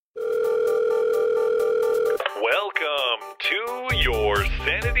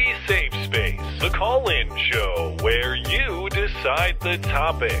where you decide the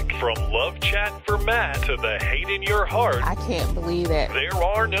topic. From Love Chat for Matt to the hate in your heart, I can't believe it. there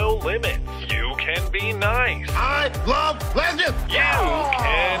are no limits. You can be nice. I love lesbians. You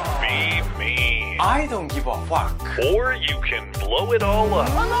can be mean. I don't give a fuck. Or you can blow it all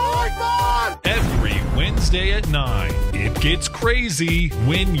up. I like Every Wednesday at 9, it gets crazy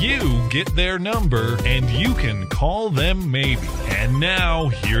when you get their number and you can call them maybe. And now,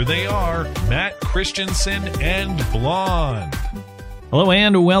 here they are, Matt Christensen and Blonde. Hello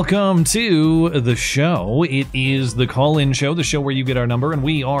and welcome to the show. It is the call-in show, the show where you get our number and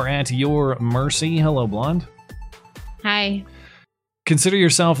we are at your mercy. Hello, Blonde. Hi. Consider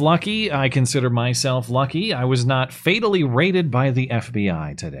yourself lucky. I consider myself lucky. I was not fatally raided by the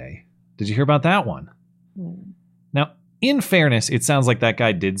FBI today. Did you hear about that one? Now, in fairness, it sounds like that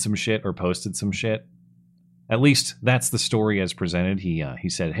guy did some shit or posted some shit. At least that's the story as presented. He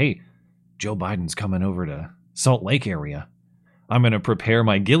said, hey, Joe Biden's coming over to Salt Lake area. I'm going to prepare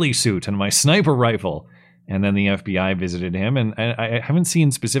my ghillie suit and my sniper rifle. And then the FBI visited him, and I haven't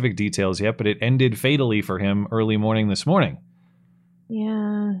seen specific details yet, but it ended fatally for him early morning this morning.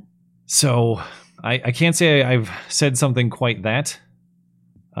 Yeah. So I can't say I've said something quite that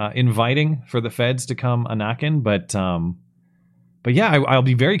inviting for the feds to come a-knocking, but yeah, I'll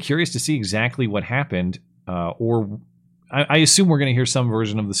be very curious to see exactly what happened. Or I assume we're going to hear some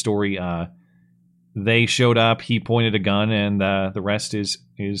version of the story. They showed up, he pointed a gun, and the rest is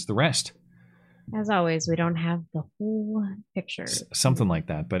the rest. As always, we don't have the whole picture. Something like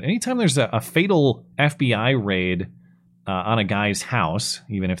that. But anytime there's a fatal FBI raid on a guy's house,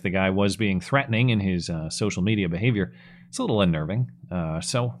 even if the guy was being threatening in his social media behavior, it's a little unnerving.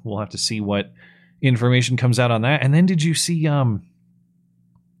 So we'll have to see what information comes out on that. And then did you see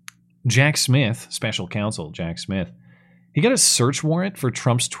Jack Smith, special counsel Jack Smith? He got a search warrant for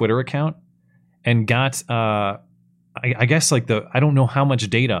Trump's Twitter account and got, I guess, like I don't know how much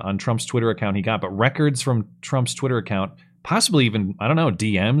data on Trump's Twitter account he got, but records from Trump's Twitter account, possibly even, I don't know,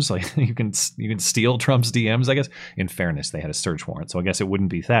 DMs. Like you can steal Trump's DMs, I guess. In fairness, they had a search warrant, so I guess it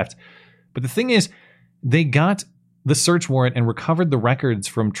wouldn't be theft. But the thing is, they got the search warrant and recovered the records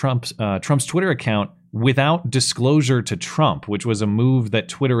from Trump's Twitter account without disclosure to Trump, which was a move that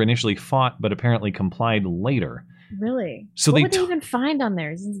Twitter initially fought, but apparently complied later. Really? So what would they even find on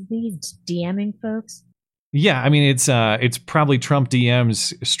there? Isn't these DMing folks? Yeah, I mean it's probably Trump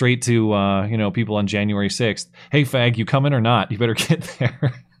DMs straight to people on January 6th. Hey fag, you coming or not? You better get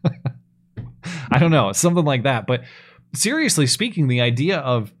there. I don't know, something like that. But seriously speaking, the idea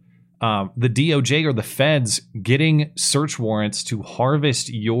of the DOJ or the feds getting search warrants to harvest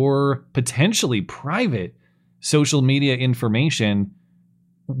your potentially private social media information.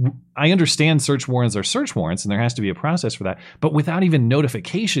 I understand search warrants are search warrants and there has to be a process for that, but without even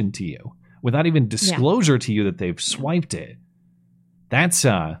notification to you, without even disclosure to you that they've swiped it. That's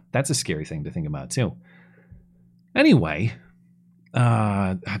a scary thing to think about too. Anyway,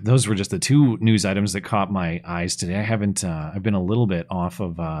 those were just the two news items that caught my eyes today. I've been a little bit off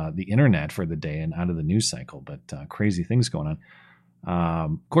of the internet for the day and out of the news cycle, but crazy things going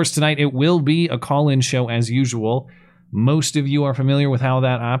on. Of course, tonight it will be a call-in show as usual. Most of you are familiar with how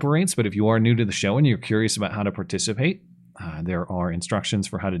that operates, but if you are new to the show and you're curious about how to participate, there are instructions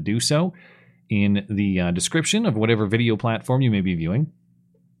for how to do so in the description of whatever video platform you may be viewing.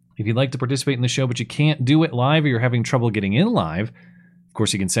 If you'd like to participate in the show, but you can't do it live or you're having trouble getting in live, of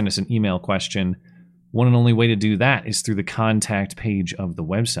course, you can send us an email question. One and only way to do that is through the contact page of the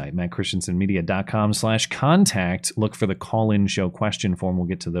website, mattchristiansenmedia.com/contact. Look for the call-in show question form. We'll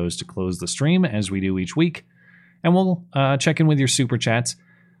get to those to close the stream as we do each week. And we'll check in with your super chats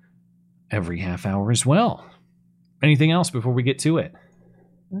every half hour as well. Anything else before we get to it?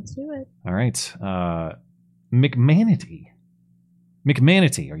 Let's do it. All right. McManatee.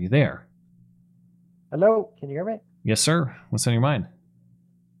 McManatee, are you there? Hello, can you hear me? Yes, sir. What's on your mind?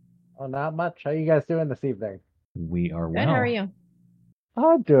 Oh, not much. How you guys doing this evening? We are well. Good, how are you?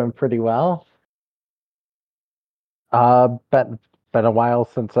 Oh, I'm doing pretty well. Been a while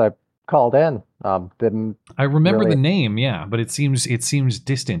since I called in. Didn't I remember really... the name, yeah, but it seems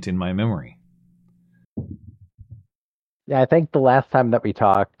distant in my memory. Yeah, I think the last time that we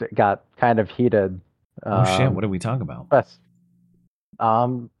talked, it got kind of heated. Oh shit! What did we talk about?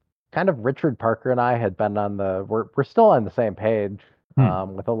 Kind of Richard Parker and I had been on the. We're still on the same page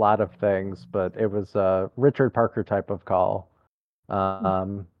with a lot of things, but it was a Richard Parker type of call.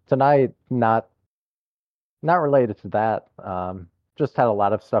 Tonight, not related to that. Just had a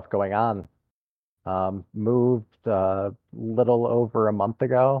lot of stuff going on. Moved a little over a month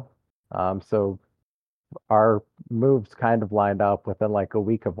ago. So our moves kind of lined up within like a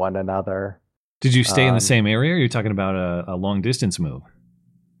week of one another. Did you stay in the Um, same area? Or are you talking about a long distance move?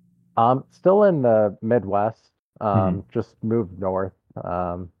 Still in the Midwest. Mhm. Just moved north.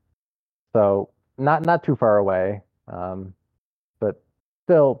 So not too far away. But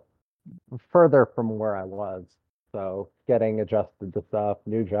still further from where I was. So getting adjusted to stuff,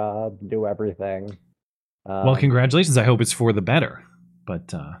 new job, new everything. Well, Um, congratulations. I hope it's for the better.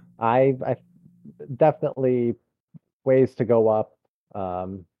 But I definitely ways to go up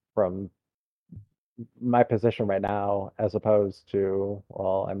from my position right now, as opposed to,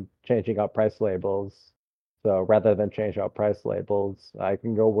 well, I'm changing out price labels. So rather than change out price labels, I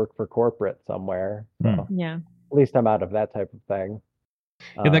can go work for corporate somewhere. hmm. So Yeah. at least I'm out of that type of thing.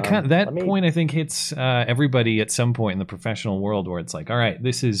 Yeah, Let that me, point I think hits everybody at some point in the professional world where it's like, all right,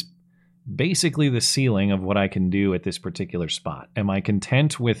 this is basically the ceiling of what I can do at this particular spot. Am I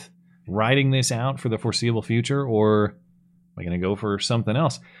content with riding this out for the foreseeable future, or am I going to go for something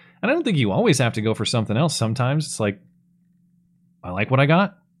else? And I don't think you always have to go for something else. Sometimes it's like, I like what I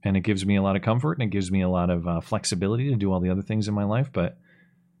got, and it gives me a lot of comfort, and it gives me a lot of flexibility to do all the other things in my life. But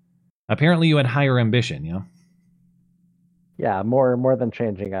apparently, you had higher ambition, you know? yeah, more than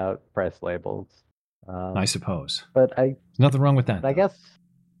changing out price labels. I Um, suppose. but I, There's nothing wrong with that, I though. guess,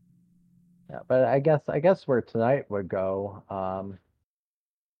 yeah, but I guess where tonight would go,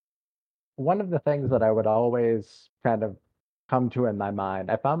 one of the things that I would always kind of come to in my mind,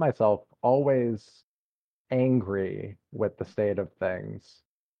 I found myself always angry with the state of things,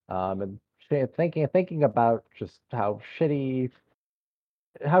 and thinking about just how shitty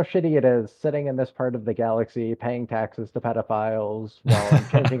it is sitting in this part of the galaxy, paying taxes to pedophiles while I'm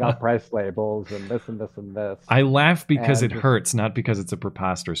changing out price labels and this and this and this, I laugh because and it just hurts, not because it's a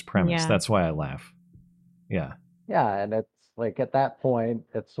preposterous premise. Yeah. That's why I laugh. Yeah. yeah, and it's like at that point,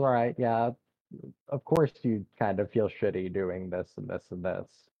 it's all right, yeah, of course you kind of feel shitty doing this and this and this,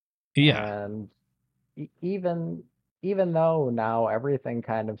 Yeah. and even though now everything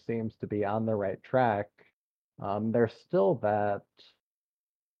kind of seems to be on the right track, there's still that,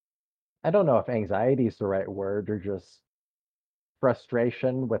 I don't know if anxiety is the right word, or just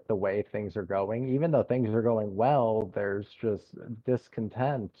frustration with the way things are going. Even though things are going well, there's just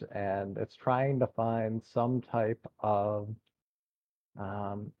discontent, and it's trying to find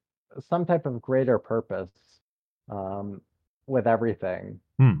um, some type of greater purpose um, with everything.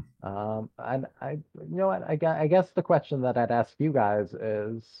 Hmm. And you know what, I guess the question that I'd ask you guys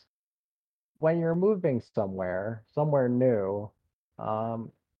is, when you're moving somewhere new,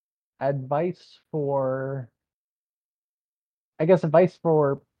 um, advice for, I guess advice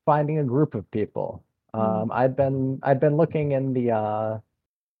for finding a group of people. Mm. I'd been looking in the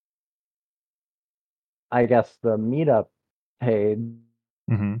I guess the meetup page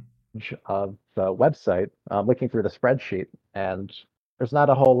Hmm. of the website, looking through the spreadsheet, and there's not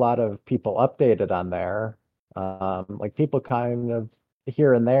a whole lot of people updated on there. Like people kind of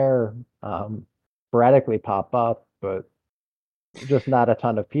here and there sporadically pop up, but just not a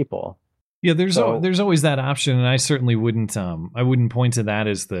ton of people. Yeah, So there's always that option, and I wouldn't point to that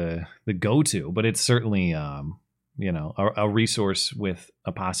as the go to, but it's certainly a resource with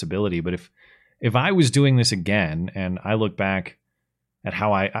a possibility. But if I was doing this again, and I look back at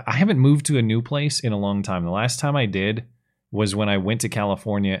how I haven't moved to a new place in a long time. The last time I did was when I went to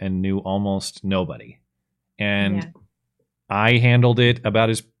California and knew almost nobody, and Yeah. I handled it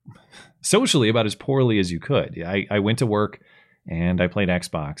about as socially about as poorly as you could. I went to work and I played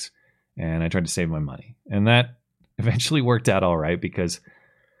Xbox and I tried to save my money. And that eventually worked out all right because,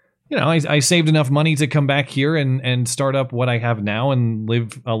 I saved enough money to come back here and start up what I have now and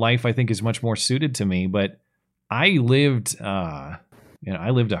live a life I think is much more suited to me. But I lived, I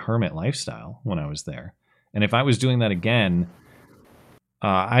lived a hermit lifestyle when I was there. And if I was doing that again,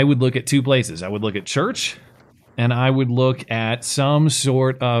 I would look at two places. I would look at church, and I would look at some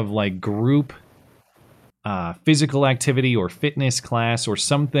sort of like group physical activity or fitness class or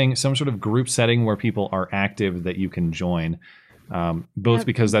something, some sort of group setting where people are active that you can join. Both Yep.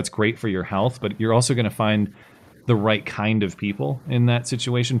 because that's great for your health, but you're also going to find the right kind of people in that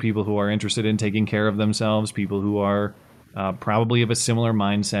situation. People who are interested in taking care of themselves, people who are probably of a similar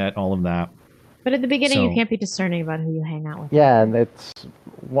mindset, all of that. But at the beginning, So- you can't be discerning about who you hang out with. yeah, and it's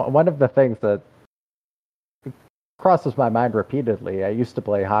one of the things that crosses my mind repeatedly. I used to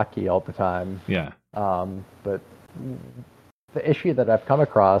play hockey all the time, Yeah. but the issue that I've come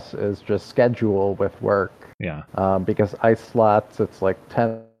across is just schedule with work. Yeah. Because ice slots, it's like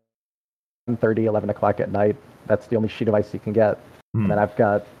 10:30, 11 o'clock at night. That's the only sheet of ice you can get. Hmm. And then I've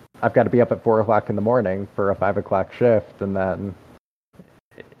got to be up at 4 o'clock in the morning for a 5 o'clock shift, and then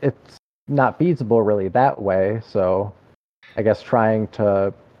it's not feasible really that way. So I guess trying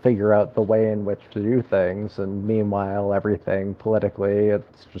to figure out the way in which to do things. And meanwhile, everything politically,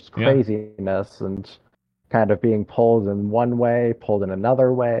 it's just Yeah. craziness and kind of being pulled in one way, pulled in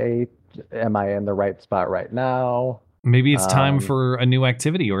another way. Am I in the right spot right now? Maybe it's time Um, for a new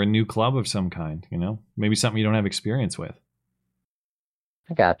activity or a new club of some kind, you know? Maybe something you don't have experience with.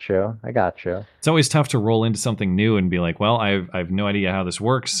 I got you. I got you. It's always tough to roll into something new and be like, well, I've no idea how this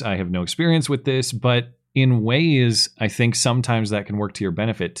works. I have no experience with this. But in ways, I think sometimes that can work to your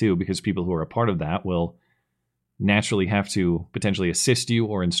benefit too, because people who are a part of that will naturally have to potentially assist you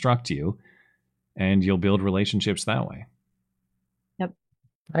or instruct you, and you'll build relationships that way.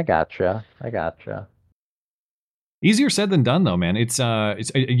 I got you. I got you. Easier said than done, though, man. It's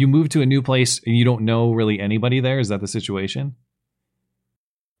you move to a new place and you don't know really anybody there. Is that the situation?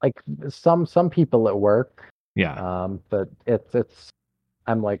 Like some people at work, Yeah. but it's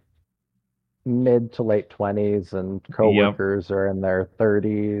I'm like mid to late 20s, and coworkers are in their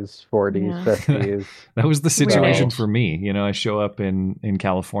 30s, 40s, Yeah. 50s. That was the situation age. for me. You know, I show up in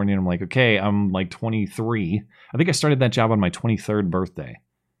California and I'm like, okay, I'm like 23. I think I started that job on my 23rd birthday.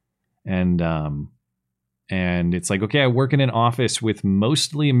 And it's like, okay, I work in an office with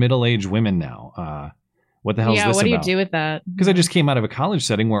mostly middle-aged women now. What the hell is Yeah, this what do you about? do with that? Because I just came out of a college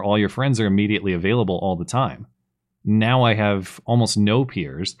setting where all your friends are immediately available all the time. Now I have almost no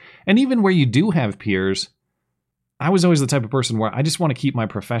peers. And even where you do have peers, I was always the type of person where I just want to keep my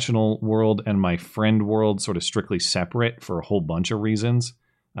professional world and my friend world sort of strictly separate for a whole bunch of reasons.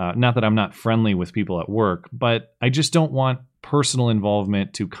 Not that I'm not friendly with people at work, but I just don't want personal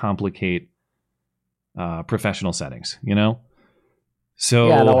involvement to complicate professional settings, you know? So,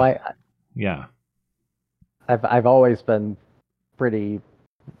 Yeah, no, yeah. I've always been pretty,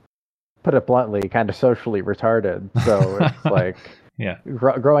 put it bluntly, kind of socially retarded. So it's like Yeah.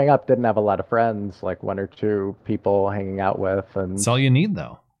 growing up, didn't have a lot of friends, like one or two people hanging out with, and That's all you need,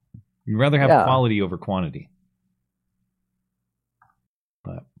 though. You'd rather have Yeah. quality over quantity.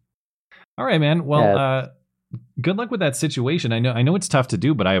 But all right, man. Well, Yeah. good luck with that situation. I know it's tough to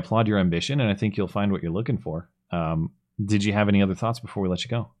do, but I applaud your ambition, and I think you'll find what you're looking for. Did you have any other thoughts before we let you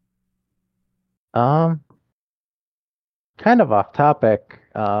go? kind of off topic.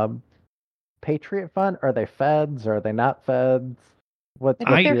 Patriot Fund, are they feds? Are they not feds? I think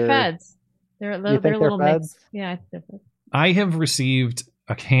they're your- feds. They're a You little, think they're a they're little mixed. feds? Yeah, I think they're feds. I have received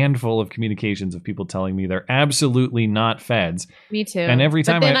a handful of communications of people telling me they're absolutely not feds. Me too. And every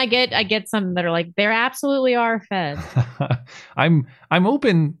time but then I- I get some that are like, there absolutely are feds. I'm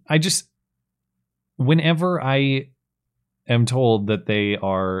open. I just, whenever I am told that they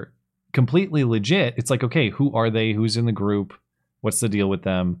are completely legit, it's like, okay, who are they? Who's in the group? What's the deal with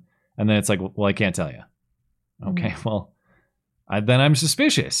them? And then it's like, well, I can't tell you. Okay, well, then I'm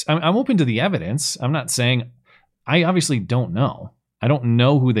suspicious. I'm open to the evidence. I'm not saying, I obviously don't know. I don't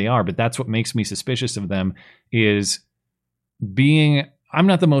know who they are, but that's what makes me suspicious of them is I'm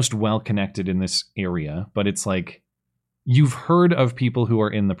not the most well-connected in this area, but it's like, you've heard of people who are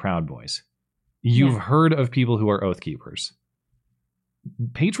in the Proud Boys. You've heard of people who are Oath Keepers.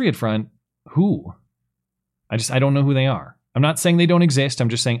 Patriot Front, who? I don't know who they are. I'm not saying they don't exist. I'm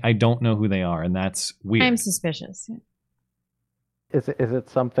just saying I don't know who they are, and that's weird. I'm suspicious. Is it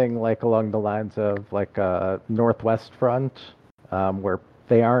something like along the lines of like a Northwest Front, where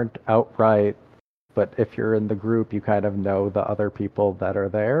they aren't outright, but if you're in the group, you kind of know the other people that are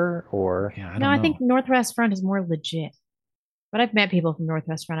there, or Yeah, I No, don't I know. think Northwest Front is more legit. But I've met people from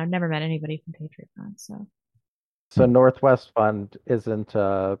Northwest Front. I've never met anybody from Patriot Front. So Northwest Fund isn't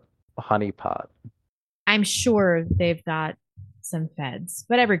a honeypot. I'm sure they've got some feds,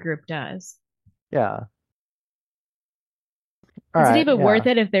 but every group does. Yeah. Is it even worth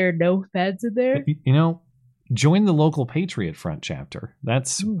it if there are no feds in there? You know, join the local Patriot Front chapter.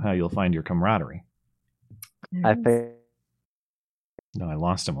 That's Ooh. how you'll find your camaraderie. I think. No, I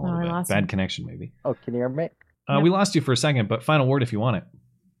lost him a little I bit. lost Bad him. connection, maybe. Oh, can you hear me? We lost you for a second, but final word if you want it.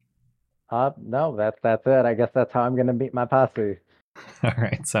 No, that's it. I guess that's how I'm gonna meet my posse. All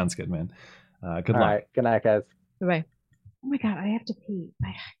right, sounds good, man. Good All luck. right. Good night, guys. Bye. Oh my god, I have to pee.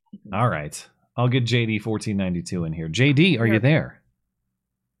 All right, I'll get JD 1492 in here. JD, are you there?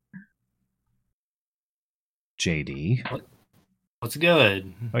 JD. What's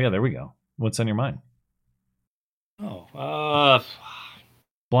good? Oh yeah, there we go. What's on your mind? Oh,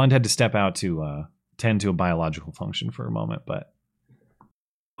 Blonde had to step out to tend to a biological function for a moment, but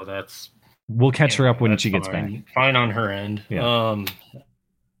well, that's we'll catch her up when that's she gets fine. back. Fine on her end. Yeah.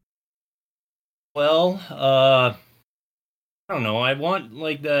 Well, I don't know. I want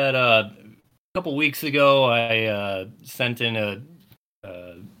like that. A couple weeks ago, I sent in a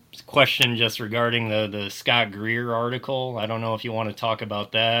question just regarding the Scott Greer article. I don't know if you want to talk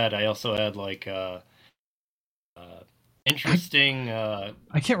about that. I also had like interesting.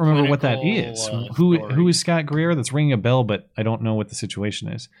 I can't remember what that is. Who is Scott Greer? That's ringing a bell, but I don't know what the situation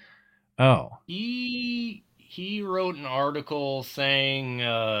is. Oh, he wrote an article saying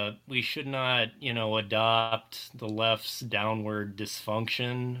we should not, adopt the left's downward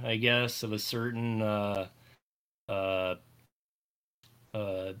dysfunction, I guess, of a certain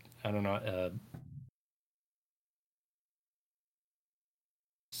I don't know,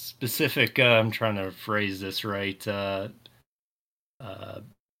 specific, I'm trying to phrase this right,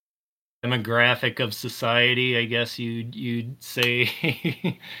 demographic of society, I guess you'd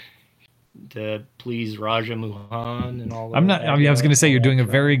say, to please Raja Mohan and all that. I was going to say you're doing a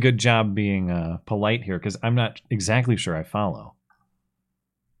very good job being polite here, because I'm not exactly sure I follow.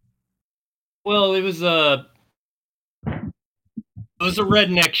 Well, it was a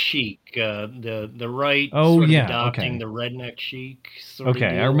redneck chic. The right adopting the redneck chic sort of deal.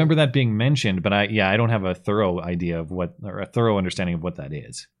 I remember that being mentioned, but I don't have a thorough idea of a thorough understanding of what that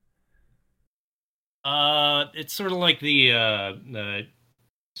is. It's sort of like the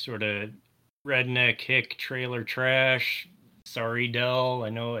sort of redneck hick trailer trash. Sorry, Del.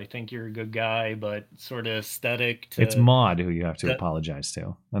 I think you're a good guy, but sort of aesthetic. It's Maud who you have to apologize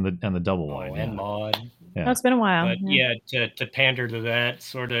to, and the double wide. And Maud. Yeah. Oh, it's been a while. But to pander to that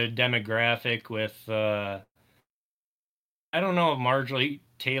sort of demographic with, I don't know if Marjorie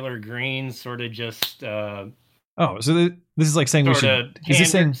Taylor Greene sort of just. So this is like saying we should.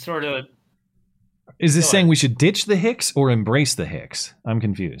 Is this saying we should ditch the Hicks or embrace the Hicks? I'm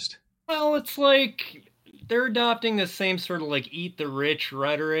confused. Well, it's like they're adopting the same sort of like eat the rich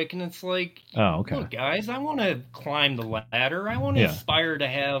rhetoric, and it's like, look, guys, I want to climb the ladder. I want to aspire to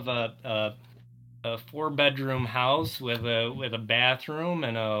have a 4-bedroom house with a bathroom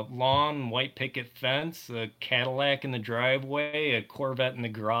and a lawn, white picket fence, a Cadillac in the driveway, a Corvette in the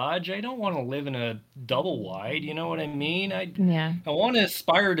garage. I don't want to live in a double wide. You know what I mean? I want to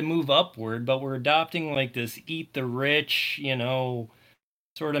aspire to move upward, but we're adopting like this eat the rich,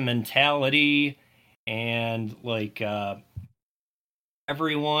 sort of mentality. And like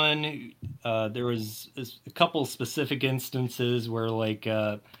everyone, there was a couple specific instances where like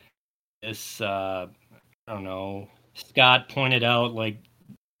this, I don't know, Scott pointed out like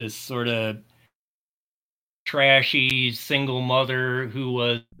this sort of trashy single mother who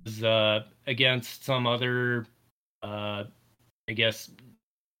was against some other, I guess,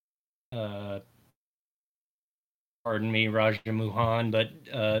 pardon me, Raja Mohan, but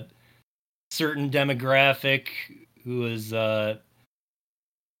certain demographic who was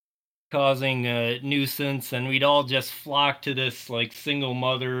causing a nuisance, and we'd all just flock to this like single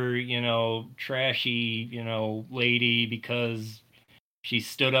mother, trashy, lady because she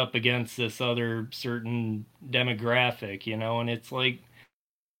stood up against this other certain demographic, and it's like,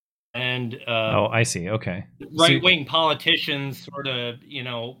 and I see. Okay. Right-wing politicians sort of,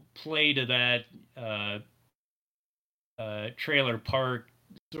 play to that trailer park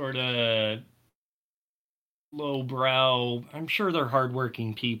sort of lowbrow. I'm sure they're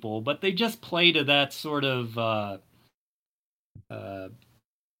hardworking people, but they just play to that sort of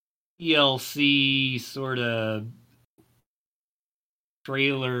ELC sort of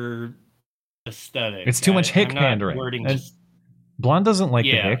trailer aesthetic. It's too much hick pandering. Blonde doesn't like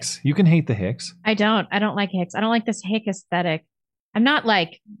the Hicks. You can hate the Hicks. I don't like Hicks. I don't like this hick aesthetic. I'm not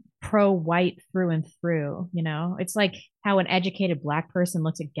like pro-white through and through, It's like how an educated black person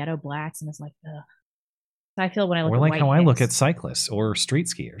looks at ghetto blacks and is like, ugh. So I feel when I look at white how Hicks. I look at cyclists or street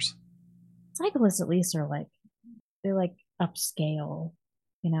skiers. Cyclists at least are like, they're like upscale,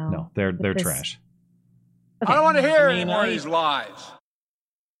 No, they're trash. Okay. I don't want to hear any more of these lies.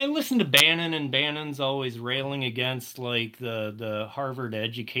 I listen to Bannon, and Bannon's always railing against like the Harvard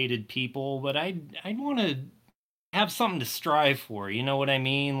educated people, but I want to have something to strive for. You know what I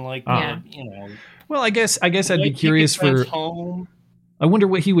mean? Like, Well, I guess I'd be curious for. Home. I wonder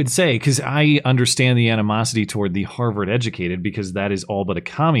what he would say, because I understand the animosity toward the Harvard educated, because that is all but a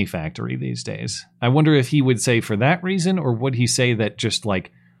commie factory these days. I wonder if he would say for that reason, or would he say that just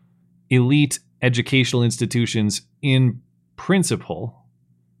like elite educational institutions in principle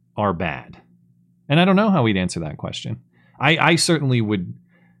are bad? And I don't know how he'd answer that question. I certainly would.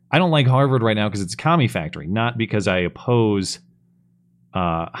 I don't like Harvard right now because it's a commie factory, not because I oppose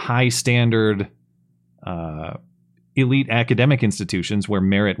high standard elite academic institutions where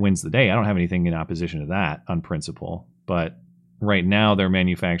merit wins the day. I don't have anything in opposition to that on principle. But right now they're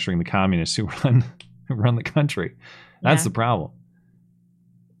manufacturing the communists who run the country. That's the problem.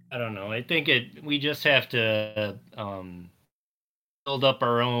 I don't know. I think we just have to build up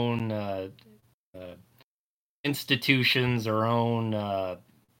our own institutions, our own.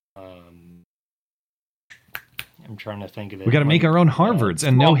 I'm trying to think of it. We got to make our own Harvards,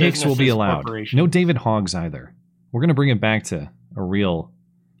 and no Hicks will be allowed. No David Hoggs either. We're going to bring it back to a real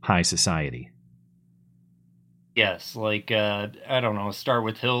high society. Yes, like, I don't know, start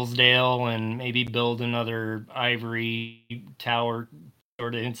with Hillsdale and maybe build another ivory tower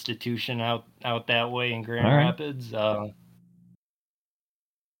sort of institution out that way in Grand Rapids. I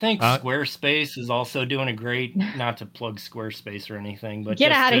think Squarespace is also doing a great, not to plug Squarespace or anything, but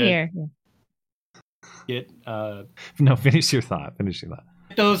get out of here. Get no, finish your thought.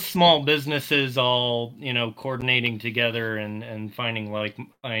 Those small businesses all, coordinating together and finding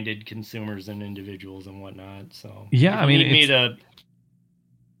like-minded consumers and individuals and whatnot. So yeah, I mean,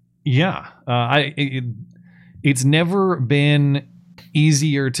 it's never been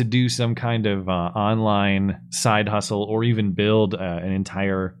easier to do some kind of online side hustle or even build an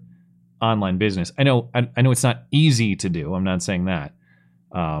entire online business. I know it's not easy to do. I'm not saying that,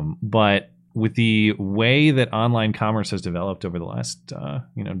 but with the way that online commerce has developed over the last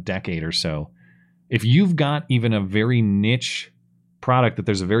decade or so, if you've got even a very niche product that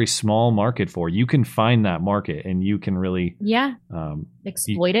there's a very small market for, you can find that market and you can really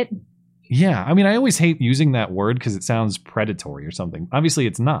exploit it. Yeah, I mean, I always hate using that word because it sounds predatory or something. Obviously,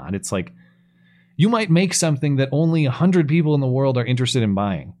 it's not. It's like you might make something that only 100 people in the world are interested in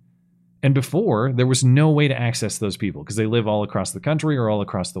buying. And before, there was no way to access those people because they live all across the country or all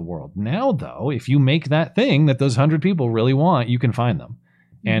across the world. Now, though, if you make that thing that those 100 people really want, you can find them.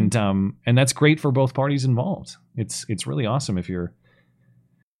 Mm-hmm. And that's great for both parties involved. It's really awesome if you're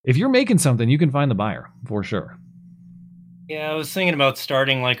making something, you can find the buyer for sure. Yeah, I was thinking about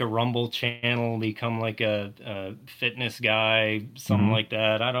starting like a Rumble channel, become like a fitness guy, something like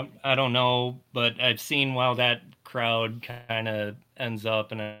that. I don't know, but I've seen how that crowd kind of ends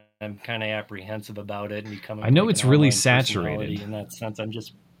up, and I'm kind of apprehensive about it and becoming. I know it's really saturated in that sense. I'm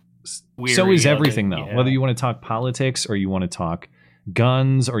just weary. So is everything though. Yeah. Whether you want to talk politics or you want to talk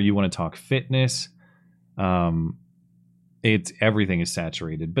guns or you want to talk fitness, everything is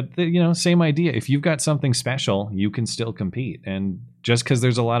saturated. But same idea. If you've got something special, you can still compete. And just because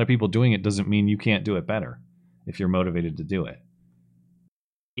there's a lot of people doing it doesn't mean you can't do it better if you're motivated to do it.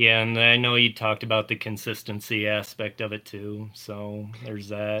 Yeah, and I know you talked about the consistency aspect of it too, so there's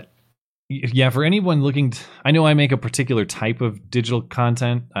that. Yeah, for anyone looking, I know I make a particular type of digital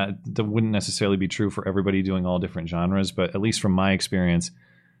content. That wouldn't necessarily be true for everybody doing all different genres, but at least from my experience,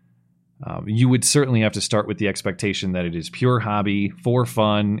 you would certainly have to start with the expectation that it is pure hobby, for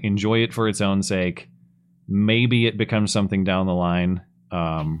fun, enjoy it for its own sake. Maybe it becomes something down the line,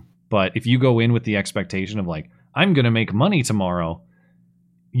 but if you go in with the expectation of like, I'm going to make money tomorrow,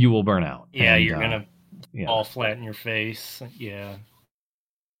 you will burn out. Yeah, and you're going to fall flat in your face. Yeah.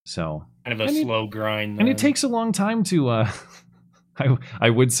 So kind of a slow grind. And it takes a long time to, I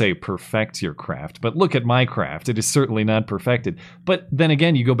would say perfect your craft, but look at my craft. It is certainly not perfected. But then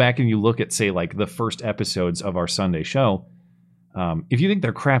again, you go back and you look at, say, like the first episodes of our Sunday show. If you think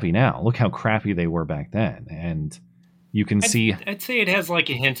they're crappy now, look how crappy they were back then. And you can see. I'd say it has like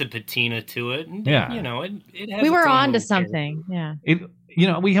a hint of patina to it. And, yeah. It has. We were on to something. Character.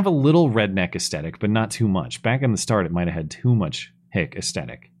 Yeah. We have a little redneck aesthetic, but not too much. Back in the start, it might have had too much hick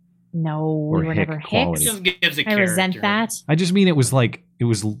aesthetic. No, we were never Hicks. I resent that. I just mean it was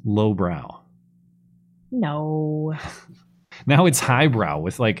lowbrow. No. Now it's highbrow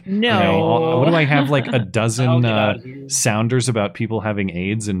with like, no. What do I have, like a dozen sounders about people having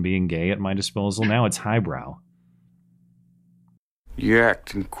AIDS and being gay at my disposal? Now it's highbrow. You're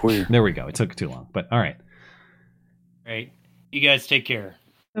acting queer. There we go. It took too long, but all right. All right. You guys take care.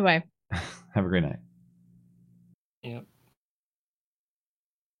 Bye-bye. Have a great night. Yep.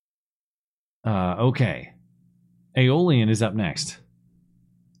 Okay. Aeolian is up next.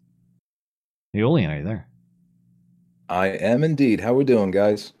 Aeolian, are you there? I am indeed. How we doing,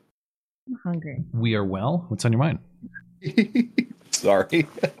 guys? I'm hungry. We are well. What's on your mind? Sorry.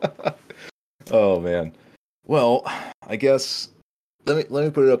 Oh man. Well, I guess let me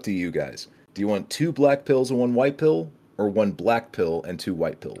put it up to you guys. Do you want 2 black pills and 1 white pill, or 1 black pill and 2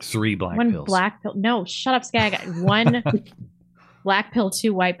 white pills? 3 black pills. 1 black pill. No, shut up, Skag. 1 black pill,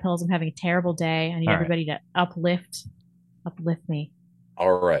 2 white pills. I'm having a terrible day. I need everybody to uplift me.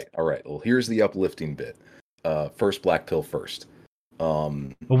 All right. Well, here's the uplifting bit. First black pill first.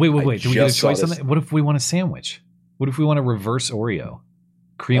 Well, wait. Do we get a choice on that? What if we want a sandwich? What if we want a reverse Oreo?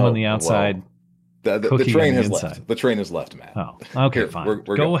 Cream on the outside. Well, the train has left. The train has left, Matt. Oh, okay, fine.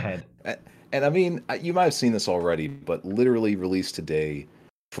 Go ahead. And I mean, you might have seen this already, but literally released today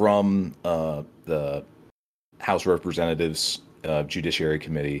from the House of Representatives Judiciary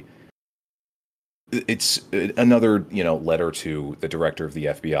Committee. It's another, letter to the director of the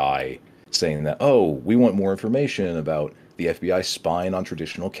FBI saying that, we want more information about the FBI spying on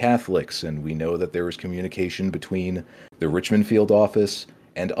traditional Catholics, and we know that there was communication between the Richmond field office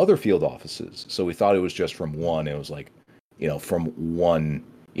and other field offices. So we thought it was just from one. It was like, from one,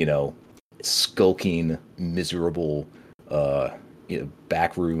 skulking, miserable,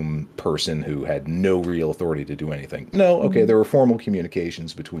 backroom person who had no real authority to do anything. No, okay, there were formal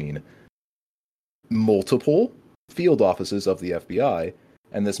communications between multiple field offices of the FBI,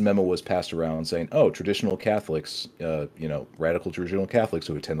 and this memo was passed around saying, traditional Catholics, radical traditional Catholics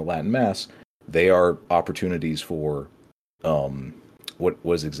who attend the Latin Mass, they are opportunities for, what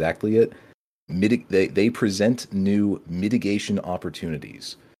was exactly it? They present new mitigation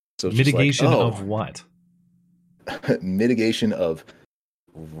opportunities. So it's mitigation of what? Mitigation of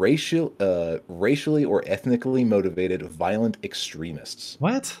racially or ethnically motivated violent extremists.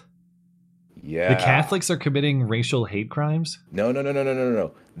 What? Yeah. The Catholics are committing racial hate crimes? No.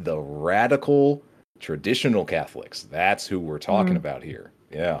 The radical traditional Catholics. That's who we're talking about here.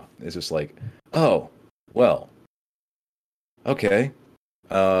 Yeah. It's just like, well, okay.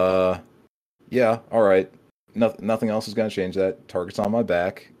 Yeah, all right. Nothing else is going to change that. Target's on my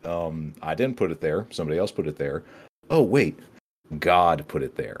back. I didn't put it there. Somebody else put it there. Oh, wait. God put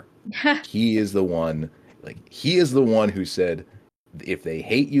it there. He is the one who said, if they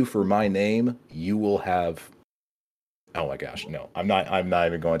hate you for my name, you will have. Oh my gosh, no! I'm not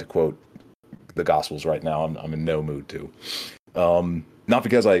even going to quote the Gospels right now. I'm in no mood to. Not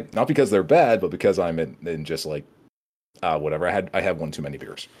because they're bad, but because I'm in just like, whatever. I had one too many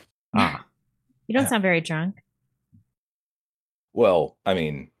beers. You don't sound very drunk. Well, I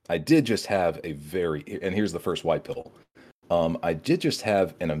mean, I did just have and here's the first white pill. I did just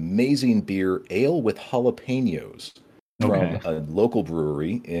have an amazing beer, ale with jalapenos, from a local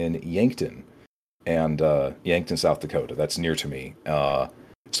brewery in Yankton, Yankton, South Dakota. That's near to me.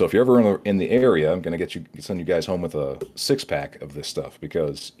 So if you're ever in the area, I'm gonna send you guys home with a 6-pack of this stuff,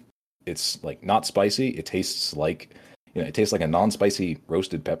 because it's like not spicy. It tastes like a non-spicy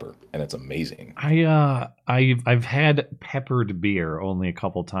roasted pepper, and it's amazing. I've had peppered beer only a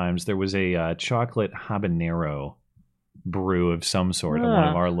couple times. There was a chocolate habanero brew of some sort at one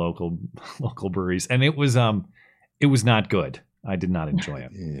of our local breweries, and it was not good. I did not enjoy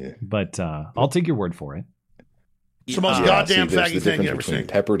it. Yeah. But I'll take your word for it. It's the most goddamn faggy thing you ever seen.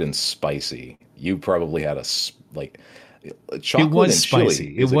 Peppered and spicy. You probably had chocolate. It was and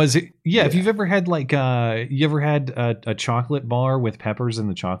spicy. Chili. Yeah. If you've ever had a chocolate bar with peppers in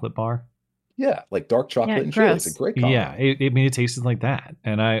the chocolate bar. Yeah, like dark chocolate and chili. It's a great combo. Yeah, it tasted like that,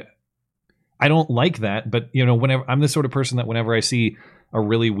 and I don't like that. But whenever I'm the sort of person that whenever I see a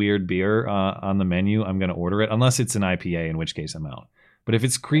really weird beer on the menu, I'm going to order it, unless it's an IPA, in which case I'm out. But if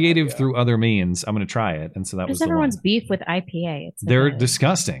it's creative through other means, I'm going to try it. And so that was everyone's beef with IPA. They're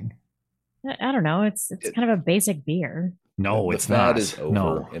disgusting. I don't know. It's kind of a basic beer. No, it's not. That is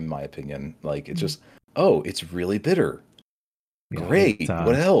over, in my opinion. Like, it's just, it's really bitter. Yeah, great.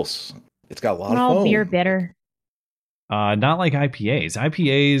 What else? It's got a lot of foam. All beer bitter. Not like IPAs.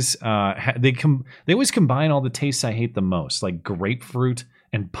 IPAs, they always combine all the tastes I hate the most, like grapefruit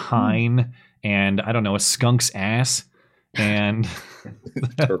and pine and, I don't know, a skunk's ass and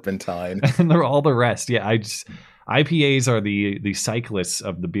turpentine. And they're all the rest. Yeah, IPAs are the cyclists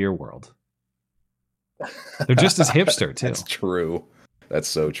of the beer world. They're just as hipster, too. That's true. That's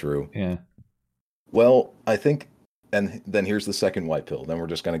so true. Yeah. Well, I think, and then here's the second white pill. Then we're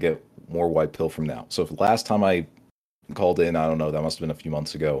just going to get more white pill from now. So last time I called in, I don't know, that must have been a few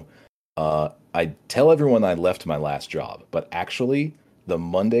months ago. I tell everyone I left my last job, but actually the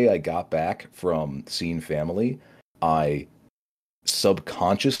Monday I got back from seeing family, I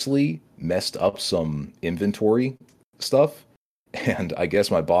subconsciously messed up some inventory stuff, and I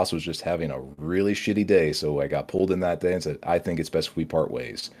guess my boss was just having a really shitty day, so I got pulled in that day and said, I think it's best if we part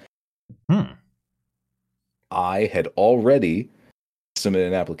ways. I had already submitted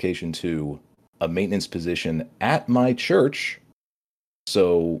an application to a maintenance position at my church,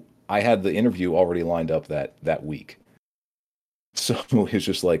 so I had the interview already lined up that week. So it's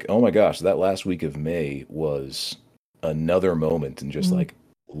just like, oh my gosh, that last week of May was another moment, and just like,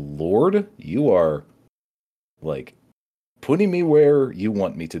 Lord, you are like putting me where you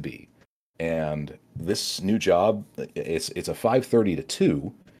want me to be. And this new job, it's a 5:30 to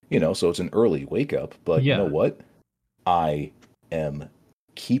 2, so it's an early wake up, but you know what? I am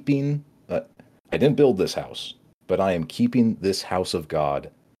keeping I didn't build this house, but I am keeping this house of God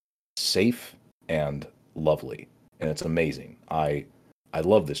safe and lovely. And it's amazing. I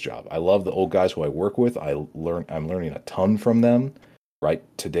love this job. I love the old guys who I work with. I'm learning a ton from them. Right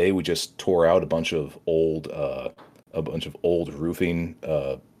today, we just tore out a bunch of old roofing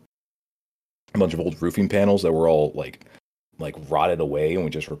panels that were all like rotted away, and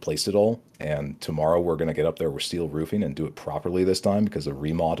we just replaced it all. And tomorrow we're gonna get up there with steel roofing and do it properly this time, because the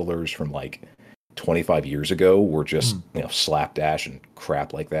remodelers from like 25 years ago were just slapdash and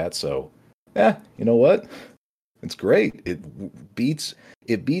crap like that. So you know what? It's great. It beats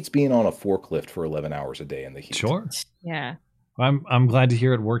being on a forklift for 11 hours a day in the heat. Sure. Yeah. I'm glad to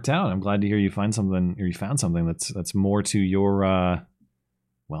hear it worked out. I'm glad to hear you found something that's more to your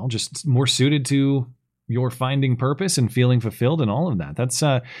just more suited to your finding purpose and feeling fulfilled and all of that. That's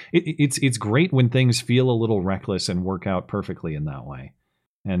it's great when things feel a little reckless and work out perfectly in that way.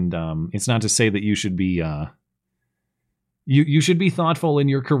 And it's not to say that you should be you should be thoughtful in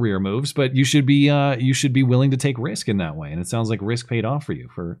your career moves, but you should be willing to take risk in that way. And it sounds like risk paid off for you.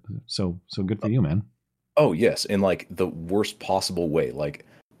 So good for you, man. Oh yes, in like the worst possible way. Like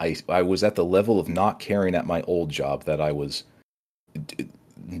I was at the level of not caring at my old job that I was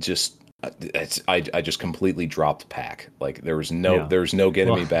I just completely dropped pack. Like there's no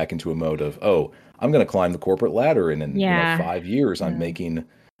getting me back into a mode of, I'm going to climb the corporate ladder, and in 5 years I'm making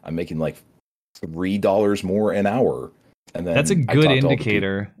like $3 more an hour. And then that's a good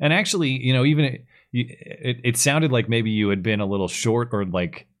indicator. And actually, even it sounded like maybe you had been a little short, or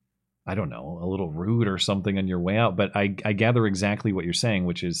like, I don't know, a little rude or something on your way out. But I gather exactly what you're saying,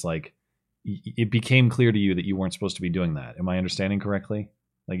 which is like, it became clear to you that you weren't supposed to be doing that. Am I understanding correctly?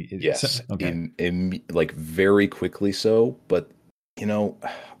 Like, yes, okay. in like very quickly so. But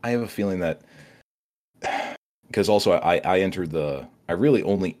I have a feeling that, because also I really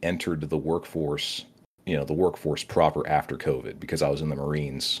only entered the workforce, the workforce proper after COVID, because I was in the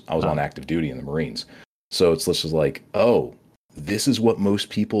Marines. I was on active duty in the Marines. So it's just like, this is what most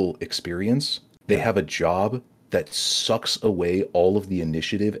people experience. They have a job that sucks away all of the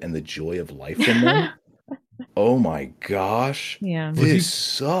initiative and the joy of life from them. Oh my gosh. Yeah. This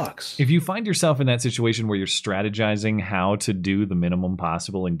sucks. If you find yourself in that situation where you're strategizing how to do the minimum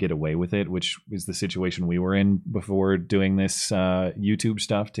possible and get away with it, which is the situation we were in before doing this YouTube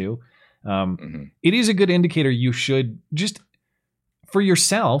stuff too, it is a good indicator. You should just, for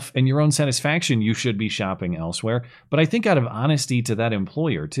yourself and your own satisfaction, you should be shopping elsewhere. But I think out of honesty to that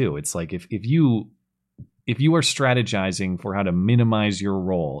employer too, it's like if you are strategizing for how to minimize your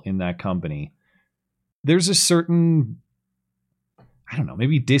role in that company, there's a certain, I don't know,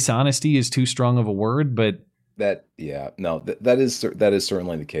 maybe dishonesty is too strong of a word, but that is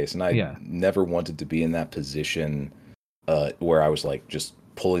certainly the case. And I never wanted to be in that position where I was like just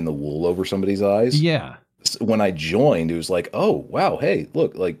pulling the wool over somebody's eyes. Yeah. When I joined, it was like, oh wow, hey,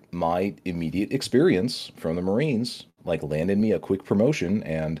 look, like my immediate experience from the Marines like landed me a quick promotion,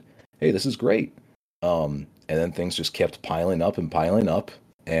 and hey, this is great. And then things just kept piling up,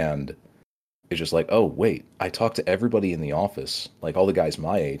 and it's just like, oh wait, I talked to everybody in the office, like all the guys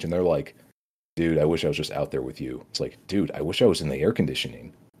my age, and they're like, dude, I wish I was just out there with you. It's like, dude, I wish I was in the air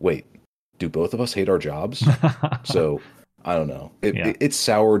conditioning. Wait, do both of us hate our jobs? So I don't know. It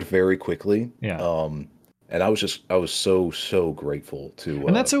soured very quickly. Yeah. And I was so grateful to.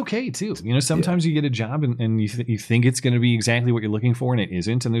 And that's okay too. Sometimes you get a job and you think it's going to be exactly what you're looking for, and it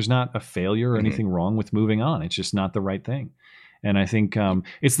isn't. And there's not a failure or anything wrong with moving on. It's just not the right thing. And I think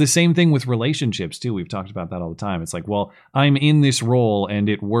it's the same thing with relationships too. We've talked about that all the time. It's like, well, I'm in this role and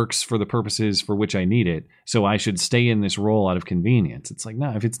it works for the purposes for which I need it, so I should stay in this role out of convenience. It's like,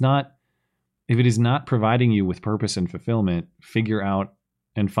 no, if it is not providing you with purpose and fulfillment, figure out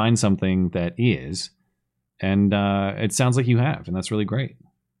and find something that is. And it sounds like you have, and that's really great.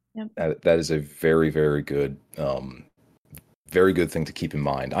 Yep. That is a very, very good thing to keep in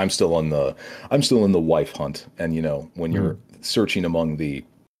mind. I'm still in the wife hunt, and when you're searching among the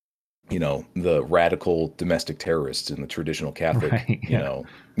radical domestic terrorists in the traditional Catholic,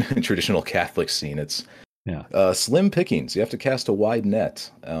 traditional Catholic scene, it's slim pickings. You have to cast a wide net.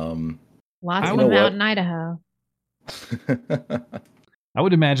 Lots of them out in Idaho. I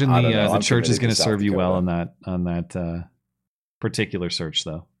would imagine the church is going to serve you well on that particular search,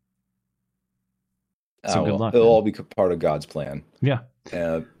 though. So good luck. It'll all be part of God's plan. Yeah.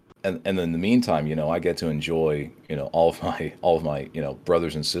 And in the meantime, I get to enjoy, all of my,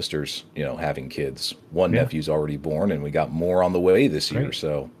 brothers and sisters, having kids. One nephew's already born, and we got more on the way this year.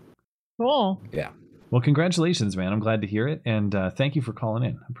 So cool. Yeah. Well, congratulations, man. I'm glad to hear it, and thank you for calling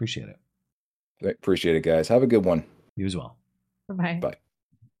in. I appreciate it. Appreciate it, guys. Have a good one. You as well. Bye.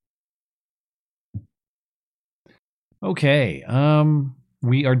 Okay.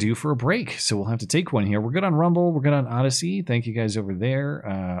 we are due for a break, so we'll have to take one here. We're good on Rumble. We're good on Odyssey. Thank you guys over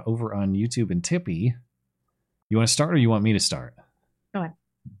there. Over on YouTube and Tippy. You want to start or you want me to start? Go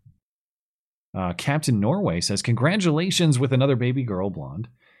ahead. Captain Norway says, congratulations with another baby girl, Blonde.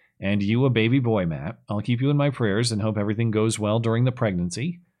 And you a baby boy, Matt. I'll keep you in my prayers and hope everything goes well during the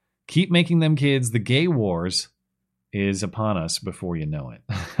pregnancy. Keep making them kids. The gay wars is upon us before you know it.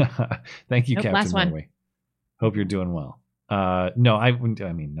 Thank you, Captain Norway. Hope you're doing well. No, I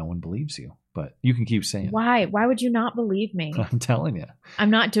mean, no one believes you, but you can keep saying Why? Why would you not believe me? I'm telling you.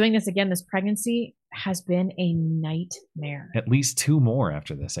 I'm not doing this again. This pregnancy has been a nightmare. At least 2 more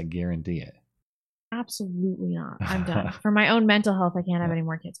after this, I guarantee it. Absolutely not. I'm done. For my own mental health, I can't have any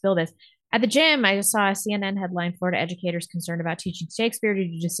more kids. Bill this. At the gym, I just saw a CNN headline, Florida educators concerned about teaching Shakespeare due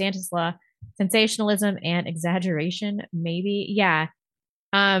to DeSantis law, sensationalism, and exaggeration. Maybe. Yeah.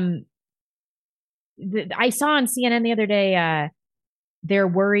 I saw on CNN the other day, they're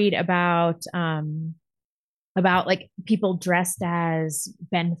worried about like people dressed as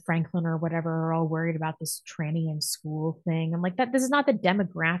Ben Franklin or whatever are all worried about this tranny in school thing. I'm like, this is not the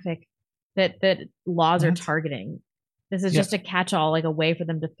demographic that laws are targeting. This is just a catch-all, like a way for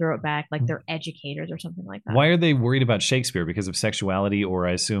them to throw it back, like they're educators or something like that. Why are they worried about Shakespeare? Because of sexuality, or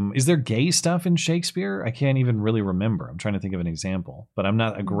I assume, is there gay stuff in Shakespeare? I can't even really remember. I'm trying to think of an example, but I'm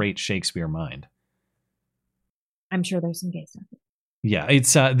not a great Shakespeare mind. I'm sure there's some gay stuff. Yeah,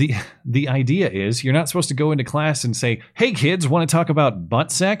 it's the idea is you're not supposed to go into class and say, "Hey kids, want to talk about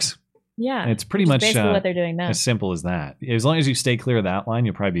butt sex?" Yeah, and it's pretty much basically what they're doing now. As simple as that. As long as you stay clear of that line,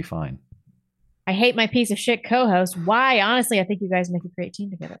 you'll probably be fine. I hate my piece of shit co-host. Why? Honestly, I think you guys make a great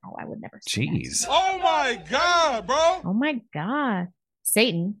team together. Oh, I would never say Jeez. that. Oh my God, bro. Oh my God.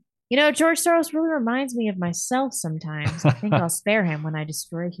 Satan. You know, George Soros really reminds me of myself sometimes. I think I'll spare him when I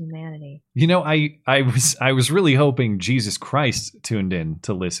destroy humanity. You know, I was really hoping Jesus Christ tuned in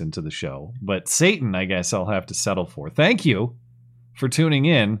to listen to the show, but Satan, I guess I'll have to settle for. Thank you for tuning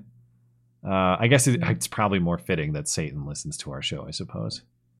in. I guess it's probably more fitting that Satan listens to our show, I suppose.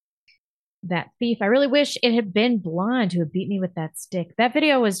 That thief. I really wish it had been Blonde who had beat me with that stick. That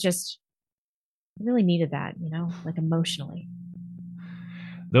video was just, I really needed that, you know, like emotionally.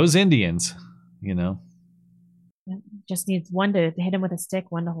 Those Indians, you know. Just needs one to hit him with a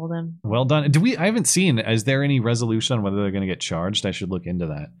stick, one to hold him. Well done. I haven't seen, is there any resolution on whether they're going to get charged? I should look into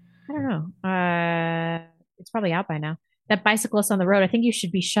that. I don't know. It's probably out by now. That bicyclist on the road, I think you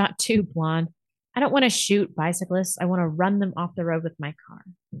should be shot too, Blonde. I don't want to shoot bicyclists. I want to run them off the road with my car.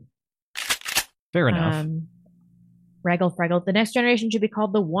 Fair enough. Fraggle. The next generation should be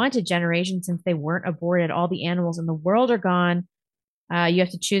called the wanted generation since they weren't aborted. All the animals in the world are gone. You have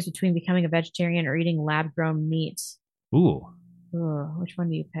to choose between becoming a vegetarian or eating lab-grown meat. Ooh. Which one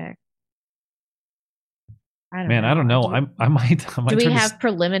do you pick? I don't know. I might. Do we have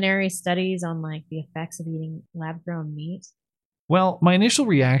preliminary studies on like the effects of eating lab-grown meat? Well, my initial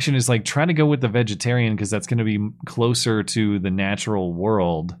reaction is like try to go with the vegetarian because that's going to be closer to the natural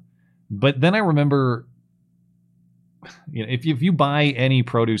world. But then I remember, you know, if you buy any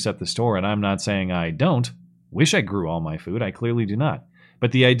produce at the store, and I'm not saying I don't, wish I grew all my food. I clearly do not.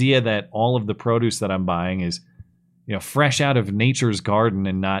 But the idea that all of the produce that I'm buying is, you know, fresh out of nature's garden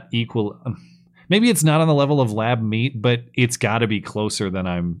and not equal. Maybe it's not on the level of lab meat, but it's got to be closer than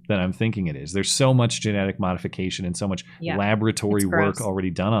I'm thinking it is. There's so much genetic modification and so much laboratory work already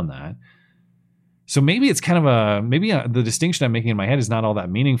done on that. So maybe it's kind of the distinction I'm making in my head is not all that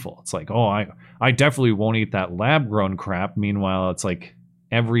meaningful. It's like, oh, I definitely won't eat that lab grown crap. Meanwhile, it's like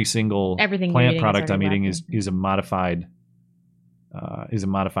every single plant product I'm eating is a modified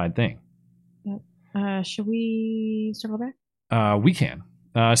thing. Yep. Should we circle back? We can.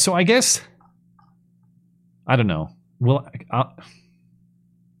 So I guess I don't know. Well,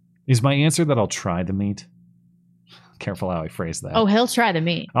 is my answer that I'll try the meat? Careful how I phrase that. Oh, he'll try the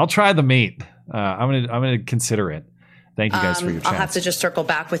meat. I'll try the meat. I'm gonna consider it. Thank you guys for your chat. I'll have to just circle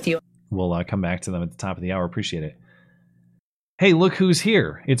back with you. We'll come back to them at the top of the hour. Appreciate it. Hey, look who's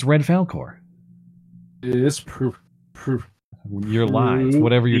here. It's Red Falcor. It's proof. You're live.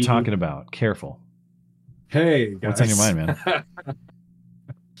 Whatever you're talking about. Careful. Hey, guys. What's on your mind, man?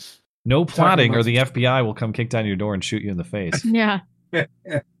 No plotting or the FBI will come kick down your door and shoot you in the face. Yeah.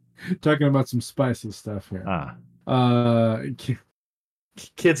 Talking about some spicy stuff here.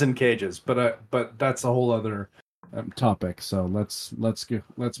 Kids in cages, but that's a whole other topic. So let's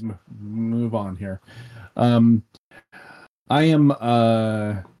move on here. I am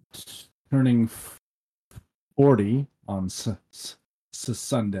turning 40 on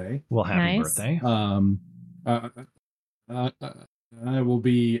Sunday. Well, happy birthday. I will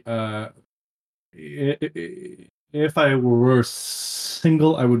be if I were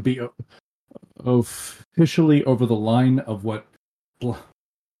single, I would be officially over the line of what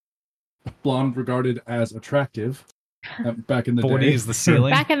blonde regarded as attractive back in the 40 day. is the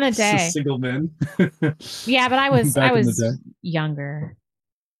ceiling. Back in the day, single men. Yeah, but I was Back in the younger.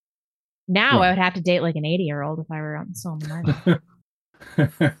 Now Right. I would have to date like an 80-year-old if I were still on the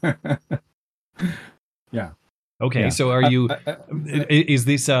market. Yeah. Okay, Yeah. so are you? Is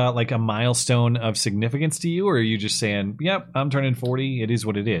this like a milestone of significance to you, or are you just saying, "Yep, I'm turning 40. It is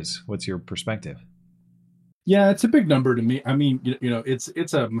what it is"? What's your perspective? Yeah, it's a big number to me. I mean,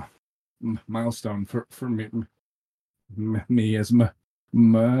 it's a milestone for me as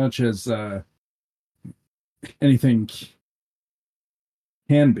much as anything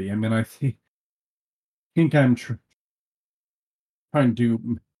can be. I mean, I think I'm trying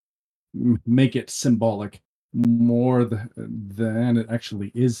to make it symbolic more than it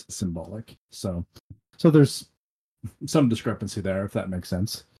actually is symbolic. So there's some discrepancy there, if that makes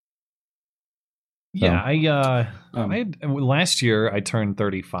sense. Yeah, last year I turned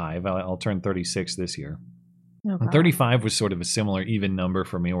 35. I'll turn 36 this year. Oh, And 35 was sort of a similar even number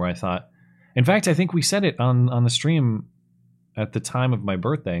for me, where I thought, in fact, I think we said it on the stream at the time of my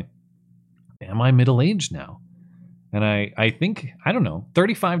birthday. Am I middle-aged now? And I think, I don't know,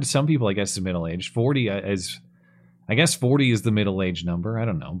 35 to some people I guess is middle-aged. 40 I guess 40 is the middle-aged number. I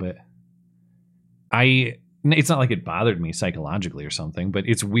don't know, but it's not like it bothered me psychologically or something, but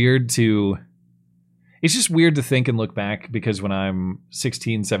it's just weird to think and look back, because when I'm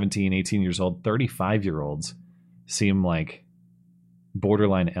 16, 17, 18 years old, 35-year-olds seem like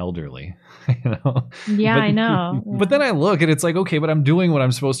borderline elderly, you know? Yeah, I know. But then I look and it's like, okay, but I'm doing what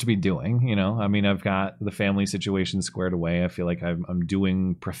I'm supposed to be doing, you know? I mean, I've got the family situation squared away. I feel like I'm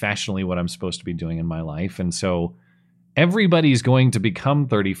doing professionally what I'm supposed to be doing in my life. And so everybody's going to become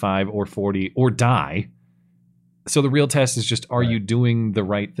 35 or 40 or die. So the real test is just, are you doing the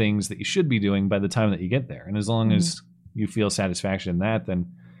right things that you should be doing by the time that you get there? And as long as you feel satisfaction in that,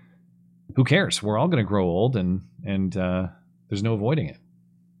 then who cares? We're all going to grow old, and there's no avoiding it.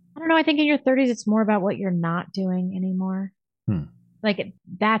 I don't know. I think in your 30s, it's more about what you're not doing anymore. Like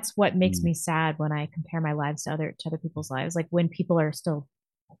that's what makes me sad when I compare my lives to other people's lives. Like when people are still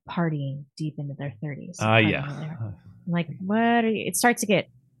partying deep into their 30s. Yeah. Like what? It starts to get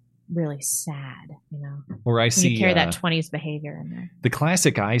really sad, you know. Or I see you carry that 20s behavior in there. The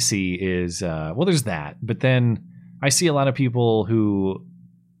classic I see is well, there's that, but then I see a lot of people who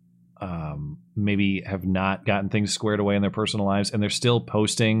maybe have not gotten things squared away in their personal lives, and they're still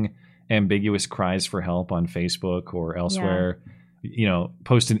posting ambiguous cries for help on Facebook or elsewhere. You know,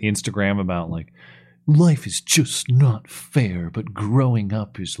 post an Instagram about like, life is just not fair, but growing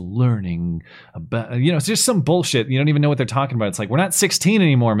up is learning about, you know, it's just some bullshit. You don't even know what they're talking about. It's like, we're not 16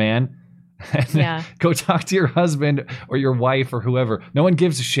 anymore, man. Go talk to your husband or your wife or whoever. No one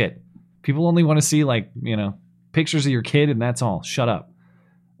gives a shit. People only want to see, like, you know, pictures of your kid, and that's all. Shut up.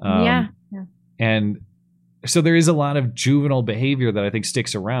 And so there is a lot of juvenile behavior that I think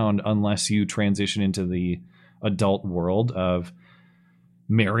sticks around unless you transition into the adult world of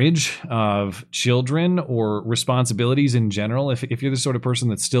marriage, of children, or responsibilities in general. If you're the sort of person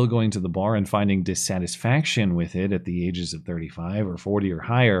that's still going to the bar and finding dissatisfaction with it at the ages of 35 or 40 or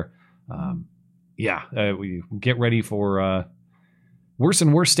higher, we get ready for worse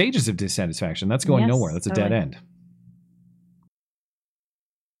and worse stages of dissatisfaction. That's going nowhere. That's a dead end.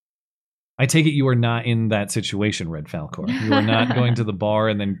 I take it you are not in that situation, Red Falcor. You are not going to the bar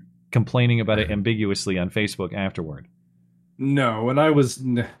and then complaining about it ambiguously on Facebook afterward. No, and I was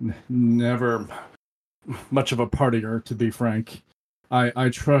never much of a partier, to be frank. I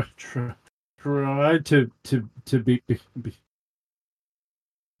tried to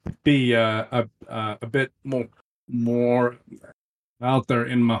be a bit more out there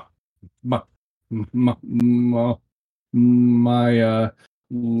in my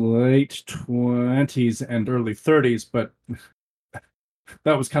late 20s and early 30s, but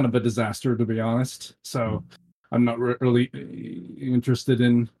that was kind of a disaster, to be honest. So I'm not really interested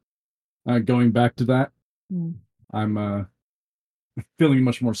in going back to that. I'm feeling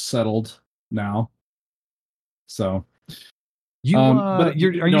much more settled now. So are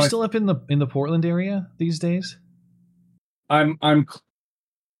you still up in the Portland area these days? I'm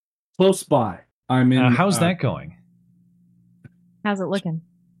close by. I'm in. How's that going? How's it looking?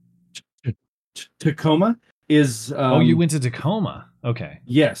 Tacoma is. You went to Tacoma. Okay.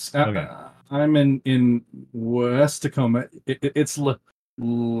 Yes. Okay. I'm in West Tacoma. It's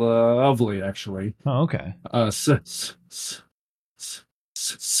lovely, actually. Oh, okay.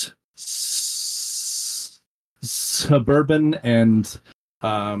 Suburban, and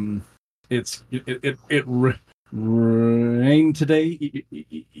it rain today,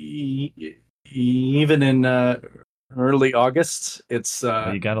 even in early August. It's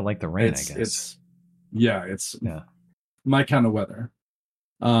you gotta like the rain, I guess. It's my kind of weather.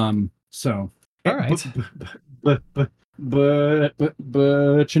 So all right, but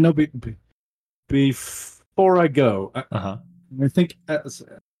you know, before I go, I think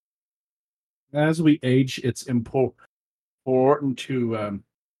as we age, it's important to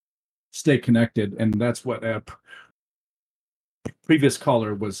stay connected, and that's what a previous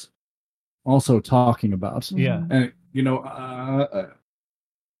caller was also talking about. Yeah, and you know,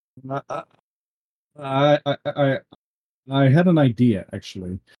 I had an idea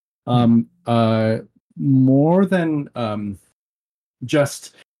actually. More than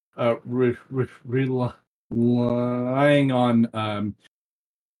just relying on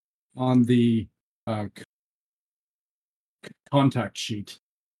the contact sheet.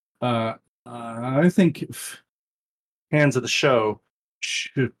 I think fans of the show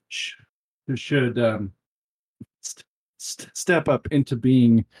should step up into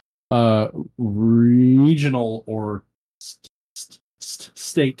being regional or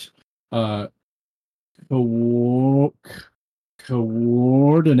state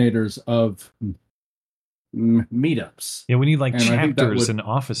coordinators of meetups. Yeah, we need like chapters and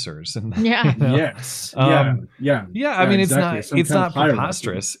officers and yes. I mean, exactly. it's not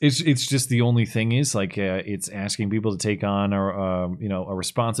preposterous. It's just the only thing is like it's asking people to take on a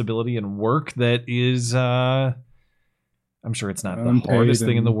responsibility and work that is I'm sure it's not the hardest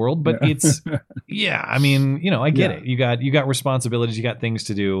thing in the world, but it's I mean, I get it. You got responsibilities, you got things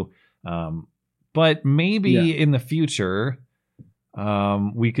to do. But maybe in the future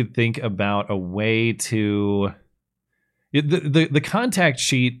we could think about a way to the contact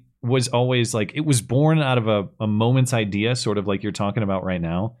sheet was always like it was born out of a moment's idea, sort of like you're talking about right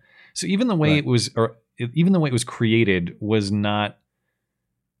now. So even the way it was created was not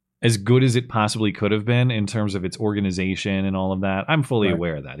as good as it possibly could have been in terms of its organization and all of that. I'm fully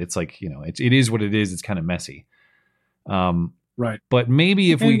aware of that. It's like, it is what it is. It's kind of messy. Right. But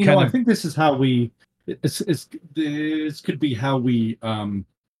maybe if we I think this is how this could be how we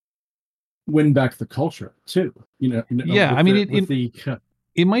win back the culture too. I mean,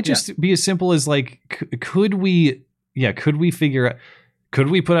 it might just be as simple as like, could we figure out, could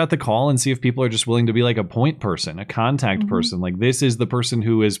we put out the call and see if people are just willing to be like a point person, a contact person? Like this is the person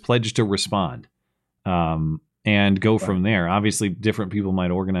who is pledged to respond, and go from there. Obviously different people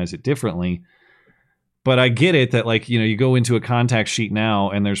might organize it differently, but I get it that like, you go into a contact sheet now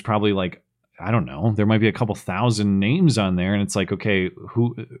and there's probably like, I don't know, there might be a couple thousand names on there. And it's like, okay,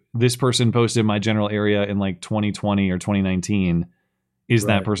 who this person posted in my general area in like 2020 or 2019. Is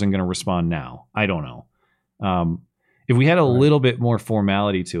that person going to respond now? I don't know. If we had a little bit more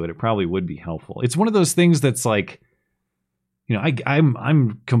formality to it, it probably would be helpful. It's one of those things that's like,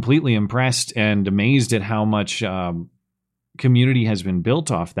 I'm completely impressed and amazed at how much community has been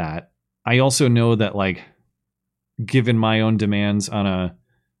built off that. I also know that, like, given my own demands on a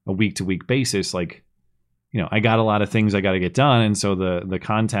week-to-week basis, like, I got a lot of things I got to get done, and so the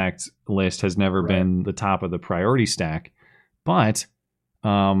contact list has never been the top of the priority stack. But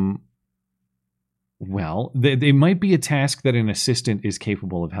well, they might be a task that an assistant is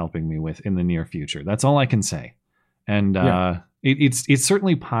capable of helping me with in the near future. That's all I can say. And it's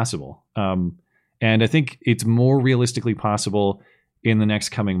certainly possible. And I think it's more realistically possible in the next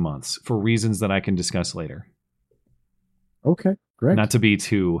coming months for reasons that I can discuss later. Okay, great. Not to be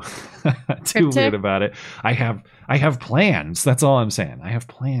too weird about it. I have plans. That's all I'm saying. I have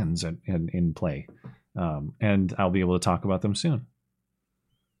plans in play. And I'll be able to talk about them soon.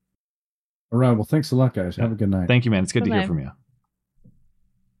 All right. Well, thanks a lot, guys. Have a good night. Thank you, man. It's good to hear from you.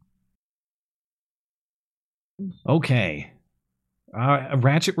 Okay.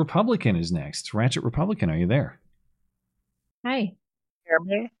 Ratchet Republican is next. Ratchet Republican, are you there? Hi. Hear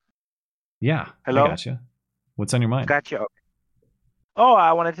me? Yeah. Hello. I got you. What's on your mind? Got you. Oh,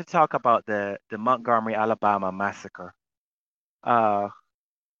 I wanted to talk about the Montgomery, Alabama massacre.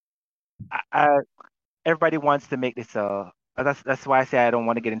 Everybody wants to make this that's why I say I don't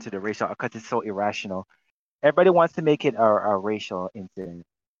want to get into the racial, because it's so irrational. Everybody wants to make it a racial incident.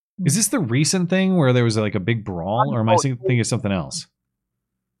 Is this the recent thing where there was like a big brawl, or am I thinking of something else?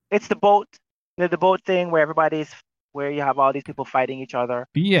 It's the boat thing where you have all these people fighting each other.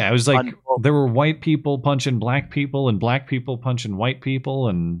 Yeah, it was like there were white people punching black people and black people punching white people,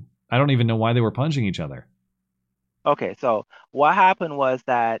 and I don't even know why they were punching each other. Okay, so what happened was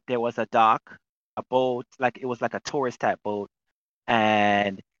that there was a dock, a boat, like it was like a tourist type boat,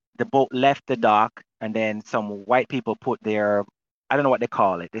 and the boat left the dock, and then some white people put their I don't know what they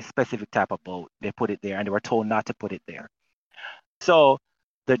call it, this specific type of boat. They put it there, and they were told not to put it there. So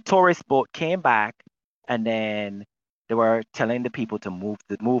the tourist boat came back, and then they were telling the people to move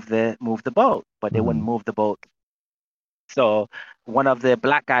the boat, but they wouldn't move the boat. So one of the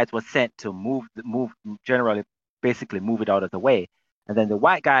black guys was sent to basically move it out of the way. And then the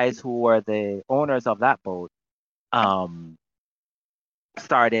white guys, who were the owners of that boat,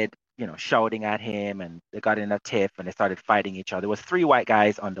 started, shouting at him, and they got in a tiff, and they started fighting each other. There was 3 white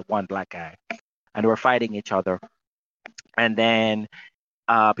guys on the 1 black guy, and they were fighting each other. And then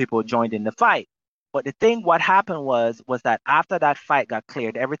people joined in the fight. But what happened was that after that fight got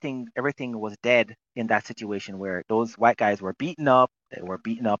cleared, everything was dead in that situation where those white guys were beaten up. They were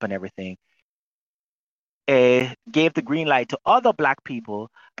beaten up and everything. Gave the green light to other black people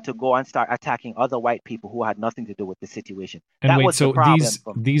to go and start attacking other white people who had nothing to do with the situation. And that wait, was so the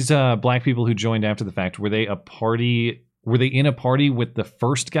problem. these black people who joined after the fact, were they in a party with the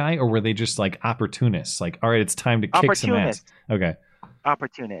first guy, or were they just like opportunists? Like, all right, it's time to kick some ass. Okay.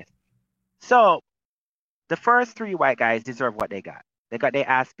 Opportunists. So the first 3 white guys deserve what they got. They got their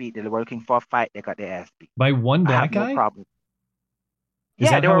ass beat. They were looking for a fight. They got their ass beat. By one black guy? No problem.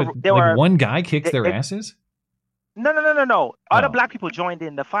 They were one guy kicked their asses? No. Other black people joined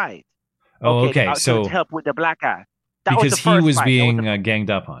in the fight. Oh, okay. So to help with the black guy. Because he was being ganged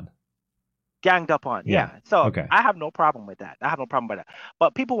up on. Ganged up on, yeah. So okay. I have no problem with that.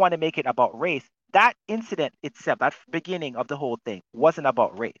 But people want to make it about race. That incident itself, that beginning of the whole thing, wasn't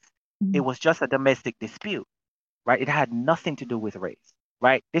about race. It was just a domestic dispute, right? It had nothing to do with race,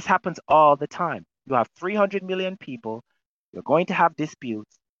 right? This happens all the time. You have 300 million people. You're going to have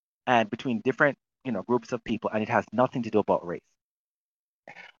disputes and between different, groups of people, and it has nothing to do about race.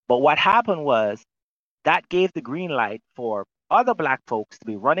 But what happened was that gave the green light for other black folks to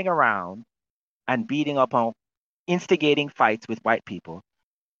be running around and beating up on, instigating fights with white people,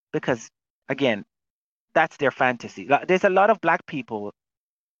 because again, that's their fantasy. There's a lot of black people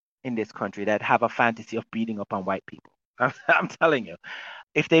in this country that have a fantasy of beating up on white people. I'm telling you,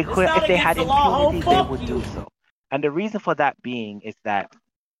 if they had impunity, they would do so. And the reason for that being is that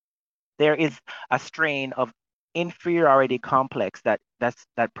there is a strain of inferiority complex that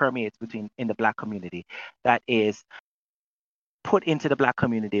permeates in the black community, that is put into the black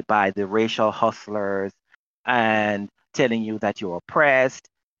community by the racial hustlers, and telling you that you're oppressed,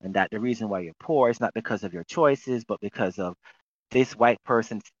 and that the reason why you're poor is not because of your choices, but because of this white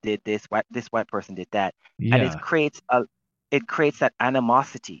person did this white person did that. Yeah. And it creates that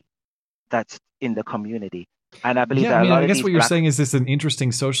animosity that's in the community. And I believe I guess what you're saying is this an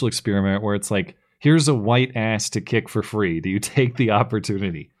interesting social experiment where it's like, here's a white ass to kick for free. Do you take the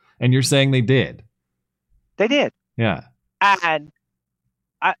opportunity? And you're saying they did. They did. Yeah. And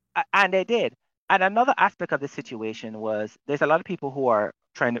they did. And another aspect of the situation was there's a lot of people who are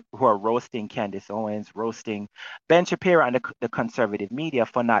roasting Candace Owens, roasting Ben Shapiro and the conservative media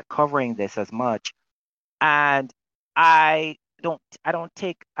for not covering this as much. And I don't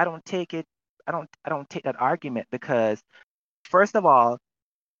take that argument, because first of all,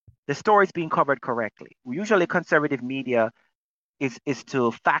 the story is being covered correctly. Usually conservative media is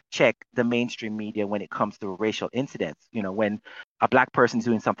to fact check the mainstream media when it comes to racial incidents. When a black person's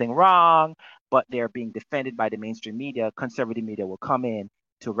doing something wrong, but they're being defended by the mainstream media, conservative media will come in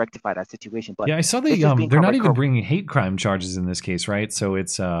to rectify that situation. But yeah, I saw they're not even bringing hate crime charges in this case, right? So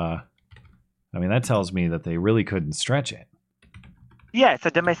it's that tells me that they really couldn't stretch it. Yeah, it's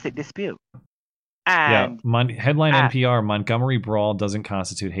a domestic dispute. And headline NPR: Montgomery brawl doesn't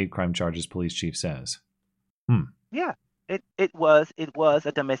constitute hate crime charges, police chief says. Yeah, it was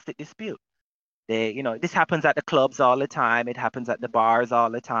a domestic dispute. This happens at the clubs all the time. It happens at the bars all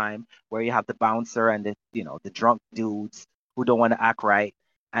the time, where you have the bouncer and the drunk dudes who don't want to act right,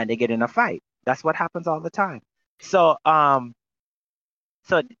 and they get in a fight. That's what happens all the time. So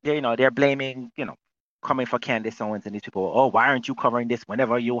they're blaming, coming for Candace Owens and these people. Oh, why aren't you covering this?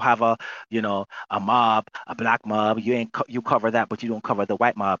 Whenever you have a mob, a black mob, you cover that, but you don't cover the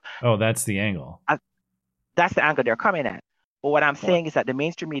white mob. Oh, that's the angle. That's the angle they're coming at. But what I'm saying is that the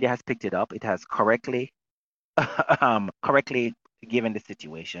mainstream media has picked it up. It has correctly given the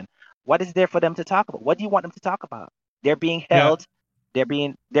situation. What is there for them to talk about? What do you want them to talk about? They're being held.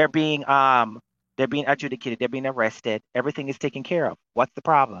 Yeah. They're being adjudicated. They're being arrested. Everything is taken care of. What's the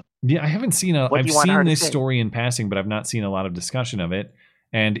problem? Yeah, I haven't seen I've seen this story in passing, but I've not seen a lot of discussion of it.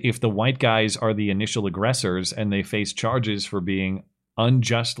 And if the white guys are the initial aggressors and they face charges for being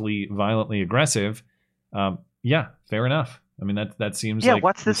unjustly, violently aggressive, fair enough. I mean, that seems like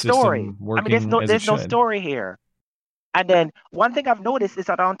what's the story? There's no story here. And then one thing I've noticed is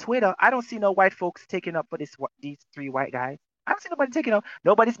that on Twitter, I don't see no white folks taking up for these 3 white guys. I don't see nobody taking off.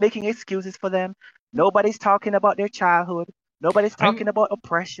 Nobody's making excuses for them. Nobody's talking about their childhood. Nobody's talking about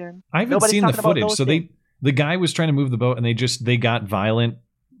oppression. I haven't seen the footage. So the guy was trying to move the boat, and they got violent.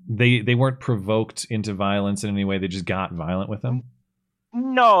 They weren't provoked into violence in any way. They just got violent with them.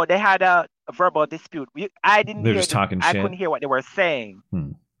 No, they had a verbal dispute. I didn't. They're just talking shit. I couldn't hear what they were saying.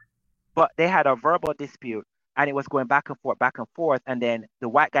 But they had a verbal dispute, and it was going back and forth, and then the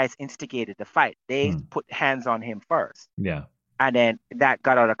white guys instigated the fight. They put hands on him first. Yeah. And then that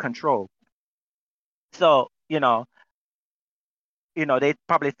got out of control. So, they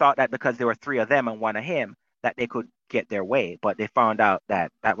probably thought that because there were 3 of them and 1 of him, that they could get their way, but they found out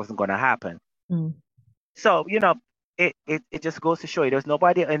that wasn't going to happen. So, it just goes to show you there's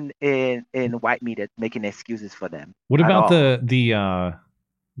nobody in white media making excuses for them. What about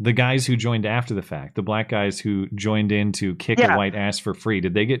the guys who joined after the fact, the black guys who joined in to kick a white ass for free?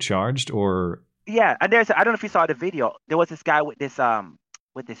 Did they get charged or? Yeah, and I don't know if you saw the video. There was this guy with this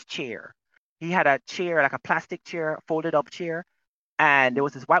chair. He had a chair, like a plastic chair, folded up chair, and there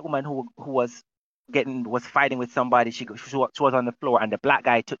was this white woman who was fighting with somebody. She was on the floor, and the black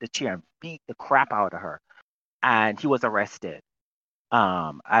guy took the chair and beat the crap out of her, and he was arrested.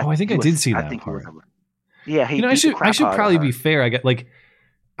 I think I did see that part. Yeah, I should probably be fair.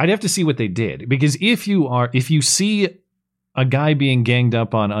 I'd have to see what they did, because if you see a guy being ganged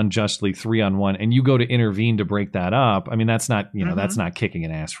up on unjustly 3-on-1 and you go to intervene to break that up, I mean, that's not, that's not kicking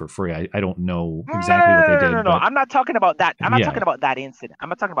an ass for free. I don't know exactly what they did. No. I'm not talking about that. I'm not talking about that incident. I'm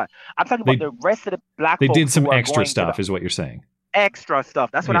talking about the rest of the black folks. They did some extra stuff is what you're saying. Extra stuff.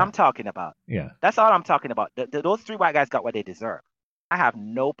 That's what I'm talking about. Yeah. That's all I'm talking about. Those 3 white guys got what they deserve. I have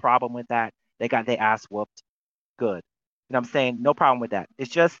no problem with that. They got their ass whooped. Good. You know what I'm saying? No problem with that. It's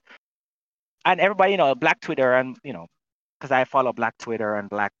just, and everybody, Black Twitter and, because I follow Black Twitter and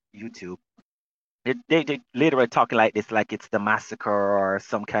Black YouTube, they literally talking like this, like it's the massacre or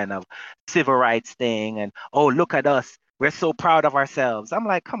some kind of civil rights thing. And, oh, look at us. We're so proud of ourselves. I'm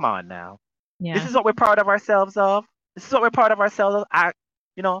like, come on now. Yeah. This is what we're proud of ourselves of. This is what we're proud of ourselves of.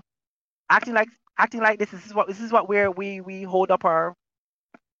 Acting like this. This is what we hold up our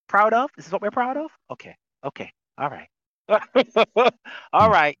proud of. This is what we're proud of. Okay. All right. All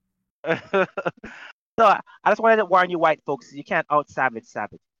right. So I just wanted to warn you, white folks, you can't out-savage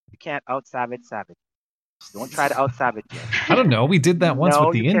savage. You can't out-savage savage. Don't try to out-savage it. I don't know. We did that once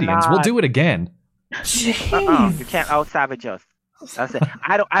with the Indians. Cannot. We'll do it again. You can't out-savage us. That's it.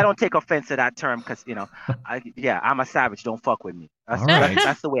 I don't take offense to that term because, I'm a savage. Don't fuck with me.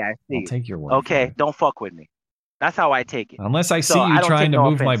 That's the way I see it. I'll take your word. Okay, don't fuck with me. That's how I take it. Unless I see you trying to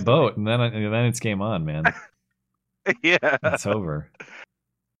move my boat, and then it's game on, man. Yeah. It's over.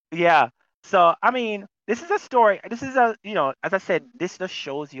 Yeah. So, I mean, this is a story. This is as I said, this just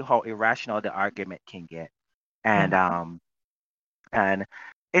shows you how irrational the argument can get. And and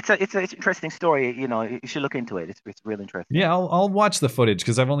it's an interesting story. You should look into it. It's really interesting. Yeah, I'll watch the footage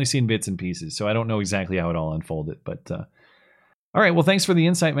because I've only seen bits and pieces, so I don't know exactly how it all unfolded. But all right, well, thanks for the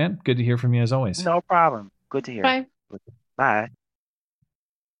insight, man. Good to hear from you as always. No problem. Good to hear. Bye. Bye.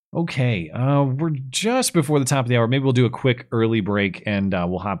 Okay, we're just before the top of the hour. Maybe we'll do a quick early break and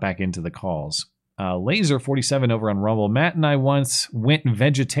we'll hop back into the calls. Laser47 over on Rumble. Matt and I once went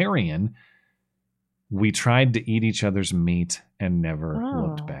vegetarian. We tried to eat each other's meat and never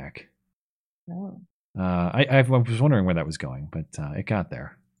looked back. Oh. I was wondering where that was going, but it got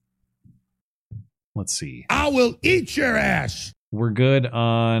there. Let's see. I will eat your ass. We're good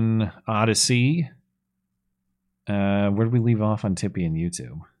on Odyssey. Where did we leave off on Tippy and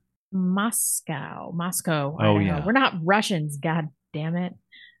YouTube? Moscow. Oh, yeah. We're not Russians, god damn it.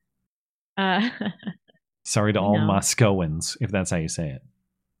 Sorry to all Moscowans, if that's how you say it.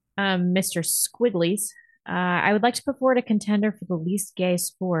 Mr. Squiggly's. I would like to put forward a contender for the least gay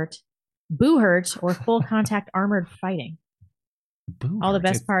sport, boo-hurt or full contact armored fighting. Boo-hurt. All the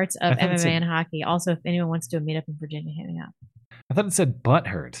best parts of MMA and hockey. Also, if anyone wants to do a meetup in Virginia, hit me up. I thought it said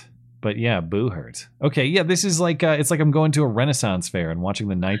butt-hurt. But yeah, boo hurt. Okay, yeah, this is like it's like I'm going to a Renaissance fair and watching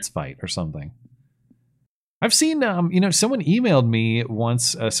the knights fight or something. I've seen someone emailed me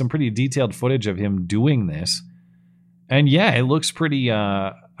once some pretty detailed footage of him doing this, and yeah, it looks pretty.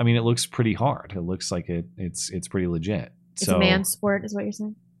 It looks pretty hard. It looks like it's pretty legit. It's a man's sport, is what you're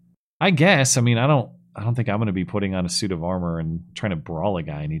saying? I guess. I don't think I'm going to be putting on a suit of armor and trying to brawl a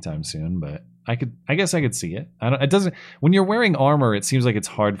guy anytime soon, but. I guess I could see it. It doesn't. When you're wearing armor, it seems like it's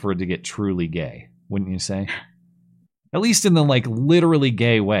hard for it to get truly gay, wouldn't you say? At least in the literally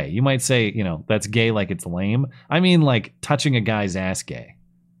gay way. You might say, that's gay like it's lame. I mean, like touching a guy's ass gay.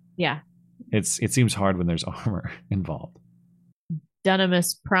 Yeah. It seems hard when there's armor involved.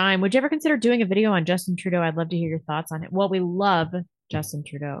 Dunamis Prime. Would you ever consider doing a video on Justin Trudeau? I'd love to hear your thoughts on it. Well, we love Justin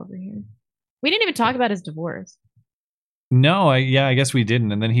Trudeau over here. We didn't even talk about his divorce. No, I guess we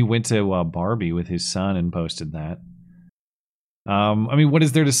didn't. And then he went to Barbie with his son and posted that. I mean, what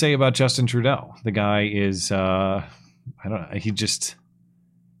is there to say about Justin Trudeau? The guy is, I don't know. He just,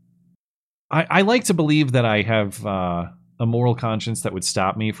 I like to believe that I have a moral conscience that would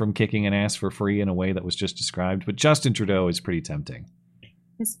stop me from kicking an ass for free in a way that was just described. But Justin Trudeau is pretty tempting.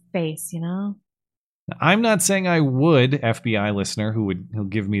 His face, you know? I'm not saying I would, FBI listener, who'll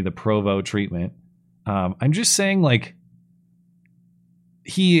give me the Provo treatment. I'm just saying, like,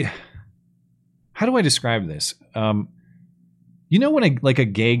 how do I describe this? You know when a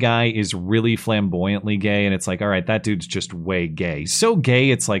gay guy is really flamboyantly gay and it's like, all right, that dude's just way gay. So gay,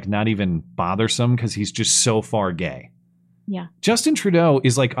 it's like not even bothersome because he's just so far gay. Yeah. Justin Trudeau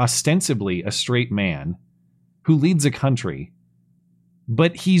is like ostensibly a straight man who leads a country,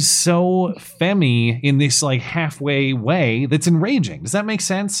 but he's so femmy in this like halfway way that's enraging. Does that make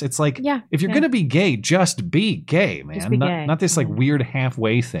sense? It's like, yeah, if you're going to be gay, just be gay, man. Not this like weird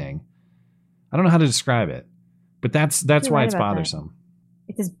halfway thing. I don't know how to describe it, but that's why it's bothersome.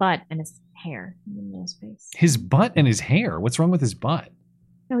 It's his butt and his hair in his face. His butt and his hair? What's wrong with his butt?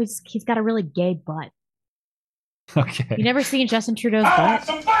 No, he's got a really gay butt. Okay. You never seen Justin Trudeau's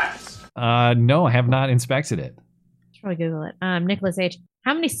butt? No, I have not inspected it. Probably Google it. Nicholas H.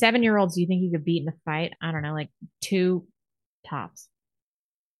 How many 7-year-olds do you think you could beat in a fight? I don't know, like 2 tops.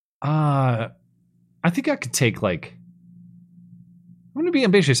 I think I could take I'm going to be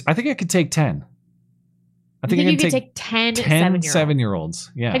ambitious. I think I could take 10. I think you could take 10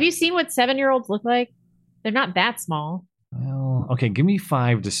 7-year-olds. Yeah. Have you seen what 7-year-olds look like? They're not that small. Well, okay, give me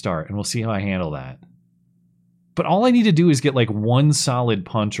 5 to start, and we'll see how I handle that. But all I need to do is get like one solid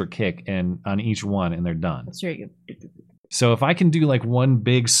punch or kick on each one, and they're done. That's right. So if I can do like one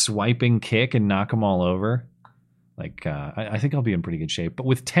big swiping kick and knock them all over, I think I'll be in pretty good shape. But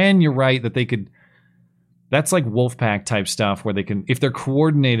with 10, you're right that they could. That's like Wolfpack type stuff where they can, if they're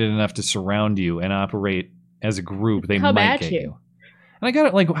coordinated enough to surround you and operate as a group, they might get you. And I got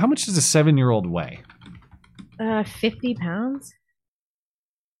it. Like, how much does a 7-year-old weigh? 50 pounds.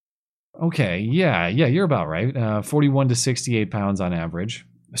 Okay, yeah, you're about right. 41 to 68 pounds on average.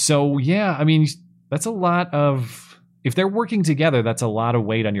 So, yeah, I mean, that's a lot of... If they're working together, that's a lot of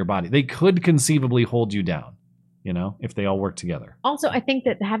weight on your body. They could conceivably hold you down, if they all work together. Also, I think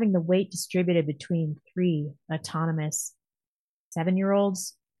that having the weight distributed between 3 autonomous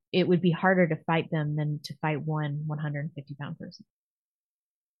 7-year-olds, it would be harder to fight them than to fight one 150-pound person.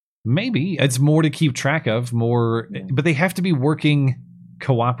 Maybe. It's more to keep track of, but they have to be working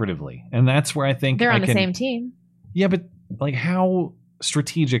cooperatively, and that's where I think they're on the same team. Yeah, but like, how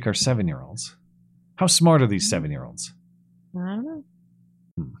strategic are 7-year-olds? How smart are these 7-year-olds? I don't know.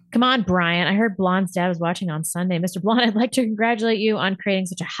 Come on, Brian. I heard Blonde's dad was watching on Sunday. Mr. Blonde, I'd like to congratulate you on creating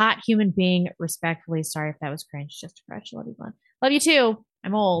such a hot human being. Respectfully, sorry if that was cringe. Just a crush. Love you, Blonde. Love you too.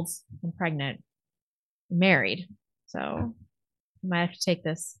 I'm old. I'm pregnant. I'm married. So I might have to take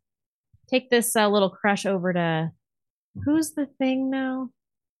this little crush over to. Who's the thing now?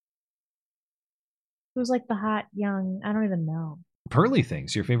 Who's like the hot young? I don't even know. Pearly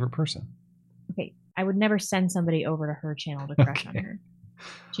Thing's your favorite person. Okay, I would never send somebody over to her channel to crush on her.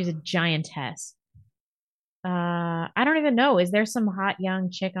 She's a giantess. I don't even know. Is there some hot young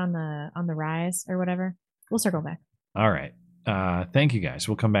chick on the rise or whatever? We'll circle back. All right. Thank you guys.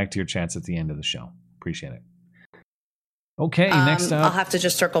 We'll come back to your chats at the end of the show. Appreciate it. Okay, next up. I'll have to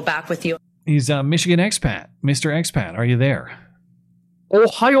just circle back with you. He's Michigan expat. Mr. Expat, are you there?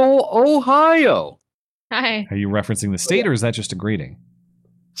 Ohio. Hi. Are you referencing the state, or is that just a greeting?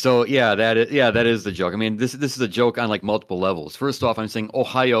 So that is the joke. I mean, this is a joke on like multiple levels. First off, I'm saying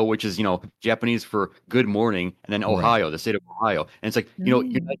Ohio, which is Japanese for good morning, and then Ohio, the state of Ohio, and it's like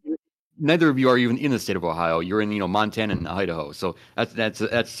neither of you are even in the state of Ohio. You're in Montana and Idaho. So that's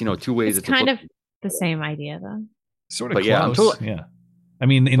 2 ways. It's kind of the same idea, though. Sort of close. Yeah. I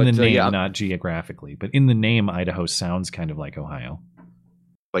mean, in the name, not geographically, but in the name, Idaho sounds kind of like Ohio.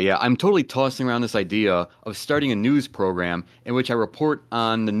 But yeah, I'm totally tossing around this idea of starting a news program in which I report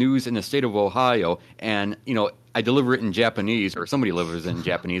on the news in the state of Ohio, and I deliver it in Japanese, or somebody delivers it in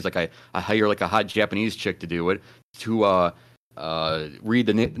Japanese. Like I hire like a hot Japanese chick to do it, to read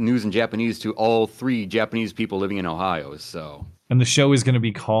the news in Japanese to all 3 Japanese people living in Ohio. So. And the show is going to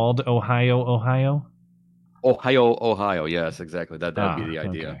be called Ohio, Ohio. Ohio. Yes, exactly. That'd be the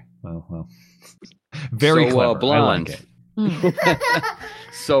idea. Okay. Well. Very clever. Blonde. I like it.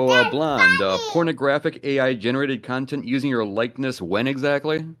 So, Blonde, pornographic AI generated content using your likeness when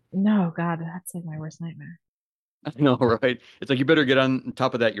exactly? No, God, that's like my worst nightmare. I know, right? It's like you better get on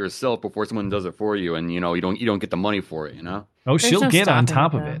top of that yourself before someone does it for you, and you don't get the money for it, you know? Oh, she'll get on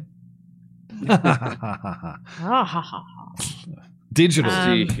top of it. Digital.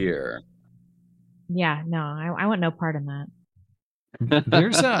 See here. Yeah, no, I want no part in that.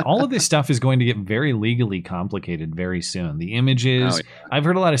 There's all of this stuff is going to get very legally complicated very soon. The images, I've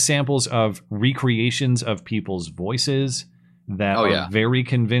heard a lot of samples of recreations of people's voices that are very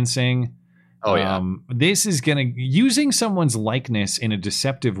convincing. This is using someone's likeness in a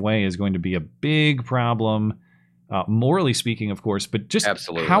deceptive way is going to be a big problem, morally speaking, of course, but just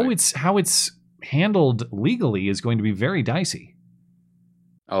how it's handled legally is going to be very dicey.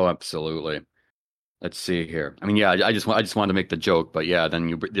 Oh, absolutely. Let's see here. I mean, I just wanted to make the joke, but then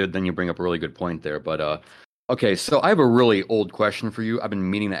you bring up a really good point there. But okay, so I have a really old question for you. I've been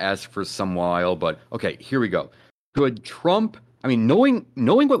meaning to ask for some while, but okay, here we go. Could Trump? I mean, knowing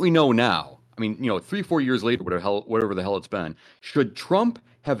what we know now, I mean, 3-4 years later, whatever the hell it's been, should Trump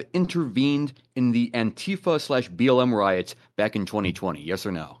have intervened in the Antifa/BLM riots back in 2020? Yes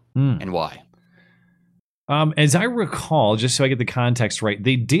or no? And why? As I recall, just so I get the context right,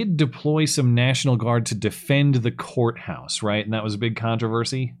 they did deploy some National Guard to defend the courthouse, right? And that was a big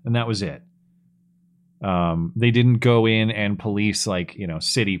controversy, and that was it. They didn't go in and police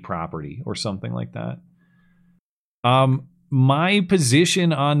city property or something like that. My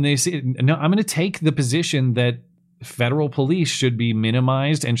position on this, I'm going to take the position that federal police should be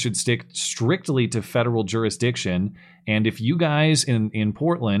minimized and should stick strictly to federal jurisdiction. And if you guys in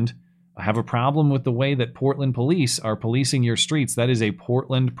Portland have a problem with the way that Portland police are policing your streets, that is a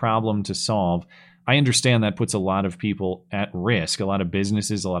Portland problem to solve. I understand that puts a lot of people at risk, a lot of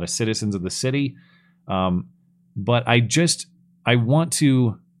businesses, a lot of citizens of the city. But I want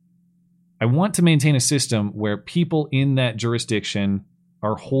to maintain a system where people in that jurisdiction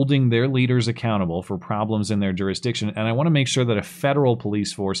are holding their leaders accountable for problems in their jurisdiction. And I want to make sure that a federal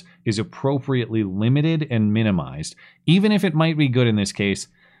police force is appropriately limited and minimized. Even if it might be good in this case,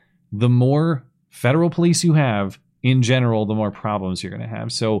 the more federal police you have in general, the more problems you're going to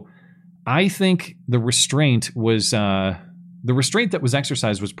have. So I think the restraint that was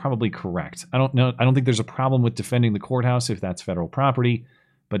exercised was probably correct. I don't think there's a problem with defending the courthouse if that's federal property,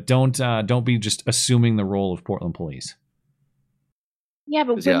 but don't be just assuming the role of Portland police. Yeah,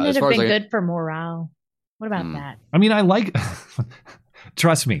 but wouldn't it have been good for morale? What about that? I mean,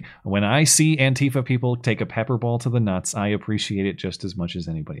 trust me, when I see Antifa people take a pepper ball to the nuts, I appreciate it just as much as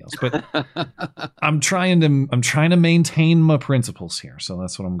anybody else. But I'm trying to maintain my principles here, so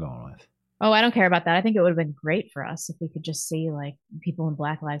that's what I'm going with. Oh, I don't care about that. I think it would have been great for us if we could just see people in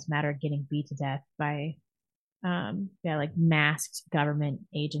Black Lives Matter getting beat to death by masked government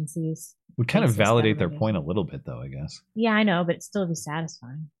agencies. Would kind of validate their point a little bit, though, I guess. Yeah, I know, but it'd still be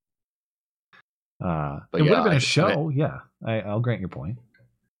satisfying. It would have been a show. I'll grant your point.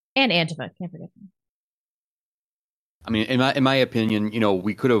 And Antifa, can't forget them. I mean, in my opinion,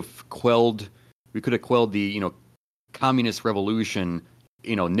 we could have quelled the communist revolution,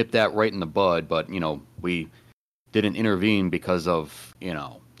 nip that right in the bud, but we didn't intervene because of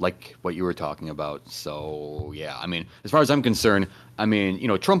like what you were talking about. So yeah, I mean, as far as I'm concerned, I mean,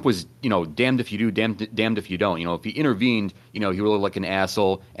 Trump was damned if you do, damned if you don't. If he intervened, he would look like an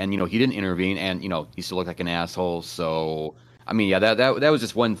asshole, and he didn't intervene, and he still looked like an asshole. So I mean, yeah, that was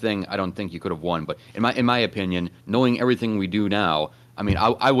just one thing I don't think you could have won. But in my opinion, knowing everything we do now, I mean,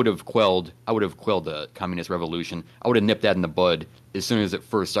 I would have quelled the communist revolution. I would have nipped that in the bud as soon as it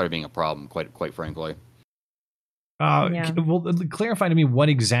first started being a problem. Quite frankly. Well, clarify to me when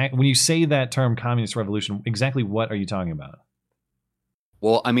you say that term communist revolution, exactly what are you talking about?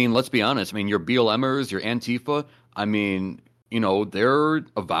 Well, I mean, let's be honest. I mean, your BLMers, your Antifa, I mean, they're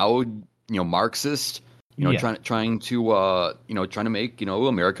avowed, Marxist, trying to make,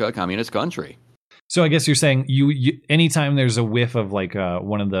 America a communist country. So I guess you're saying you anytime there's a whiff of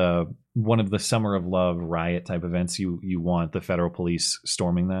one of the Summer of Love riot type events, you want the federal police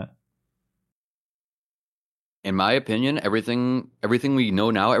storming that? In my opinion, everything we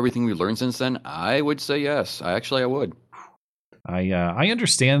know now, everything we learned since then, I would say yes. I would. I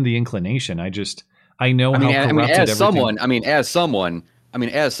understand the inclination. I know how corrupted everything.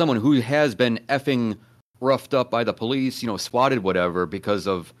 As someone who has been effing roughed up by the police, swatted, whatever, because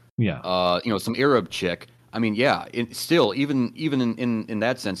of some Arab chick. I mean, yeah. Even in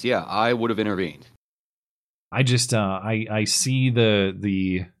that sense, yeah, I would have intervened. I see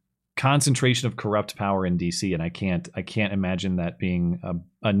the concentration of corrupt power in DC, and I can't imagine that being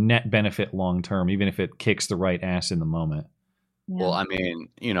a net benefit long term, even if it kicks the right ass in the moment. Yeah. Well,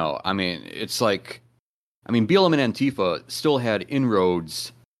 it's like, BLM and Antifa still had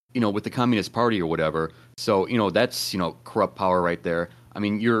inroads with the Communist Party or whatever. So, that's, corrupt power right there. I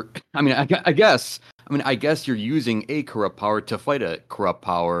mean, I guess you're using a corrupt power to fight a corrupt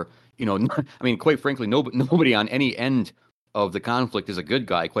power. I mean, quite frankly, nobody on any end of the conflict is a good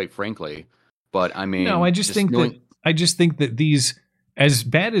guy, quite frankly. But I mean, no, I just think that these, as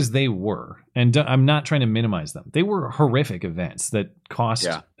bad as they were, and I'm not trying to minimize them, they were horrific events that cost.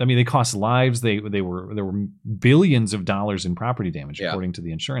 Yeah. I mean, they cost lives. There were billions of dollars in property damage, according to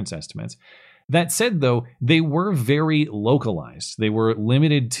the insurance estimates. That said, though, they were very localized. They were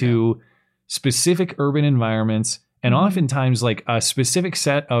limited to specific urban environments, and oftentimes like a specific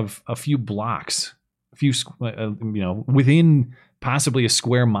set of a few blocks, within possibly a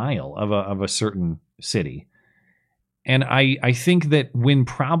square mile of a certain city. And I think that when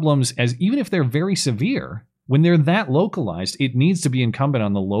problems, even if they're very severe, when they're that localized, it needs to be incumbent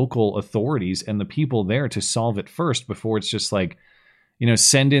on the local authorities and the people there to solve it first before it's just like,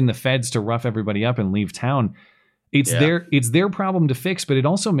 send in the feds to rough everybody up and leave town. It's their problem to fix, but it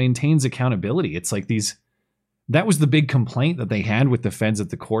also maintains accountability. It's like that was the big complaint that they had with the feds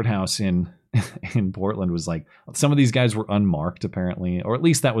at the courthouse in Portland, was like some of these guys were unmarked apparently, or at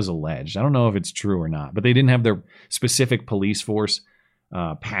least that was alleged. I don't know if it's true or not, but they didn't have their specific police force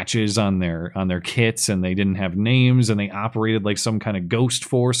patches on their kits, and they didn't have names, and they operated like some kind of ghost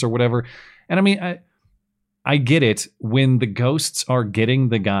force or whatever. And I mean, I get it when the ghosts are getting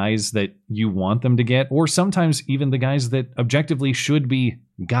the guys that you want them to get, or sometimes even the guys that objectively should be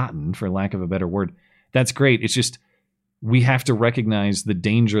gotten, for lack of a better word. That's great. It's just, we have to recognize the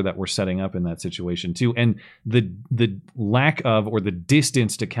danger that we're setting up in that situation too, and the lack of, or the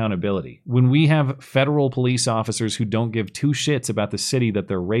distanced accountability. When we have federal police officers who don't give two shits about the city that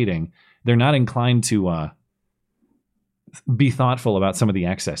they're raiding, they're not inclined to be thoughtful about some of the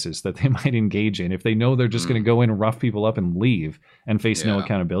excesses that they might engage in if they know they're just going to go in and rough people up and leave and face no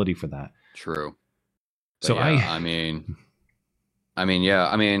accountability for that. True. But so I mean, at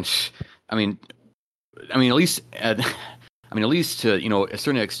least to, a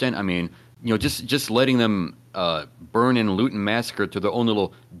certain extent, just letting them burn and loot and massacre to their own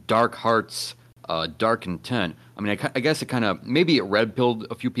little dark hearts, dark intent. I mean, I guess it kind of, maybe it red pilled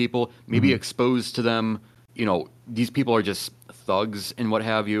a few people, maybe exposed to them, these people are just thugs and what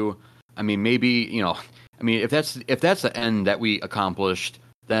have you. I mean, maybe, if that's the end that we accomplished,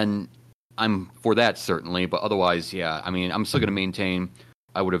 then I'm for that certainly. But otherwise, I'm still going to maintain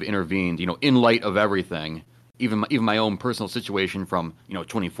I would have intervened, in light of everything, even my own personal situation from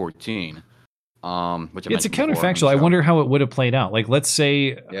 2014. Which it's a counterfactual. I wonder how it would have played out. Like, let's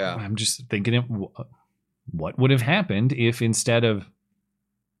say, I'm just thinking, what would have happened if instead of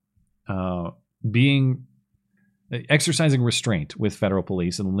exercising restraint with federal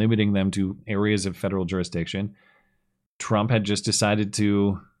police and limiting them to areas of federal jurisdiction, Trump had just decided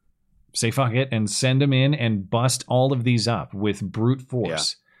to say fuck it and send them in and bust all of these up with brute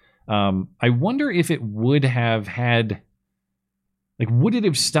force. I wonder if it would have would it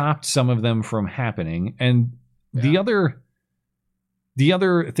have stopped some of them from happening? And the other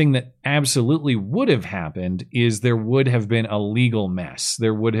thing that absolutely would have happened is there would have been a legal mess.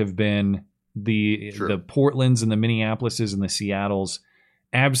 There would have been the Portlands and the Minneapolises and the Seattles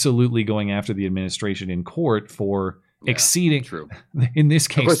absolutely going after the administration in court for exceeding. True. In this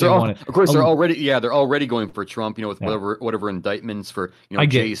case, they're already going for Trump. With whatever indictments for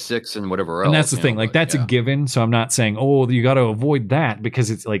J6 and whatever else. And that's the thing. That's a given. So I'm not saying you got to avoid that,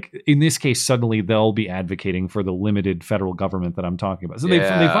 because it's like in this case suddenly they'll be advocating for the limited federal government that I'm talking about. So they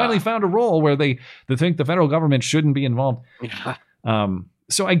finally found a role where they think the federal government shouldn't be involved.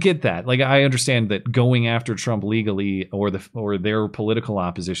 So I get that. Like, I understand that going after Trump legally or their political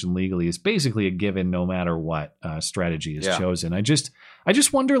opposition legally is basically a given, no matter what strategy is chosen. I just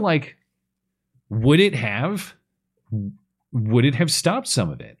wonder, like, would it have stopped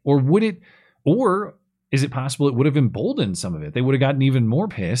some of it, or is it possible it would have emboldened some of it? They would have gotten even more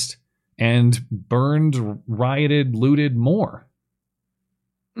pissed and burned, rioted, looted more.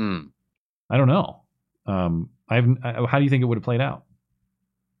 I don't know. How do you think it would have played out?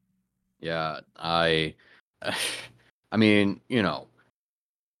 Yeah, I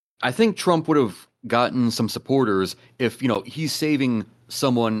think Trump would have gotten some supporters if, he's saving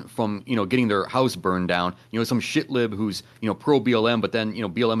someone from, getting their house burned down, some shitlib who's, pro BLM, but then,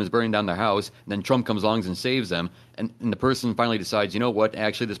 BLM is burning down their house, and then Trump comes along and saves them, and the person finally decides, what,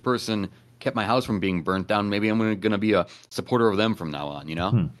 actually this person kept my house from being burnt down, maybe I'm going to be a supporter of them from now on,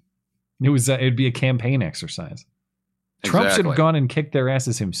 It'd be a campaign exercise. Exactly. Trump should have gone and kicked their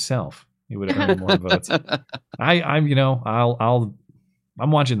asses himself. He would have earned more votes.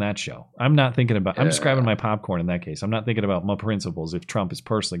 I'm watching that show. I'm not thinking about. I'm just grabbing my popcorn in that case. I'm not thinking about my principles if Trump is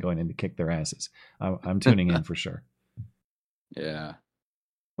personally going in to kick their asses. I'm tuning in for sure. Yeah.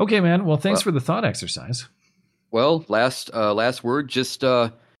 Okay, man. Well, thanks for the thought exercise. Well, last word.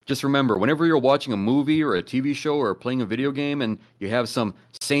 Just remember, whenever you're watching a movie or a TV show or playing a video game and you have some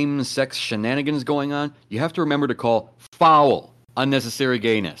same-sex shenanigans going on, you have to remember to call foul unnecessary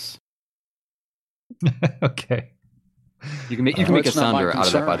gayness. Okay. You can make a sounder out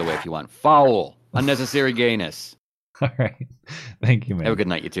of that, by the way, if you want. Foul unnecessary gayness. All right. Thank you, man. Have a good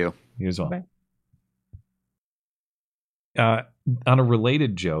night, you two. You as well. On a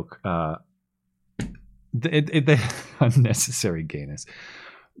related joke, the unnecessary gayness.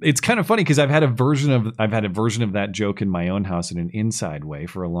 It's kind of funny because I've had a version of that joke in my own house in an inside way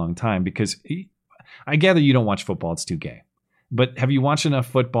for a long time, because I gather you don't watch football. It's too gay. But have you watched enough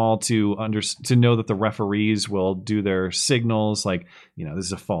football to know that the referees will do their signals like, this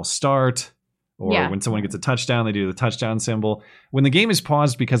is a false start, or when someone gets a touchdown, they do the touchdown symbol. When the game is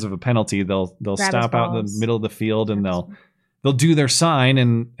paused because of a penalty, they'll stop out in the middle of the field and they'll do their sign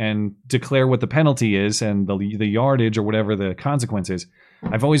and declare what the penalty is and the yardage or whatever the consequence is.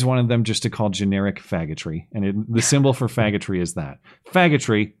 I've always wanted them just to call generic faggotry, and the symbol for faggotry is that.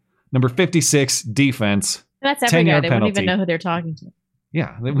 Faggotry, number 56, defense. That's every guy. They wouldn't even know who they're talking to.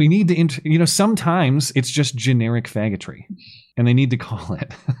 Yeah, we need to, sometimes it's just generic faggotry, and they need to call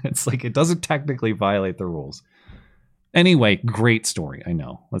it. It's like it doesn't technically violate the rules. Anyway, great story. I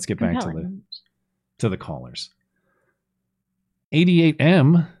know. Let's get back to the callers.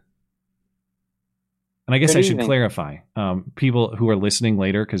 88M. And I guess I should clarify, people who are listening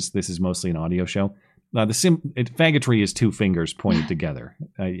later, because this is mostly an audio show. Faggotry is two fingers pointed together.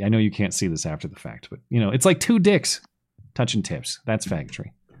 I know you can't see this after the fact, but it's like two dicks touching tips. That's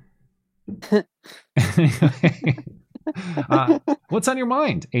faggotry. What's on your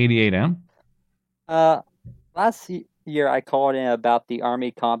mind, 88M? Last year I called in about the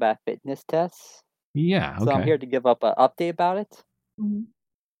Army combat fitness tests. Yeah, okay. So I'm here to give up an update about it. Mm-hmm.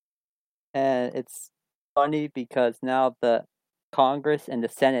 And it's funny because now the Congress and the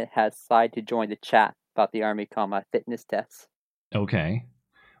Senate has decided to join the chat about the Army combat fitness tests. Okay.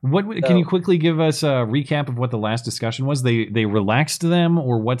 Can you quickly give us a recap of what the last discussion was? They relaxed them,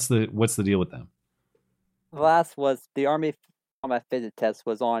 or what's the deal with them? The last was the Army combat fitness test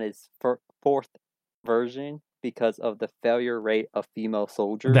was on its fourth version because of the failure rate of female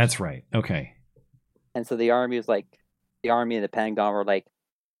soldiers. That's right. Okay. And so the Army and the Pentagon were like,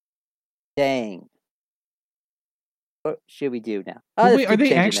 dang. What should we do now? Wait, are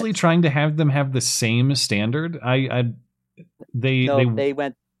they actually trying to have them have the same standard? They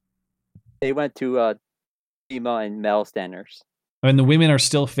went to female and male standards. And the women are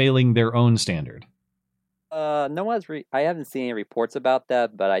still failing their own standard. No one's. I haven't seen any reports about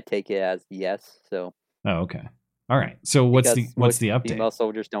that, but I take it as yes. So. Oh, okay. All right. So what's the update? Female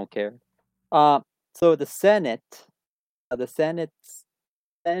soldiers don't care. So the Senate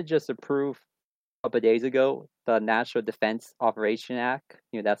just approved a couple of days ago the National Defense Operation Act.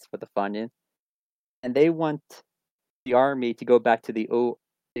 That's for the funding, and they want the Army to go back to the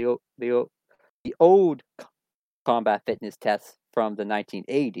old combat fitness tests from the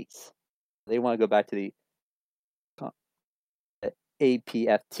 1980s. They want to go back to the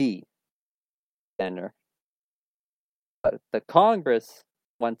APFT standard. But the Congress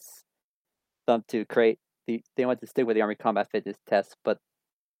wants them to they want to stick with the Army combat fitness test, but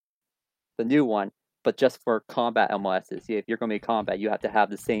the new one, but just for combat MLSs. If you're going to be combat, you have to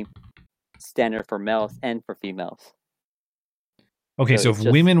have the same standard for males and for females. Okay, so if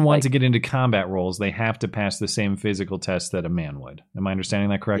women want to get into combat roles, they have to pass the same physical test that a man would. Am I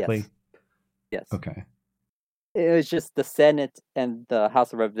understanding that correctly? Yes. Okay. It was just the Senate and the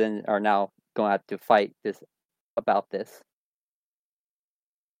House of Representatives are now going to have to fight about this.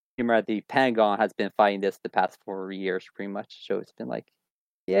 Remember, the Pentagon has been fighting this the past 4 years, pretty much. So it's been like,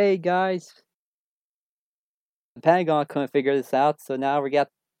 yay, guys. The Pentagon couldn't figure this out, so now we got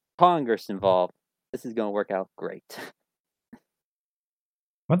Congress involved. This is going to work out great.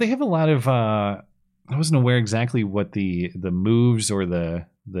 Well, they have a lot of. I wasn't aware exactly what the moves or the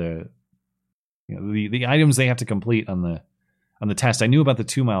items they have to complete on the test. I knew about the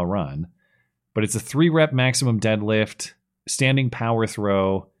 2-mile run, but it's a 3-rep maximum deadlift, standing power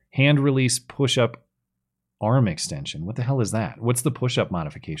throw, hand release push-up, arm extension. What the hell is that? What's the push-up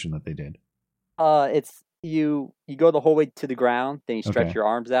modification that they did? It's you go the whole way to the ground, then you stretch your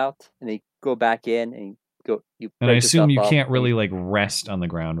arms out, and then you go back in and go. And I assume you can't really like rest on the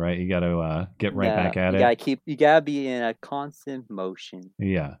ground, right? You got to get right back at it. You gotta be in a constant motion.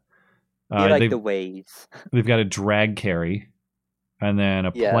 Yeah. Like the waves. They've got a drag carry. And then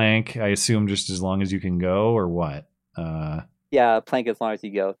a plank, I assume, just as long as you can go, or what? Yeah, a plank as long as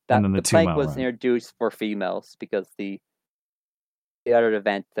you go. And then the plank was introduced for females because the other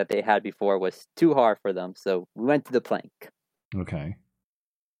event that they had before was too hard for them, so we went to the plank. Okay.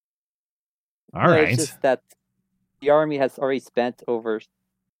 All right. It's just that the Army has already spent over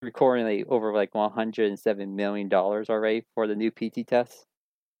like $107 million already for the new PT tests.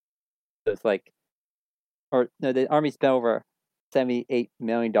 So it's like, the Army spent over $78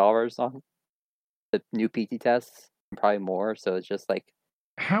 million on the new PT tests, probably more. So it's just like,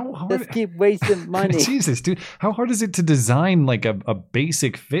 how hard? Let's keep wasting money. Jesus, dude, how hard is it to design like a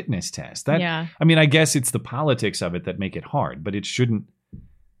basic fitness test? Yeah. I mean, I guess it's the politics of it that make it hard, but it shouldn't.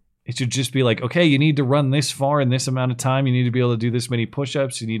 It should just be like, okay, you need to run this far in this amount of time. You need to be able to do this many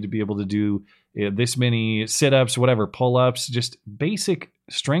push-ups. You need to be able to do this many sit-ups, whatever, pull-ups, just basic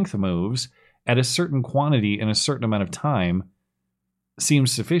strength moves at a certain quantity in a certain amount of time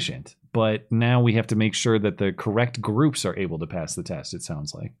seems sufficient. But now we have to make sure that the correct groups are able to pass the test, it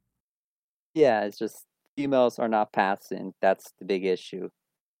sounds like. Yeah, it's just females are not passing. That's the big issue.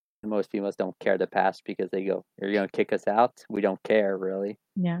 Most females don't care to pass because they go, "You're going to kick us out?" We don't care, really.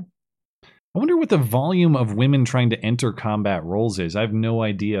 Yeah. I wonder what the volume of women trying to enter combat roles is. I have no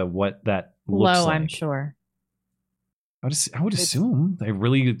idea what that looks like. Low, I'm sure. I would assume are they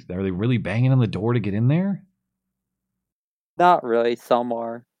really banging on the door to get in there? Not really. Some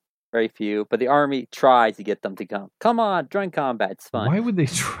are. Very few. But the Army tries to get them to come. Come on, join combat. It's fun. Why would they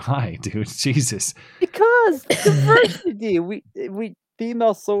try, dude? Jesus. Because diversity. we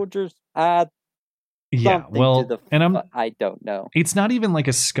female soldiers add something to the I don't know. It's not even like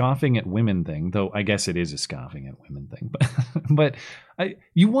a scoffing at women thing, though I guess it is a scoffing at women thing. But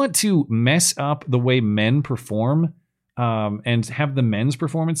you want to mess up the way men perform and have the men's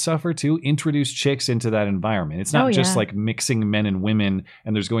performance suffer too, introduce chicks into that environment. It's not just like mixing men and women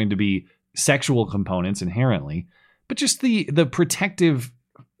and there's going to be sexual components inherently, but just the protective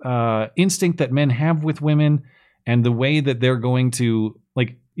instinct that men have with women and the way that they're going to,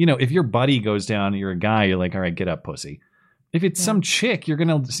 like, you know, if your buddy goes down, you're a guy, you're like, all right, get up, pussy. If it's some chick, you're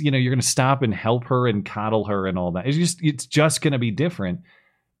going to stop and help her and coddle her and all that. It's just going to be different.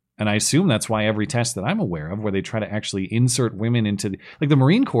 And I assume that's why every test that I'm aware of, where they try to actually insert women into like the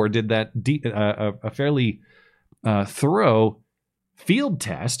Marine Corps did that a fairly thorough field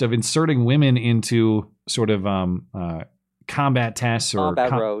test of inserting women into sort of combat tests or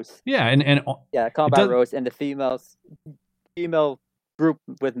combat rows. Yeah, and combat rows, and the female group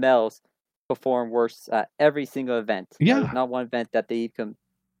with males perform worse at every single event. Yeah, there's not one event that they can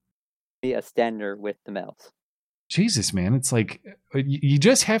be a standard with the males. Jesus, man, it's like you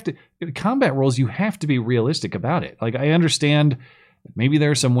just have to combat roles. You have to be realistic about it. Like, I understand maybe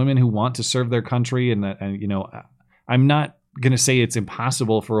there are some women who want to serve their country, and you know, I'm not going to say it's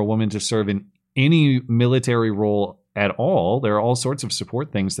impossible for a woman to serve in any military role at all. There are all sorts of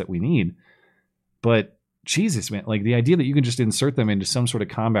support things that we need, but Jesus, man, like the idea that you can just insert them into some sort of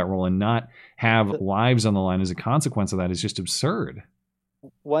combat role and not have lives on the line as a consequence of that is just absurd.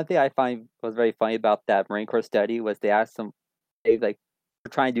 One thing I find was very funny about that Marine Corps study was they were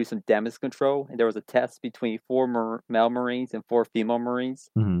trying to do some damage control, and there was a test between 4 male Marines and 4 female Marines.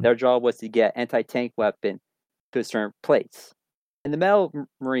 Mm-hmm. Their job was to get anti-tank weapon to a certain place. And the male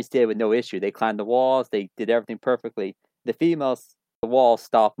Marines did it with no issue. They climbed the walls, they did everything perfectly. The females, the walls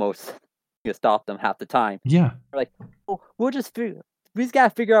stopped them half the time. Yeah. They're like, we just gotta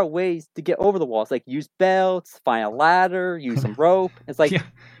figure out ways to get over the walls, like use belts, find a ladder, use some rope. It's like, yeah,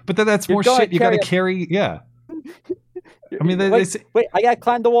 but then that's more shit you gotta carry. Yeah. I mean, wait, I gotta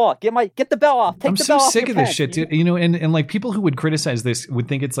climb the wall. Get the belt off. I'm so sick of this shit, dude. You know, and like people who would criticize this would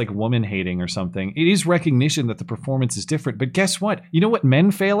think it's like woman hating or something. It is recognition that the performance is different. But guess what? You know what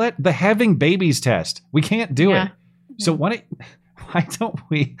men fail at? The having babies test. We can't do it. So why don't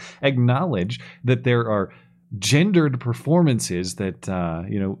we acknowledge that there are gendered performances that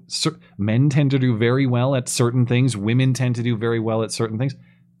men tend to do very well at certain things, women tend to do very well at certain things,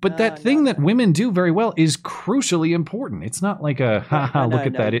 but that thing that women do very well is crucially important. It's not like a look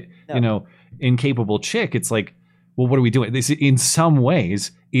at that incapable chick. It's like, well, what are we doing? This in some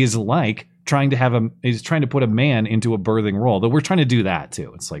ways is like trying to put a man into a birthing role. Though we're trying to do that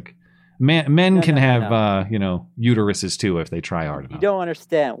too. It's like men can have uteruses too if they try hard enough. You don't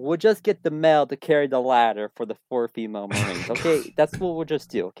understand. We'll just get the male to carry the ladder for the 4 female Marines. Okay, that's what we'll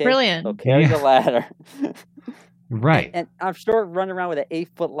just do. Okay, brilliant. So carry the ladder. Right. And I'm sure running around with an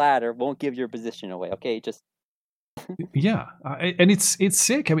 8-foot ladder won't give your position away. Okay, just yeah, and it's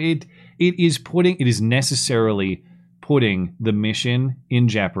sick. I mean, it is necessarily putting the mission in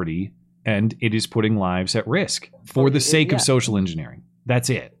jeopardy and it is putting lives at risk for the sake of social engineering. That's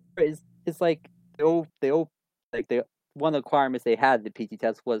it. It's like one of the requirements they had the PT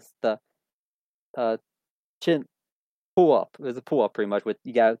test was the chin pull up. It was a pull up pretty much with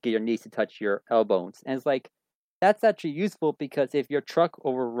you gotta get your knees to touch your elbows, and it's like that's actually useful because if your truck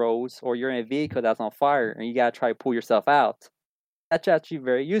overrode or you're in a vehicle that's on fire and you gotta try to pull yourself out, that's actually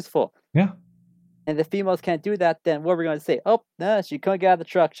very useful. Yeah. And if females can't do that, then what are we going to say? Oh, no, she couldn't get out of the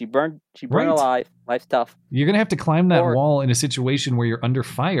truck. She burned alive. Life's tough. You're going to have to climb that wall in a situation where you're under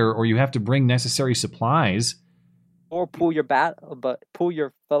fire, or you have to bring necessary supplies. Or pull your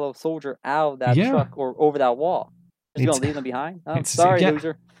fellow soldier out of that truck or over that wall. Just going to leave them behind? Oh, sorry,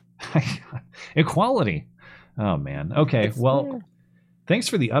 loser. Equality. Oh, man. Okay, thanks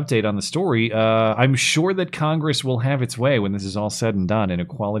for the update on the story. I'm sure that Congress will have its way when this is all said and done, and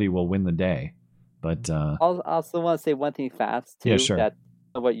equality will win the day. But I also want to say one thing fast too. Yeah, sure. That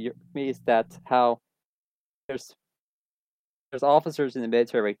what you me is that how there's officers in the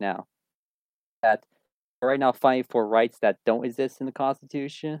military right now that are right now fighting for rights that don't exist in the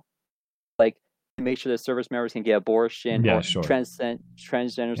Constitution, like to make sure that service members can get abortion or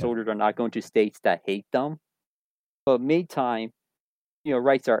transgender soldiers are not going to states that hate them. But meantime,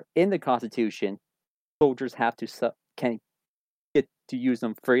 rights are in the Constitution. Soldiers can get to use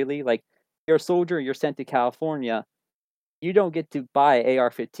them freely, like. You're a soldier, you're sent to California, you don't get to buy an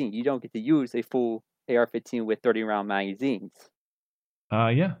AR-15. You don't get to use a full AR-15 with 30-round magazines.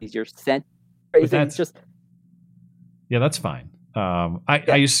 Yeah. You're sent. That's fine.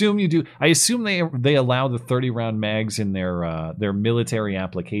 I assume you do. I assume they allow the 30-round mags in their military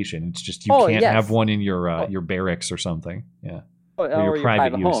application. It's just you can't have one in your barracks or something. Yeah. Or your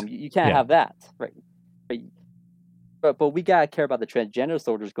private home. You can't have that. Right. But we gotta care about the transgender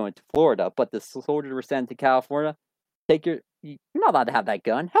soldiers going to Florida. But the soldiers were sent to California. You're not allowed to have that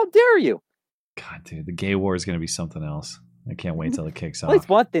gun. How dare you? God, dude, the gay war is gonna be something else. I can't wait till it kicks off. At least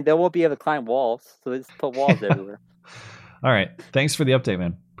one thing, they won't be able to climb walls, so they just put walls everywhere. All right, thanks for the update,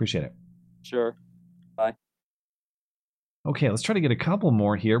 man. Appreciate it. Sure. Bye. Okay, let's try to get a couple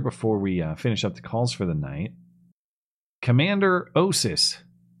more here before we finish up the calls for the night. Commander Osis,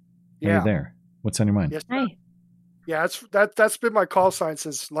 are you there? What's on your mind? Yes, hi. Yeah, that's been my call sign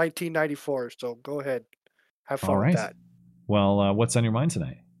since 1994. So go ahead, have fun with that. Well, what's on your mind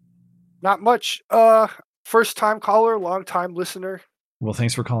tonight? Not much. First time caller, long time listener. Well,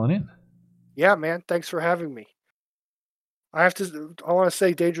 thanks for calling in. Yeah, man. Thanks for having me. I want to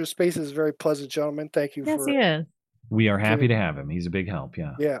say Dangerous Space is a very pleasant gentleman. Thank you. Yes, he is. We are happy to have him. He's a big help.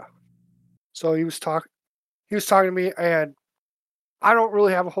 Yeah. Yeah. So he was talking to me, and I don't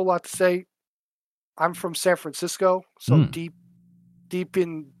really have a whole lot to say. I'm from San Francisco, so deep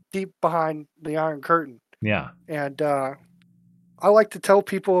behind the Iron Curtain. Yeah. And I like to tell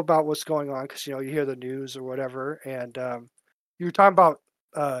people about what's going on because you hear the news or whatever. And you were talking about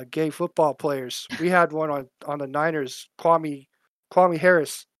gay football players. We had one on the Niners, Kwame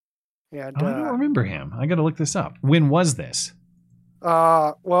Harris. And I don't remember him. I got to look this up. When was this?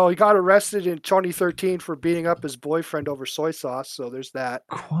 Well, he got arrested in 2013 for beating up his boyfriend over soy sauce. So there's that.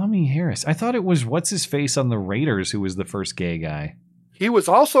 Kwame Harris. I thought it was what's his face on the Raiders who was the first gay guy. He was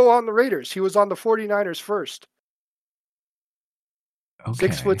also on the Raiders. He was on the 49ers first. Okay.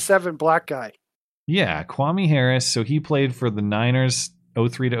 6'7" black guy. Yeah, Kwame Harris. So he played for the Niners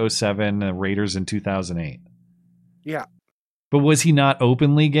 03 to 07, the Raiders in 2008. Yeah. But was he not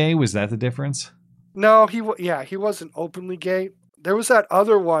openly gay? Was that the difference? No, he wasn't openly gay. There was that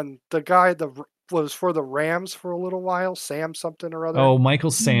other one, the guy that was for the Rams for a little while, Sam something or other. Oh, Michael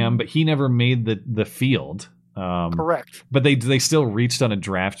Sam, but he never made the field. Correct. But they still reached on a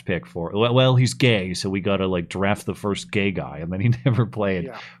draft pick for. Well, he's gay, so we got to draft the first gay guy, and then he never played.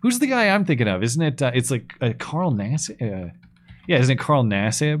 Yeah. Who's the guy I'm thinking of? Isn't it? It's like Carl Nassib. Yeah, isn't it Carl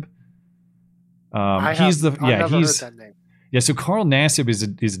Nassib? He's heard that name. Yeah, so Carl Nassib is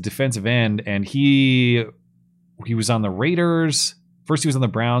a defensive end, and he was on the Raiders. First he was on the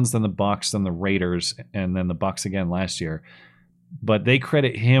Browns, then the Bucs, then the Raiders, and then the Bucs again last year. But they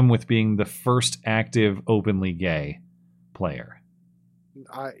credit him with being the first active openly gay player.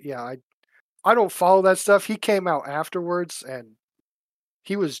 I don't follow that stuff. He came out afterwards, and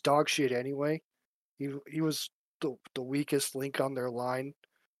he was dog shit anyway. He was the weakest link on their line,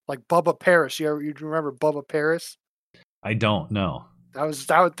 like Bubba Paris. You remember Bubba Paris? I don't know. I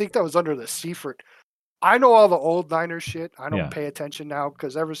would think that was under the Seifert. I know all the old Niners shit. I don't pay attention now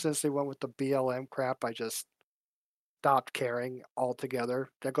because ever since they went with the BLM crap, I just stopped caring altogether.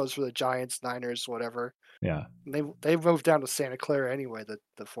 That goes for the Giants, Niners, whatever. Yeah. They moved down to Santa Clara anyway, the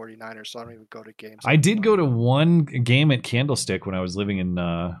 49ers, so I don't even go to games. I did go to one game at Candlestick when I was living in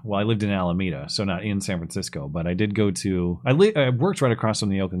I lived in Alameda, so not in San Francisco, but I did go to I worked right across from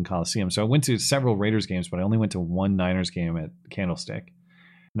the Oakland Coliseum, so I went to several Raiders games, but I only went to one Niners game at Candlestick.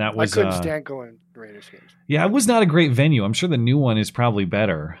 And that was I couldn't stand going to Raiders games. Yeah, it was not a great venue. I'm sure the new one is probably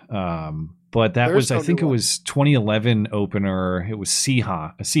better. But that was, I think it was 2011 opener. It was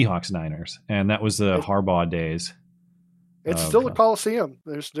Seahawks Niners, and that was the Harbaugh days. It's still a Coliseum.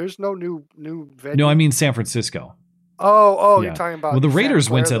 There's no new venue. No, I mean San Francisco. Oh, yeah. You're talking about. Well, the Raiders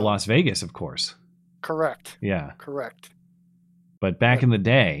went to Las Vegas, of course. Correct. Yeah. Correct. But back in the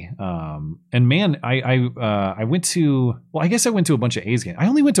day, and man, I went to. Well, I guess I went to a bunch of A's games. I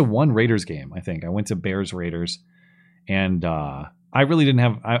only went to one Raiders game. I think I went to Bears Raiders, and I really didn't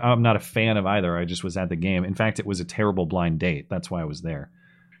have. I'm not a fan of either. I just was at the game. In fact, it was a terrible blind date. That's why I was there,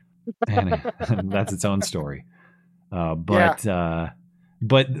 and that's its own story. But the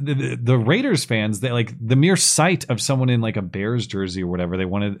Raiders fans, they like the mere sight of someone in like a Bears jersey or whatever.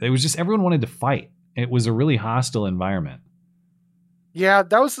 It was just everyone wanted to fight. It was a really hostile environment. Yeah,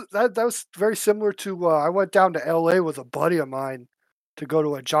 that was very similar to. I went down to L.A. with a buddy of mine to go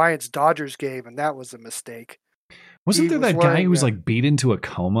to a Giants Dodgers game, and that was a mistake. Wasn't there that guy who was like beat into a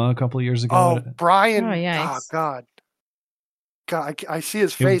coma a couple of years ago? Oh, Brian! Oh, yeah. Oh, God, I see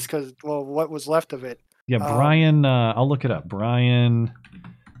his face because what was left of it. Yeah, Brian. I'll look it up. Brian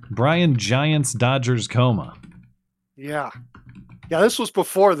Giants Dodgers coma. Yeah. This was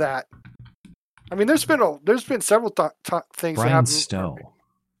before that. I mean, there's been several things. Brian Stowe.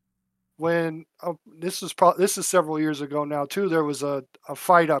 When this is several years ago now too. There was a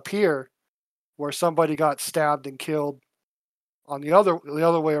fight up here where somebody got stabbed and killed. On the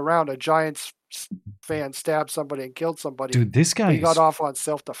other way around, a Giants fan stabbed somebody and killed somebody. Dude, this guy got off on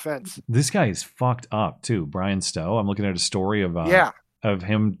self-defense. This guy is fucked up too. Brian Stowe. I'm looking at a story of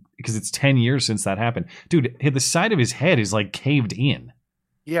him because it's 10 years since that happened. Dude, the side of his head is like caved in.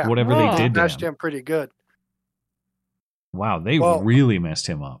 Yeah, whatever they did to him pretty good. Wow, they really messed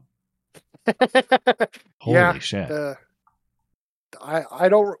him up. Holy shit! I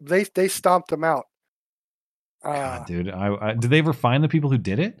don't. They stomped him out. God, dude, did they ever find the people who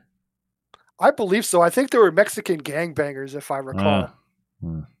did it? I believe so. I think they were Mexican gangbangers, if I recall.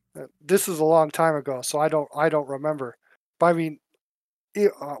 This is a long time ago, so I don't remember. But I mean,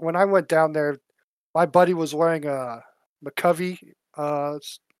 when I went down there, my buddy was wearing a McCovey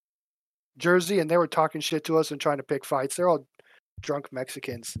jersey, and they were talking shit to us and trying to pick fights. They're all drunk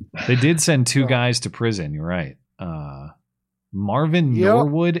Mexicans. They did send two guys to prison. You're right. Marvin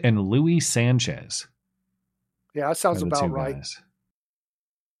Norwood and Louis Sanchez. Yeah, that sounds about right. Guys.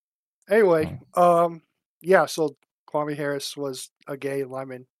 Anyway, so Kwame Harris was a gay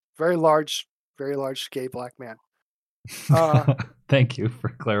lineman. Very large gay black man. Thank you for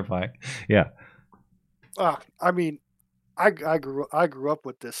clarifying. Yeah. I mean, I grew up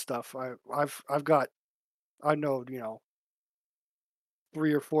with this stuff. I know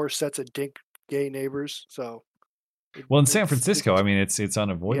 3 or 4 sets of dink gay neighbors. So, well, in San Francisco, I mean, it's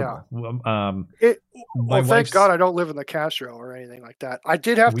unavoidable. Yeah. Thank God I don't live in the Castro or anything like that. I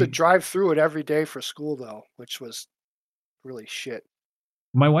did have to drive through it every day for school though, which was really shit.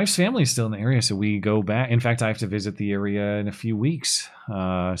 My wife's family is still in the area, so we go back. In fact, I have to visit the area in a few weeks.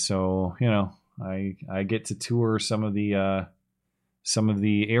 So I get to tour some of the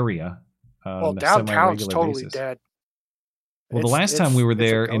area. Well, downtown's totally dead. Well, the last time we were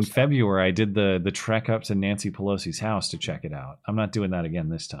there in February, I did the trek up to Nancy Pelosi's house to check it out. I'm not doing that again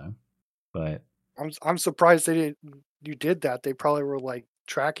this time, but I'm surprised you did that. They probably were like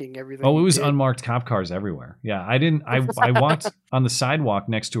tracking everything. Oh, it was unmarked cop cars everywhere. Yeah, I walked on the sidewalk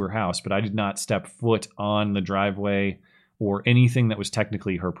next to her house, but I did not step foot on the driveway or anything that was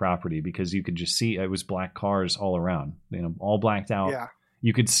technically her property because you could just see it was black cars all around, all blacked out. Yeah.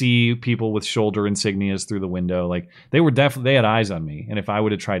 You could see people with shoulder insignias through the window. Like they had eyes on me. And if I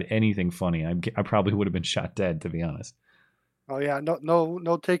would have tried anything funny, I probably would have been shot dead, to be honest. Oh yeah.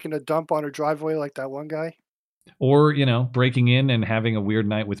 No taking a dump on her driveway like that one guy. Or, breaking in and having a weird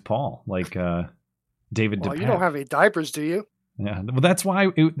night with Paul, like David DePape. You don't have any diapers, do you? Yeah. Well, that's why,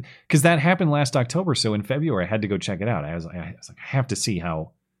 because that happened last October. So in February, I had to go check it out. I was like, I have to see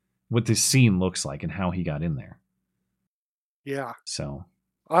what this scene looks like and how he got in there. Yeah. So,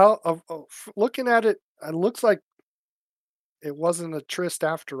 looking at it, it looks like it wasn't a tryst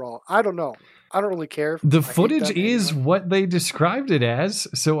after all. I don't know. I don't really care. The footage is what they described it as.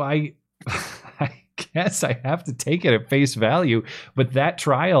 So I guess I have to take it at face value. But that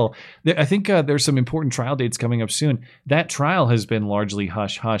trial, I think there's some important trial dates coming up soon. That trial has been largely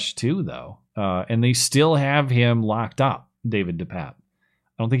hush hush too, though, and they still have him locked up, David DePape. I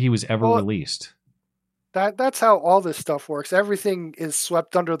don't think he was ever released. That's how all this stuff works. Everything is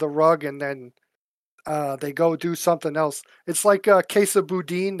swept under the rug, and then they go do something else. It's like Kesa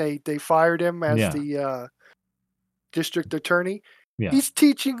Boudin. They fired him as the district attorney. Yeah. He's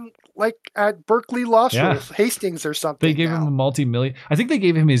teaching like at Berkeley Law School, Hastings or something. They gave him a multi-million. I think they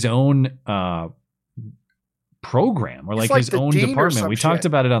gave him his own program or like his own department. We talked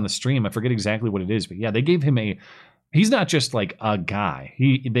about it on the stream. I forget exactly what it is, but yeah, they gave him he's not just like a guy.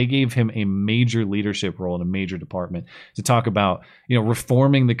 They gave him a major leadership role in a major department to talk about,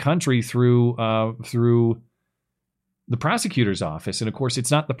 reforming the country through the prosecutor's office. And of course,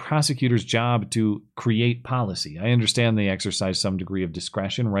 it's not the prosecutor's job to create policy. I understand they exercise some degree of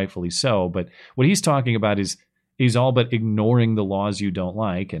discretion, rightfully so. But what he's talking about is all but ignoring the laws you don't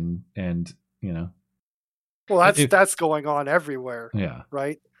like. And well, that's going on everywhere. Yeah.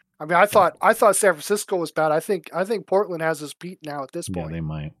 Right. I mean, I thought San Francisco was bad. I think Portland has us beat now at this point. Yeah, they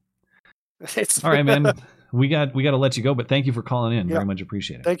might. All right, man. We got to let you go, but thank you for calling in. Very much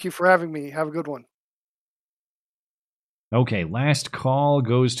appreciate it. Thank you for having me. Have a good one. Okay, last call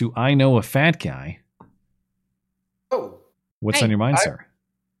goes to I Know a Fat Guy. Oh. What's on your mind, sir?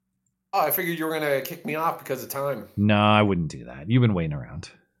 I figured you were going to kick me off because of time. No, I wouldn't do that. You've been waiting around.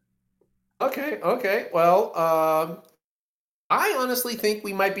 Okay. Well, I honestly think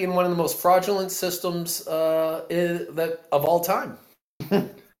we might be in one of the most fraudulent systems of all time.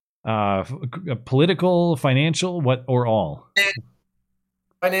 Political, financial, what, or all?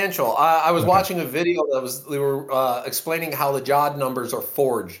 Financial. I was watching a video they were explaining how the job numbers are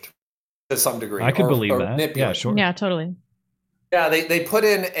forged to some degree. I could believe that. Yeah, sure. Yeah, totally. Yeah, they put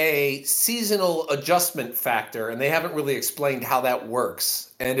in a seasonal adjustment factor, and they haven't really explained how that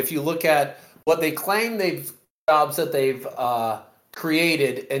works. And if you look at what they claim jobs that they've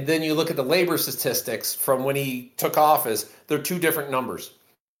created, and then you look at the labor statistics from when he took office, they're two different numbers.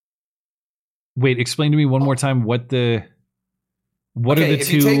 Wait, explain to me one more time what are the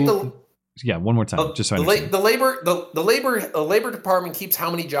two? One more time, just so I understand. The labor department keeps how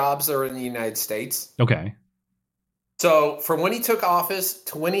many jobs are in the United States. Okay. So from when he took office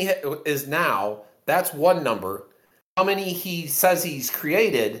to when he is now, that's one number. How many he says he's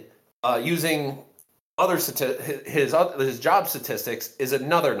created using his job statistics is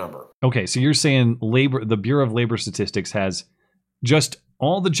another number. Okay, so you're saying the Bureau of Labor Statistics has just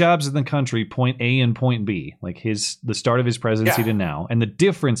all the jobs in the country, point A and point B, like the start of his presidency to now, and the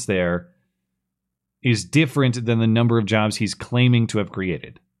difference there is different than the number of jobs he's claiming to have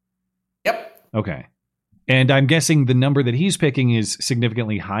created. Yep. Okay. And I'm guessing the number that he's picking is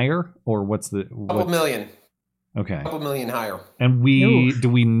significantly higher, or what's couple million. Okay. A couple million higher. And do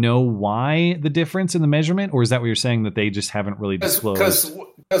we know why the difference in the measurement, or is that what you're saying that they just haven't really disclosed?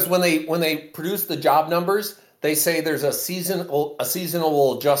 Because when they produce the job numbers, they say there's a seasonal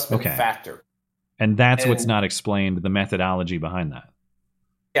adjustment factor. And that's what's not explained, the methodology behind that.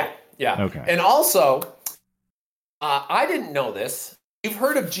 Yeah. Okay. And also, I didn't know this. You've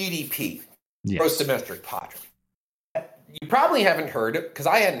heard of GDP, gross domestic product. You probably haven't heard it, because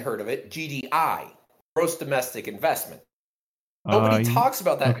I hadn't heard of it, GDI, gross domestic investment. Nobody talks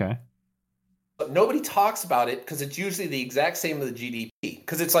about that. Okay. But nobody talks about it because it's usually the exact same as the GDP,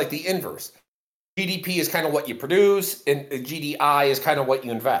 because it's like the inverse. GDP is kind of what you produce, and GDI is kind of what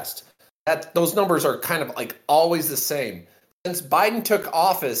you invest. Those numbers are kind of like always the same. Since Biden took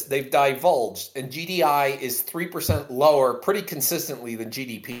office, they've divulged, and GDI is 3% lower pretty consistently than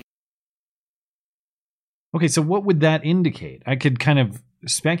GDP. Okay, so what would that indicate? I could kind of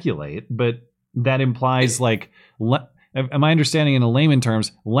speculate, but that implies am I understanding in a layman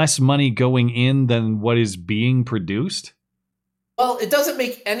terms, less money going in than what is being produced? Well, it doesn't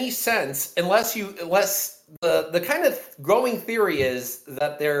make any sense unless the kind of growing theory is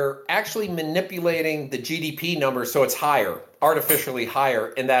that they're actually manipulating the GDP number so it's higher, artificially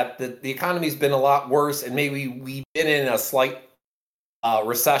higher, and that the economy's been a lot worse, and maybe we've been in a slight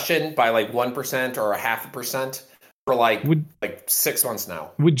recession by like 1% or 0.5% for like 6 months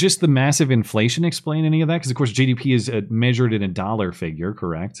now. Would just the massive inflation explain any of that? Because of course GDP is measured in a dollar figure,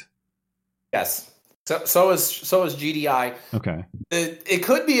 correct? Yes. So is GDI. Okay. It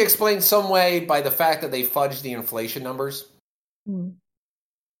could be explained some way by the fact that they fudged the inflation numbers.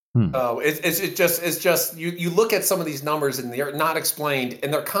 So it's just you look at some of these numbers and they're not explained,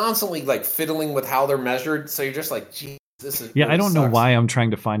 and they're constantly like fiddling with how they're measured. So you're just like, geez, this is I don't know why I'm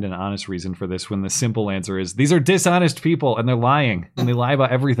trying to find an honest reason for this when the simple answer is these are dishonest people and they're lying and they lie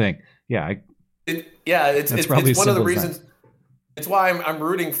about everything. Yeah, It's one of the reasons. It's why I'm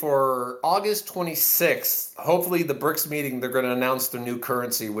rooting for August 26th. Hopefully, the BRICS meeting, they're going to announce their new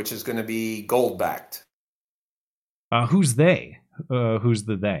currency, which is going to be gold-backed. Who's they? Who's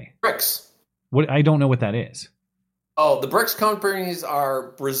the they? BRICS. What? I don't know what that is. Oh, the BRICS companies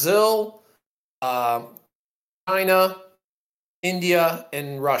are Brazil, China, India,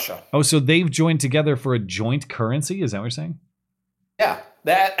 and Russia. Oh, so they've joined together for a joint currency? Is that what you're saying? Yeah.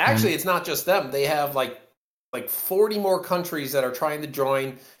 That actually, it's not just them. They have like 40 more countries that are trying to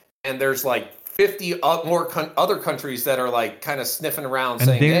join, and there's like 50 more other countries that are like kind of sniffing around and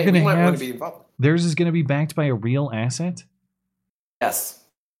saying, "Hey, we might want to be involved." Theirs is going to be backed by a real asset? Yes.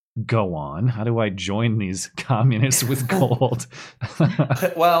 Go on. How do I join these communists with gold?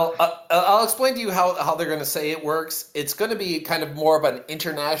 Well, I'll explain to you how they're going to say it works. It's going to be kind of more of an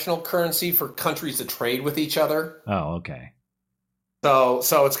international currency for countries to trade with each other. Oh, okay. So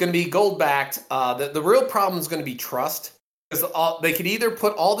it's going to be gold backed. The real problem is going to be trust, because they could either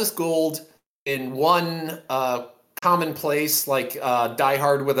put all this gold in one common place, like Die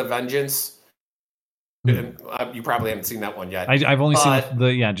Hard with a Vengeance. You probably haven't seen that one yet. I've only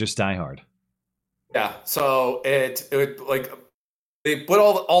seen just Die Hard. Yeah, so it like they put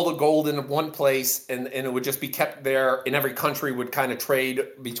all the gold in one place, and it would just be kept there, and every country would kind of trade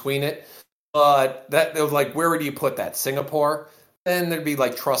between it. But that was like, where would you put that? Singapore? Then there'd be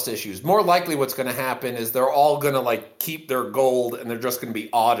like trust issues. More likely what's going to happen is they're all going to like keep their gold, and they're just going to be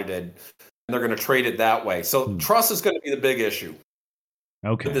audited, and they're going to trade it that way. So trust is going to be the big issue.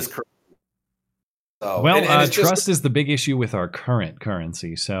 Okay. With this currency. So, well, trust is the big issue with our current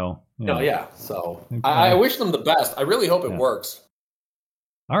currency. So yeah. So I wish them the best. I really hope it works.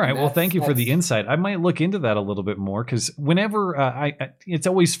 All right. Well, thank you for the insight. I might look into that a little bit more, because whenever it's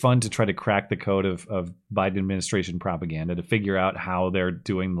always fun to try to crack the code of Biden administration propaganda to figure out how they're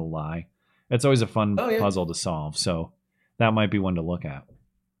doing the lie. It's always a fun puzzle to solve. So that might be one to look at.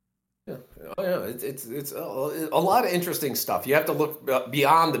 Yeah. Oh yeah, it's a lot of interesting stuff. You have to look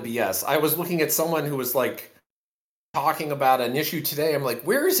beyond the BS. I was looking at someone who was like talking about an issue today. I'm like,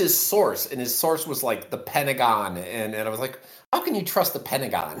 where is his source? And his source was like the Pentagon, and I was like, how can you trust the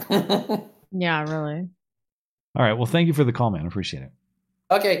Pentagon? Yeah, really. All right. Well, thank you for the call, man. I appreciate it.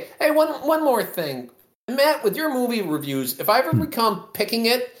 Okay. Hey, one more thing, Matt. With your movie reviews, if I ever become picking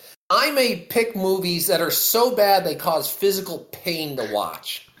it, I may pick movies that are so bad they cause physical pain to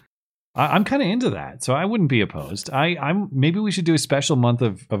watch. I'm kind of into that, so I wouldn't be opposed. I'm maybe we should do a special month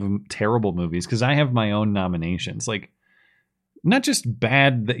of terrible movies, because I have my own nominations. Like, not just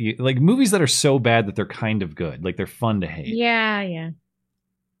bad like movies that are so bad that they're kind of good, like they're fun to hate. Yeah.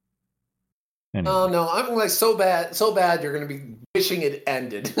 Anyway. Oh no, I'm like so bad you're going to be wishing it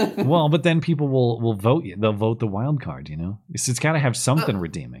ended. Well, but then people will vote you. They'll vote the wild card. It's got to have something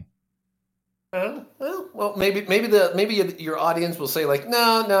redeeming. Well, maybe your audience will say like,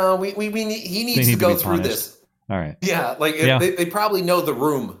 no, he needs to go through this. All right. Yeah, like they probably know The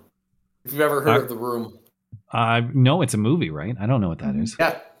Room. If you've ever heard of The Room. No, it's a movie, right? I don't know what that is.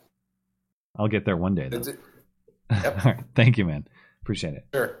 Yeah. I'll get there one day, though. Yep. All right. Thank you, man. Appreciate it.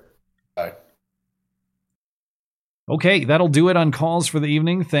 Sure. Bye. Okay, that'll do it on calls for the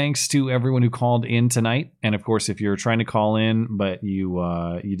evening. Thanks to everyone who called in tonight. And of course, if you're trying to call in, but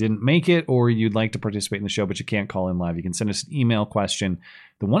you didn't make it, or you'd like to participate in the show, but you can't call in live, you can send us an email question.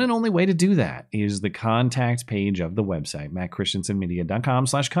 The one and only way to do that is the contact page of the website,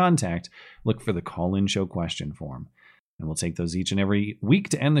 mattchristiansenmedia.com/contact. Look for the call-in show question form. And we'll take those each and every week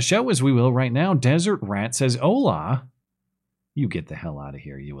to end the show, as we will right now. Desert Rat says, "Hola." You get the hell out of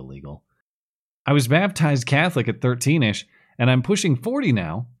here, you illegal. I was baptized Catholic at 13-ish, and I'm pushing 40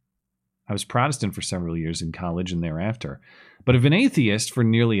 now. I was Protestant for several years in college and thereafter, but have been atheist for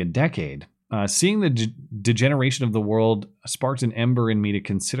nearly a decade. Seeing the degeneration of the world sparked an ember in me to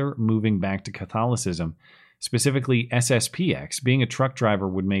consider moving back to Catholicism, specifically SSPX. Being a truck driver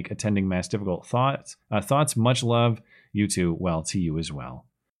would make attending Mass difficult. Thoughts, much love. You too. Well, to you as well.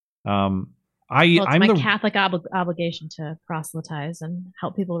 It's my Catholic obligation to proselytize and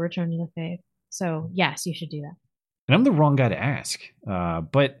help people return to the faith. So, yes, you should do that. And I'm the wrong guy to ask.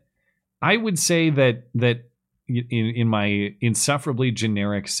 But I would say that in my insufferably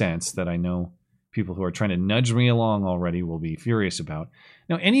generic sense that I know people who are trying to nudge me along already will be furious about.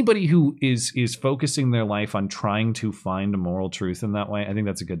 Now, anybody who is focusing their life on trying to find a moral truth in that way, I think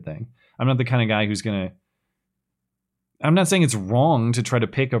that's a good thing. I'm not the kind of guy who's going to... I'm not saying it's wrong to try to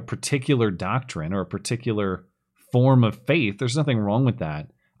pick a particular doctrine or a particular form of faith. There's nothing wrong with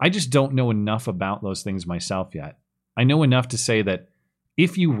that. I just don't know enough about those things myself yet. I know enough to say that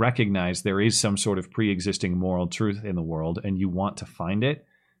if you recognize there is some sort of pre-existing moral truth in the world and you want to find it,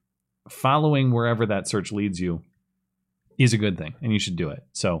 following wherever that search leads you is a good thing, and you should do it.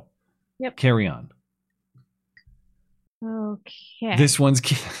 So carry on. Okay. This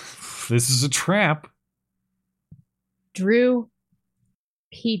is a trap. Drew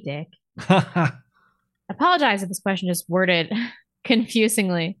P. Dick. Apologize if this question is worded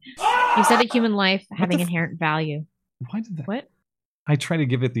confusingly. You said that human life having inherent value. Why did that? What? I try to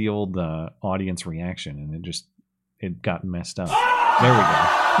give it the old audience reaction, and it got messed up. There we go.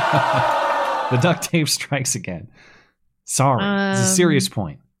 The duct tape strikes again. Sorry. It's a serious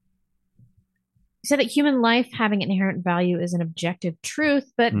point. You said that human life having an inherent value is an objective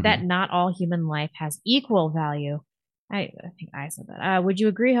truth, but that not all human life has equal value. I think I said that. Would you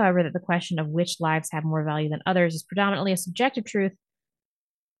agree, however, that the question of which lives have more value than others is predominantly a subjective truth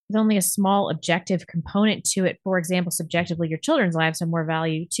with only a small objective component to it? For example, subjectively, your children's lives have more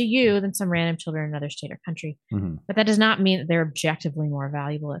value to you than some random children in another state or country. But that does not mean that they're objectively more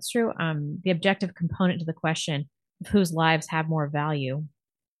valuable. That's true. The objective component to the question of whose lives have more value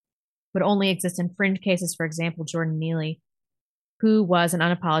would only exist in fringe cases. For example, Jordan Neely, who was an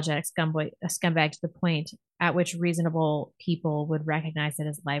unapologetic scumbag to the point at which reasonable people would recognize that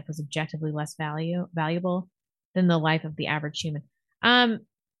his life was objectively less valuable than the life of the average human. I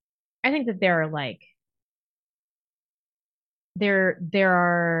think that there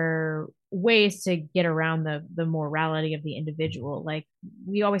are ways to get around the morality of the individual. Like,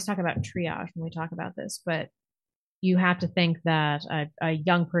 we always talk about triage when we talk about this, but you have to think that a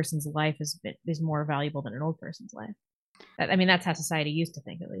young person's life is more valuable than an old person's life. I mean, that's how society used to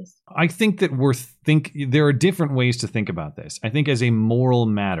think, at least. I think that there are different ways to think about this. I think as a moral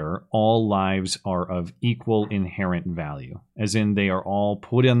matter, all lives are of equal inherent value, as in they are all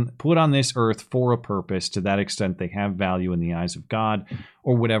put on this earth for a purpose. To that extent, they have value in the eyes of God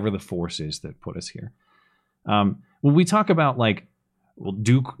or whatever the force is that put us here. When we talk about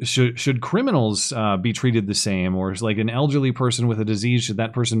should criminals be treated the same, or is like an elderly person with a disease, should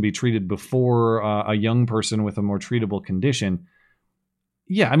that person be treated before a young person with a more treatable condition?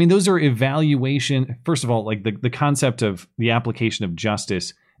 Yeah, I mean, those are evaluation. First of all, like the concept of the application of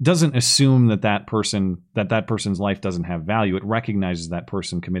justice doesn't assume that person's life doesn't have value. It recognizes that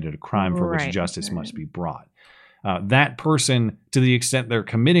person committed a crime for which justice must be brought. That person, to the extent they're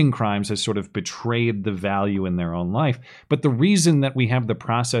committing crimes, has sort of betrayed the value in their own life. But the reason that we have the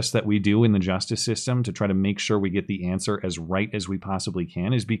process that we do in the justice system to try to make sure we get the answer as right as we possibly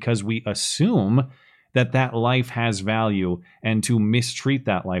can is because we assume that life has value, and to mistreat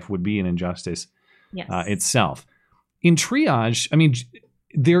that life would be an injustice itself. In triage, I mean,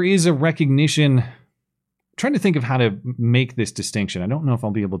 there is a recognition. I'm trying to think of how to make this distinction. I don't know if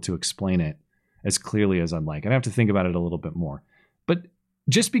I'll be able to explain it as clearly as I'd like. I'd have to think about it a little bit more. But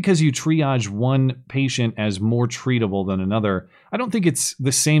just because you triage one patient as more treatable than another, I don't think it's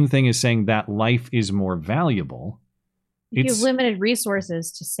the same thing as saying that life is more valuable. If you have limited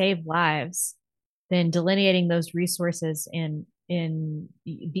resources to save lives, then delineating those resources in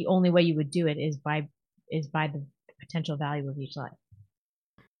the only way you would do it is by the potential value of each life.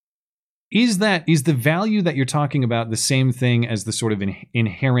 Is the value that you're talking about the same thing as the sort of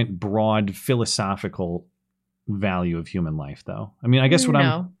inherent broad philosophical value of human life, though? I mean, I guess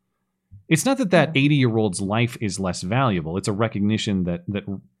it's not that 80-year-old's life is less valuable. It's a recognition that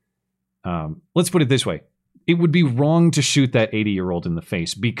let's put it this way. It would be wrong to shoot that 80-year-old in the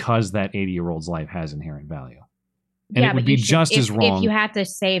face because that 80-year-old's life has inherent value. And it would be just as wrong. If you have to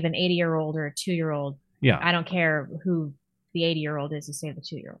save an 80-year-old or a 2-year-old, I don't care who the 80-year-old is, you save the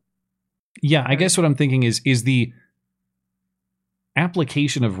 2-year-old. Yeah, I guess what I'm thinking is the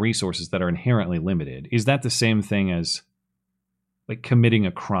application of resources that are inherently limited, is that the same thing as like committing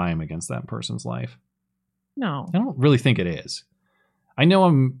a crime against that person's life? No. I don't really think it is. I know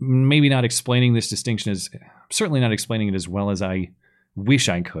I'm maybe not explaining this distinction certainly not explaining it as well as I wish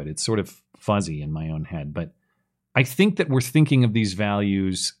I could. It's sort of fuzzy in my own head, but I think that we're thinking of these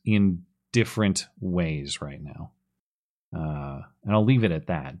values in different ways right now. And I'll leave it at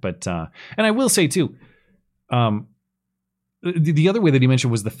that. But and I will say too, the other way that he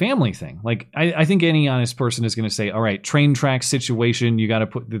mentioned was the family thing. Like I think any honest person is going to say, all right, train track situation, you got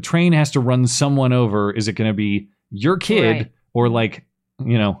to the train has to run someone over. Is it going to be your kid or like,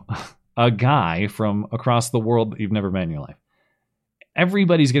 a guy from across the world that you've never met in your life?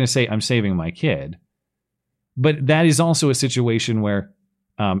 Everybody's going to say, I'm saving my kid. But that is also a situation where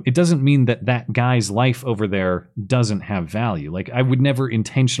it doesn't mean that guy's life over there doesn't have value. Like, I would never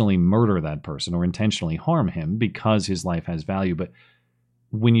intentionally murder that person or intentionally harm him because his life has value. But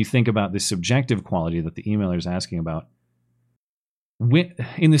when you think about the subjective quality that the emailer is asking about,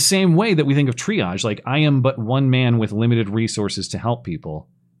 in the same way that we think of triage, like I am but one man with limited resources to help people,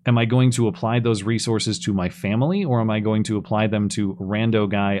 am I going to apply those resources to my family, or am I going to apply them to rando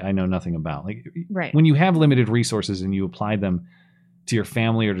guy I know nothing about? Like, right. When you have limited resources and you apply them to your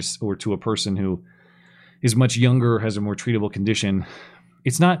family or to a person who is much younger or has a more treatable condition,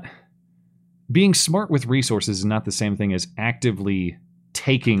 it's not being smart with resources is not the same thing as actively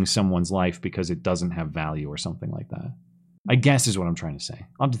taking someone's life because it doesn't have value or something like that. I guess is what I'm trying to say.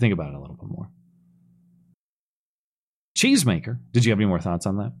 I'll have to think about it a little bit more. Cheesemaker, did you have any more thoughts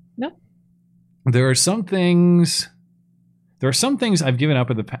on that? No. There are some things I've given up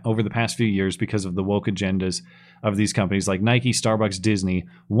over the past few years because of the woke agendas of these companies like Nike, Starbucks, Disney.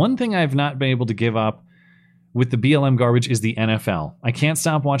 One thing I've not been able to give up with the BLM garbage is the NFL. I can't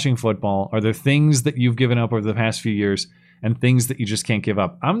stop watching football. Are there things that you've given up over the past few years and things that you just can't give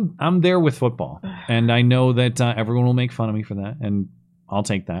up? I'm there with football, and I know that everyone will make fun of me for that, and I'll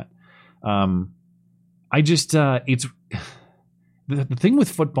take that. It's the thing with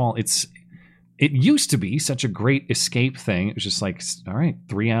football. It used to be such a great escape thing. It was just like, all right,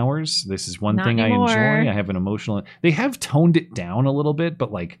 3 hours. This is one thing anymore. I enjoy. I have an emotional. They have toned it down a little bit,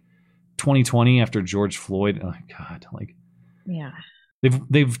 but like 2020 after George Floyd, oh God, like yeah,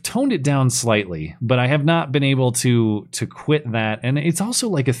 they've toned it down slightly, but I have not been able to quit that. And it's also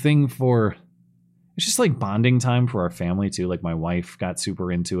like a thing for. It's just like bonding time for our family too. Like my wife got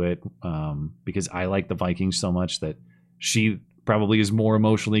super into it because I like the Vikings so much that she probably is more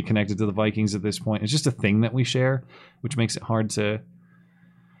emotionally connected to the Vikings at this point. It's just a thing that we share, which makes it hard to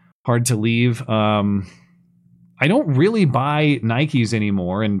leave. I don't really buy Nikes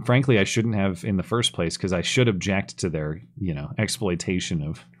anymore, and frankly, I shouldn't have in the first place because I should object to their, exploitation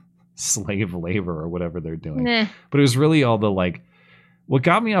of slave labor or whatever they're doing. Nah. But it was really all the like. What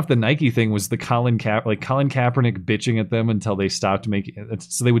got me off the Nike thing was the Colin Kaepernick bitching at them until they stopped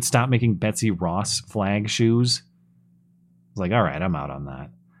so they would stop making Betsy Ross flag shoes. I was like, all right, I'm out on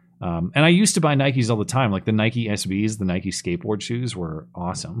that. And I used to buy Nikes all the time. Like the Nike SBs, the Nike skateboard shoes were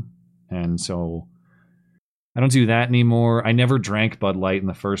awesome. And so I don't do that anymore. I never drank Bud Light in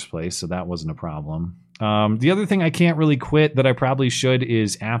the first place, so that wasn't a problem. The other thing I can't really quit that I probably should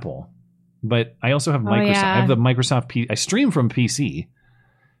is Apple. But I also have Microsoft. Yeah. I have the Microsoft I stream from PC.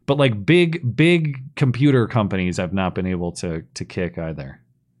 But like big computer companies I've not been able to kick either.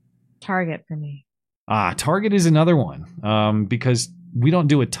 Target for me. Target is another one. Because we don't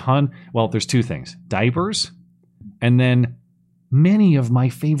do a ton. Well, there's two things. Diapers. And then many of my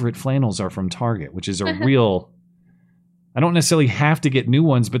favorite flannels are from Target, which is a real... I don't necessarily have to get new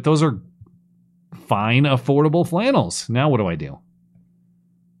ones, but those are fine, affordable flannels. Now what do I do?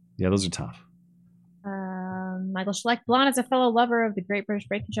 Yeah, those are tough. Michael Schleck, Blonde, as a fellow lover of the Great British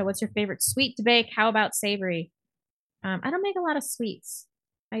Baking Show, what's your favorite sweet to bake? How about savory? I don't make a lot of sweets.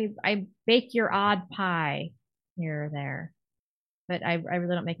 I bake your odd pie here or there, but I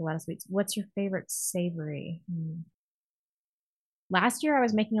really don't make a lot of sweets. What's your favorite savory? Last year I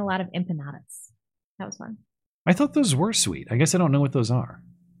was making a lot of empanadas. That was fun. I thought those were sweet. I guess I don't know what those are.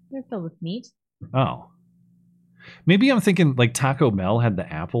 They're filled with meat. Oh. Maybe I'm thinking like Taco Bell had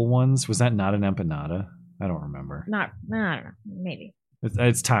the apple ones. Was that not an empanada? I don't remember. I don't know. Maybe.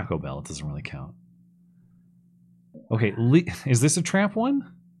 It's Taco Bell. It doesn't really count. Okay, is this a trap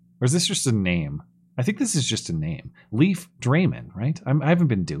one? Or is this just a name? I think this is just a name. Leaf Drayman, right? I haven't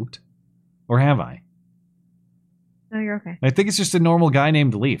been duped. Or have I? No, you're okay. I think it's just a normal guy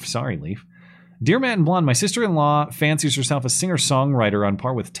named Leaf. Sorry, Leaf. Dear Matt and Blonde, my sister-in-law fancies herself a singer-songwriter on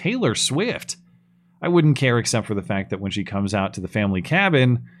par with Taylor Swift. I wouldn't care except for the fact that when she comes out to the family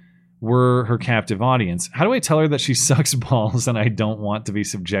cabin, we're her captive audience. How do I tell her that she sucks balls and I don't want to be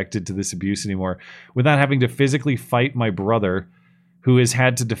subjected to this abuse anymore without having to physically fight my brother, who has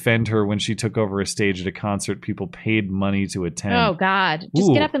had to defend her when she took over a stage at a concert people paid money to attend? Oh, God.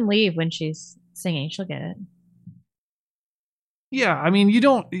 Just get up and leave when she's singing. She'll get it. Yeah, I mean,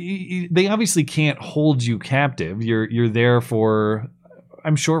 they obviously can't hold you captive. You're there for,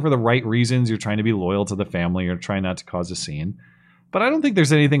 I'm sure, for the right reasons. You're trying to be loyal to the family. You're trying not to cause a scene. But I don't think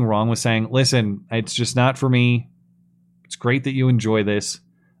there's anything wrong with saying, listen, it's just not for me. It's great that you enjoy this.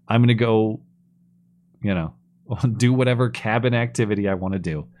 I'm going to go, do whatever cabin activity I want to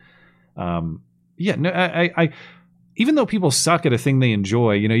do. I even though people suck at a thing they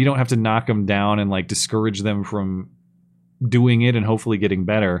enjoy, you don't have to knock them down and like discourage them from doing it and hopefully getting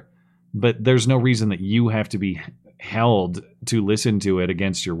better. But there's no reason that you have to be held to listen to it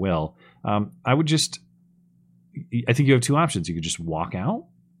against your will. I think you have two options. You could just walk out,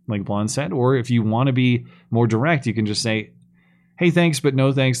 like Blonde said, or if you want to be more direct, you can just say, hey, thanks, but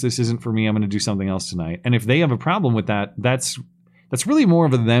no thanks. This isn't for me. I'm going to do something else tonight. And if they have a problem with that, that's really more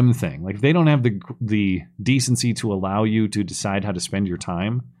of a them thing. Like, if they don't have the decency to allow you to decide how to spend your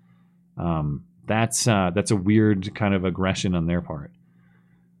time, that's a weird kind of aggression on their part.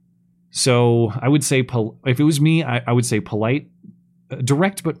 So I would say, if it was me, I would say polite,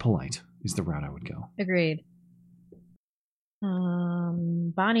 direct but polite is the route I would go. Agreed.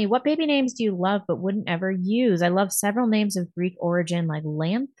 Bonnie, what baby names do you love but wouldn't ever use? I love several names of Greek origin, like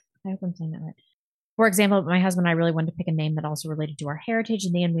Lanth. I hope I'm saying that right. For example, my husband and I really wanted to pick a name that also related to our heritage.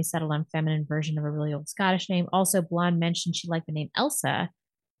 In the end, we settled on a feminine version of a really old Scottish name. Also, Blonde mentioned she liked the name Elsa.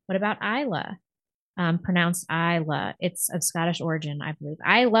 What about Isla? Pronounced Isla. It's of Scottish origin, I believe.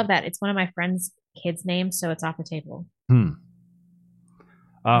 I love that. It's one of my friend's kids' names, so it's off the table.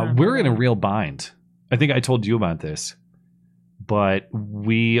 We're in a real bind. I think I told you about this, but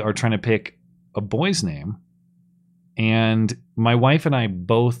we are trying to pick a boy's name, and my wife and I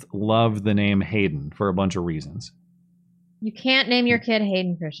both love the name Hayden for a bunch of reasons. You can't name your kid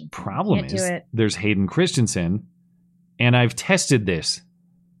Hayden Christensen. Problem is, there's Hayden Christensen, and I've tested this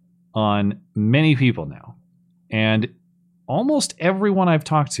on many people now. And almost everyone I've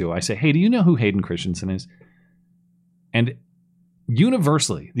talked to, I say, hey, do you know who Hayden Christensen is? And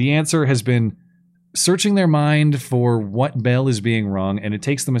universally, the answer has been searching their mind for what bell is being rung, and it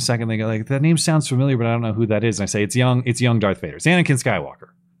takes them a second. They go like, that name sounds familiar, but I don't know who that is. And I say, it's young Darth Vader. It's Anakin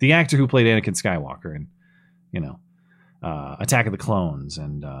Skywalker, the actor who played Anakin Skywalker in, Attack of the Clones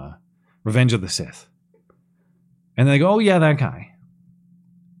and Revenge of the Sith. And they go, oh yeah, that guy.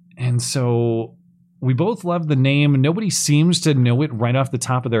 And so we both love the name. Nobody seems to know it right off the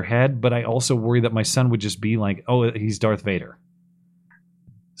top of their head, but I also worry that my son would just be like, oh, he's Darth Vader.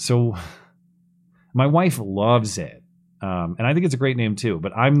 So my wife loves it. And I think it's a great name too,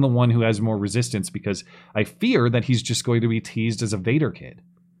 but I'm the one who has more resistance because I fear that he's just going to be teased as a Vader kid.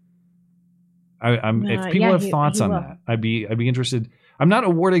 If people have thoughts on that, I'd be interested. I'm not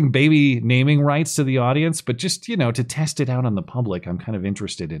awarding baby naming rights to the audience, but just, to test it out on the public, I'm kind of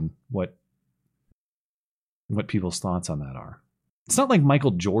interested in what people's thoughts on that are. It's not like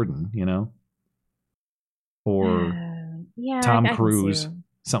Michael Jordan, or Tom Cruise,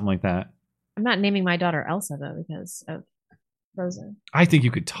 something like that. I'm not naming my daughter Elsa, though, because of Frozen. I think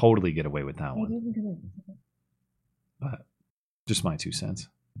you could totally get away with that one. But just my 2 cents.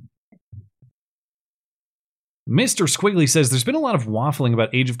 Mr. Squiggly says, there's been a lot of waffling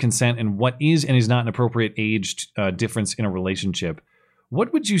about age of consent and what is and is not an appropriate age difference in a relationship.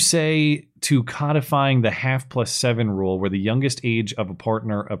 What would you say to codifying the half plus 7 rule, where the youngest age of a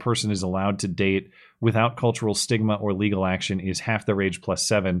partner a person is allowed to date without cultural stigma or legal action is half their age plus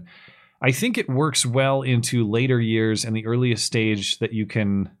 7? I think it works well into later years, and the earliest stage that you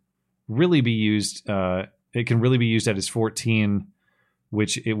can really be used, it can really be used at is 14,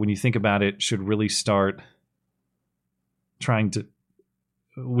 which when you think about it, should really start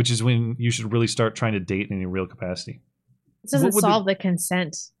which is when you should really start trying to date in any real capacity. This doesn't solve the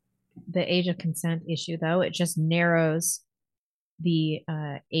age of consent issue, though. It just narrows the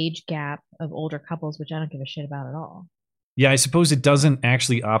age gap of older couples, which I don't give a shit about at all. Yeah, I suppose it doesn't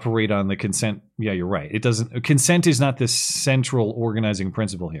actually operate on the consent. Yeah, you're right. It doesn't. Consent is not the central organizing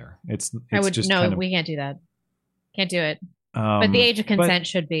principle here. It's just no, we can't do that. Can't do it. But the age of consent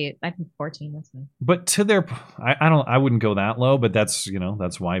should be, I think, 14. That's fine. But I wouldn't go that low. But that's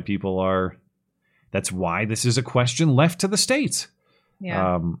why people are. That's why this is a question left to the states.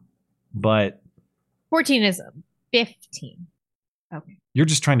 Yeah. But 14 is 15. Okay. You're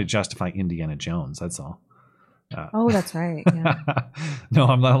just trying to justify Indiana Jones. That's all. That's right. Yeah. No,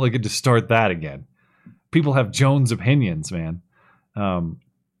 I'm not looking to start that again. People have Jones opinions, man.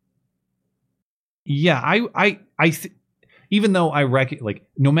 Even though I reckon,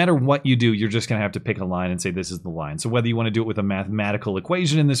 no matter what you do, you're just going to have to pick a line and say this is the line. So whether you want to do it with a mathematical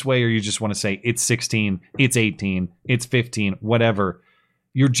equation in this way, or you just want to say it's 16, it's 18, it's 15, whatever,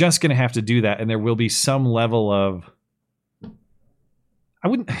 you're just going to have to do that. And there will be some level of, I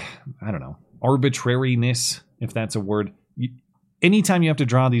don't know, arbitrariness, if that's a word. Anytime you have to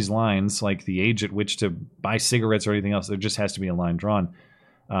draw these lines, like the age at which to buy cigarettes or anything else, there just has to be a line drawn.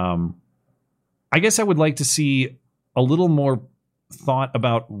 I guess I would like to see a little more thought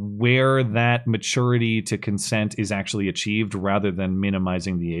about where that maturity to consent is actually achieved, rather than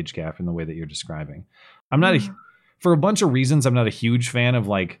minimizing the age gap in the way that you're describing. I'm not for a bunch of reasons, I'm not a huge fan of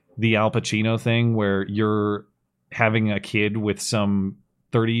the Al Pacino thing where you're having a kid with some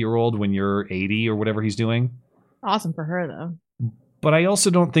 30-year-old when you're 80 or whatever he's doing. Awesome for her, though. But I also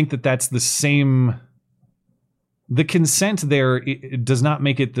don't think that that's the same. The consent there, it does not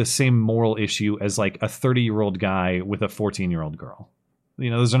make it the same moral issue as a 30-year-old guy with a 14-year-old girl.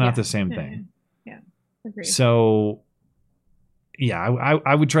 Those are not the same thing. Yeah, agreed. So yeah,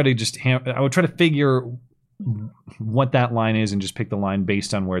 I would try to I would try to figure what that line is and just pick the line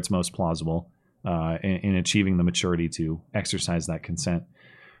based on where it's most plausible in achieving the maturity to exercise that consent.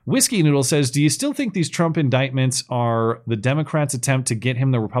 Whiskey Noodle says, do you still think these Trump indictments are the Democrats' attempt to get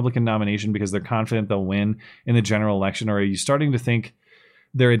him the Republican nomination because they're confident they'll win in the general election? Or are you starting to think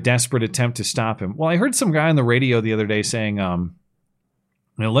they're a desperate attempt to stop him? Well, I heard some guy on the radio the other day saying,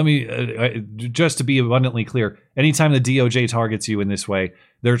 let me, just to be abundantly clear, anytime the DOJ targets you in this way,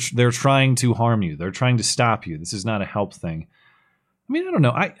 they're trying to harm you. They're trying to stop you. This is not a help thing. I mean, I don't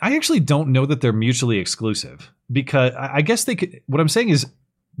know. I actually don't know that they're mutually exclusive, because I guess they could. What I'm saying is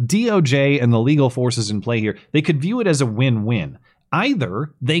DOJ and the legal forces in play here, they could view it as a win-win.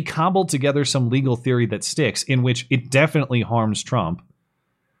 Either they cobble together some legal theory that sticks, in which it definitely harms Trump,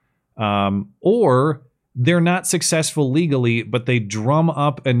 or they're not successful legally, but they drum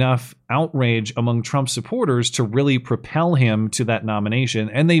up enough outrage among Trump supporters to really propel him to that nomination,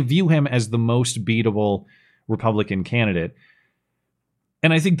 and they view him as the most beatable Republican candidate.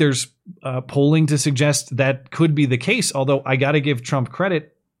 And I think there's polling to suggest that could be the case, although I got to give Trump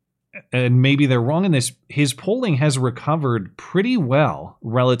credit, and maybe they're wrong in this. His polling has recovered pretty well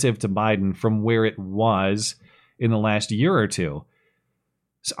relative to Biden from where it was in the last year or two.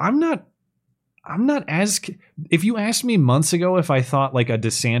 So I'm not as, if you asked me months ago if I thought like a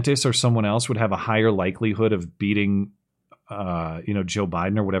DeSantis or someone else would have a higher likelihood of beating, Joe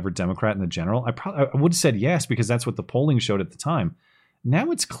Biden or whatever Democrat in the general, I would have said yes, because that's what the polling showed at the time.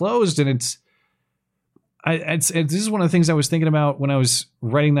 Now it's closed, and this is one of the things I was thinking about when I was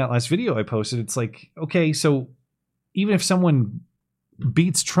writing that last video I posted. It's like, okay, so even if someone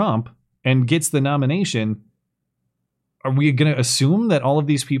beats Trump and gets the nomination, are we going to assume that all of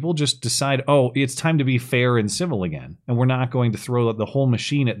these people just decide, oh, it's time to be fair and civil again, and we're not going to throw the whole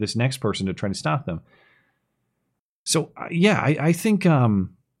machine at this next person to try to stop them? So, yeah, I think,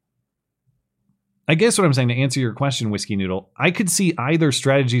 I guess what I'm saying, to answer your question, Whiskey Noodle, I could see either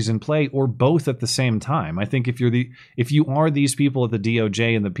strategies in play or both at the same time. I think if you are these people at the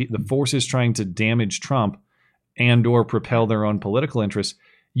DOJ and the forces trying to damage Trump and or propel their own political interests,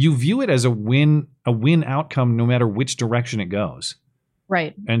 you view it as a win outcome no matter which direction it goes.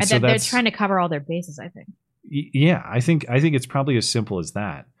 Right. And so they're trying to cover all their bases, I think. Yeah, I think it's probably as simple as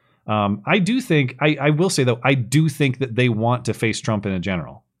that. I do think, I will say though, I do think that they want to face Trump in a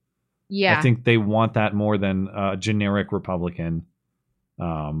general. Yeah. I think they want that more than a generic Republican,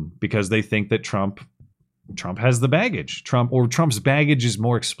 because they think that Trump has the baggage. Trump's baggage is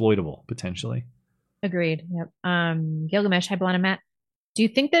more exploitable, potentially. Agreed. Yep. Gilgamesh, hi, Blana Matt. Do you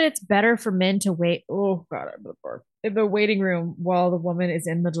think that it's better for men to wait? Oh God, I'm gonna barf. In the waiting room while the woman is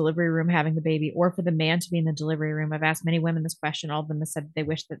in the delivery room having the baby, or for the man to be in the delivery room? I've asked many women this question. All of them have said they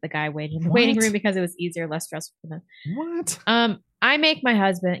wish that the guy waited in the waiting room because it was easier, less stressful for them. What? I make my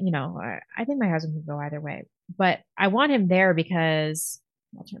husband, I think my husband can go either way, but I want him there because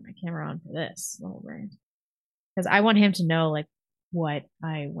I'll turn my camera on for this little brand, because I want him to know like what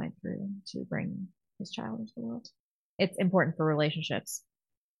I went through to bring his child into the world. It's important for relationships.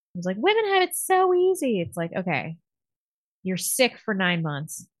 It's like, women have it so easy. It's like, okay, you're sick for 9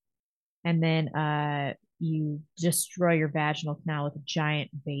 months, and then you destroy your vaginal canal with a giant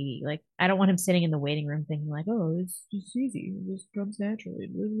baby. Like, I don't want him sitting in the waiting room thinking like, oh, it's just easy. It just comes naturally.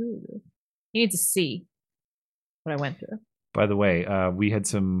 He needs to see what I went through. By the way, we had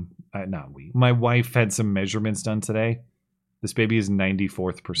my wife had some measurements done today. This baby is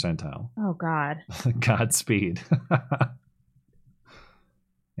 94th percentile. Oh, God. Godspeed.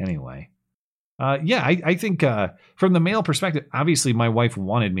 Anyway. I think from the male perspective, obviously my wife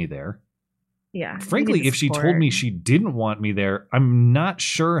wanted me there. Yeah. Frankly, if she told me she didn't want me there, I'm not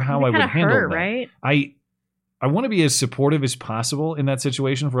sure how I would handle that. Right? I want to be as supportive as possible in that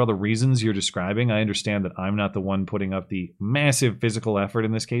situation for all the reasons you're describing. I understand that I'm not the one putting up the massive physical effort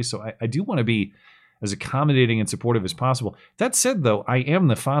in this case, so I do want to be as accommodating and supportive as possible. That said, though, I am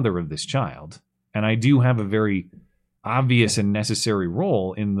the father of this child, and I do have a very obvious and necessary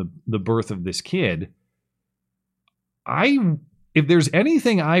role in the birth of this kid. If there's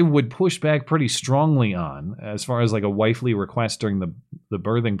anything I would push back pretty strongly on, as far as like a wifely request during the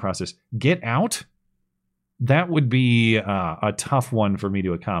birthing process, get out, that would be a tough one for me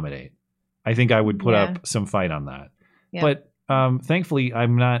to accommodate. I think I would put up some fight on that. Yeah. But thankfully,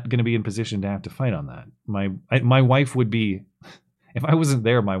 I'm not going to be in position to have to fight on that. My wife would be, if I wasn't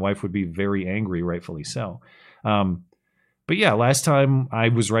there, my wife would be very angry, rightfully so. But yeah, last time I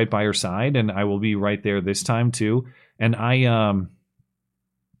was right by her side, and I will be right there this time too. And I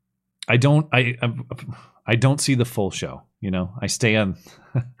don't see the full show. I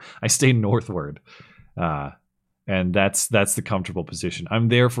stay northward. And that's the comfortable position. I'm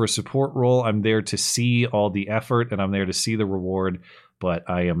there for a support role. I'm there to see all the effort, and I'm there to see the reward. But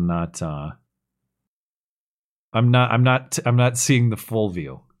I am not. I'm not seeing the full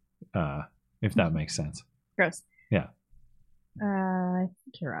view. If that makes sense. Gross. Yeah. I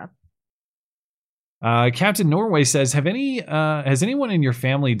think you're up. Captain Norway says, has anyone in your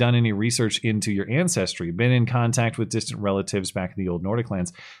family done any research into your ancestry? Been in contact with distant relatives back in the old Nordic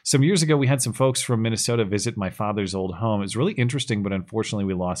lands? Some years ago, we had some folks from Minnesota visit my father's old home. It was really interesting, but unfortunately,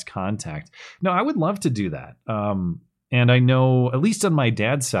 we lost contact. No, I would love to do that. And I know, at least on my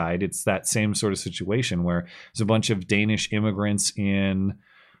dad's side, it's that same sort of situation where there's a bunch of Danish immigrants in,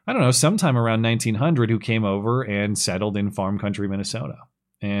 I don't know, sometime around 1900 who came over and settled in farm country Minnesota.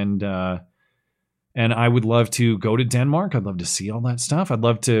 And I would love to go to Denmark. I'd love to see all that stuff. I'd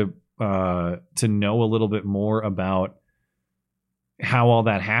love to know a little bit more about how all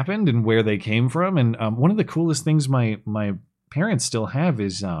that happened and where they came from. And one of the coolest things my parents still have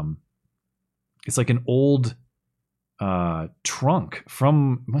is it's like an old trunk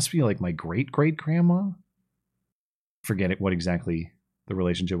from, must be like my great-great-grandma. Forget it, what exactly the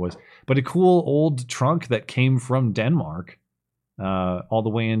relationship was. But a cool old trunk that came from Denmark all the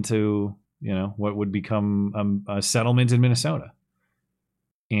way into... what would become a settlement in Minnesota.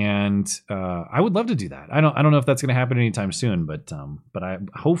 And I would love to do that. I don't know if that's going to happen anytime soon, but I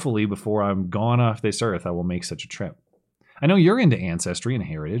hopefully before I'm gone off this earth, I will make such a trip. I know you're into ancestry and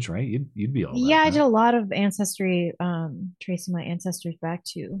heritage, right? You'd be all right. Yeah, I did a lot of ancestry, tracing my ancestors back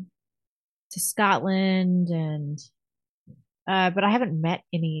to Scotland, and but I haven't met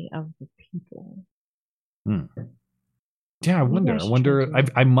any of the people. Yeah, I wonder.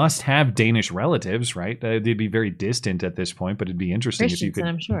 I must have Danish relatives, right? They'd be very distant at this point, but it'd be interesting if you could.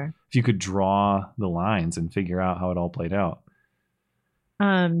 I'm sure if you could draw the lines and figure out how it all played out.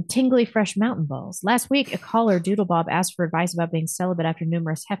 Tingly fresh mountain balls. Last week, a caller, Doodlebob, asked for advice about being celibate after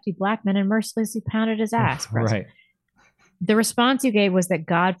numerous hefty black men and mercilessly pounded his ass. Right. The response you gave was that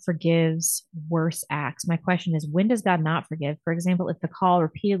God forgives worse acts. My question is, when does God not forgive? For example, if the call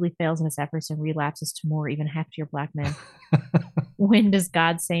repeatedly fails in its efforts and relapses to more, even heftier black men, when does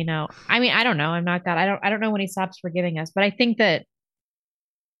God say no? I mean, I don't know. I'm not God. I don't know when he stops forgiving us, but I think that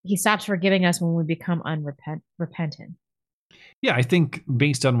he stops forgiving us when we become unrepentant. Yeah, I think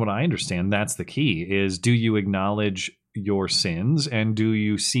based on what I understand, that's the key is, do you acknowledge your sins and do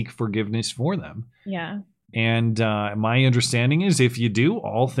you seek forgiveness for them? Yeah. And my understanding is if you do,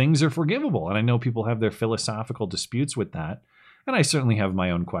 all things are forgivable. And I know people have their philosophical disputes with that. And I certainly have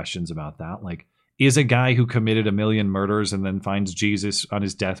my own questions about that. Like, is a guy who committed 1 million murders and then finds Jesus on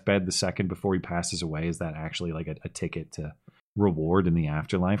his deathbed the second before he passes away, is that actually like a ticket to reward in the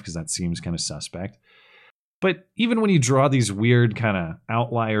afterlife? Because that seems kind of suspect. But even when you draw these weird kind of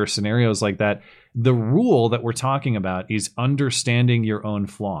outlier scenarios like that, the rule that we're talking about is understanding your own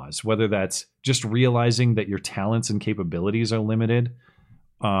flaws, whether that's just realizing that your talents and capabilities are limited,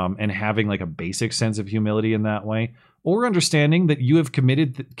 and having like a basic sense of humility in that way, or understanding that you have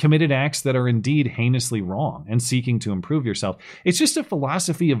committed acts that are indeed heinously wrong and seeking to improve yourself. It's just a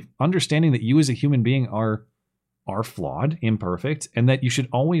philosophy of understanding that you as a human being are flawed, imperfect, and that you should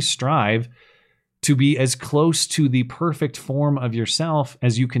always strive to be as close to the perfect form of yourself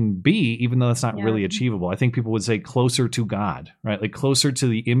as you can be, even though that's not really achievable. I think people would say closer to God, right? Like closer to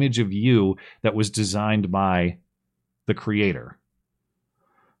the image of you that was designed by the Creator.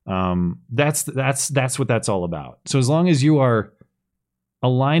 That's what that's all about. So as long as you are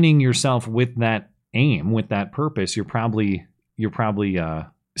aligning yourself with that aim, with that purpose, you're probably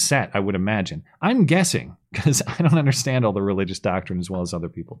set, I would imagine. I'm guessing, because I don't understand all the religious doctrine as well as other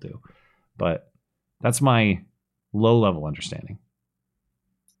people do. But that's my low-level understanding.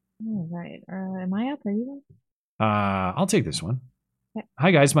 All right. Am I up? Are you up? I'll take this one. Okay. Hi,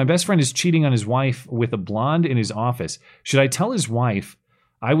 guys. My best friend is cheating on his wife with a blonde in his office. Should I tell his wife?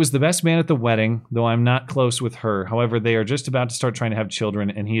 I was the best man at the wedding, though I'm not close with her. However, they are just about to start trying to have children,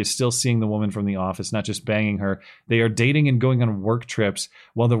 and he is still seeing the woman from the office, not just banging her. They are dating and going on work trips,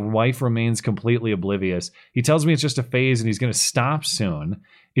 while the wife remains completely oblivious. He tells me it's just a phase, and he's going to stop soon.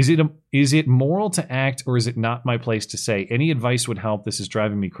 Is it moral to act, or is it not my place to say? Any advice would help. This is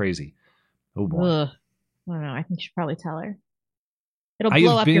driving me crazy. Oh, boy. Ugh. I don't know. I think you should probably tell her. It'll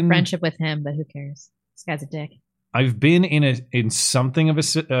blow up your friendship with him, but who cares? This guy's a dick. I've been in something of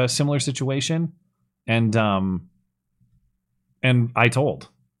a similar situation, and I told,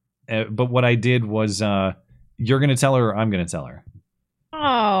 but what I did was, you're going to tell her, or I'm going to tell her.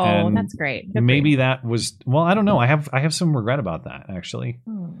 Oh, and that's great. Good maybe that was, well, I don't know. I have some regret about that actually,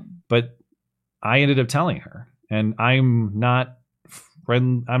 but I ended up telling her, and I'm not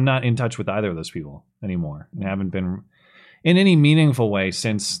I'm not in touch with either of those people anymore, and haven't been in any meaningful way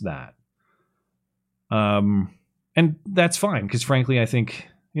since that. And that's fine, because frankly, I think,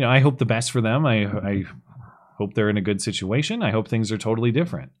 I hope the best for them. I hope they're in a good situation. I hope things are totally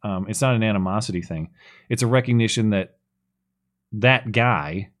different. It's not an animosity thing. It's a recognition that that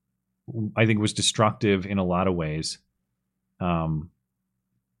guy, I think, was destructive in a lot of ways.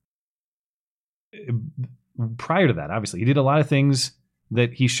 Prior to that, obviously, he did a lot of things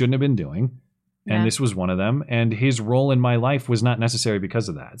that he shouldn't have been doing. And this was one of them. And his role in my life was not necessary because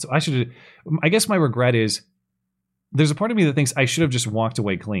of that. So I guess my regret is, there's a part of me that thinks I should have just walked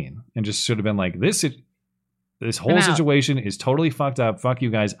away clean and just should have been like, this whole situation is totally fucked up. Fuck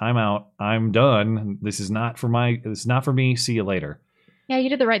you guys. I'm out. I'm done. This is not for me. See you later. Yeah, you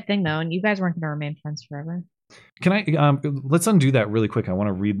did the right thing though. And you guys weren't going to remain friends forever. Can I, let's undo that really quick. I just want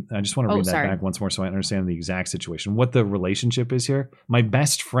to read that back once more so I understand the exact situation, what the relationship is here. My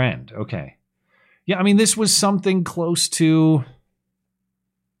best friend. Okay. Yeah, I mean, this was something close to...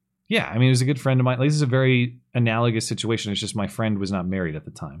 Yeah, I mean, it was a good friend of mine. Like, this is a very analogous situation. It's just my friend was not married at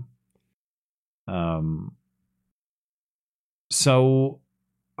the time. So,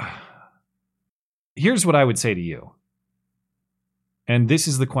 here's what I would say to you. And this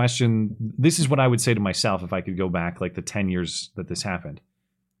is the question. This is what I would say to myself if I could go back like the 10 years that this happened.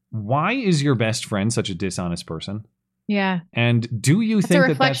 Why is your best friend such a dishonest person? Yeah. And do you think that's a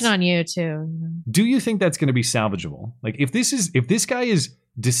reflection on you too? Do you think that's going to be salvageable? Like, if this guy is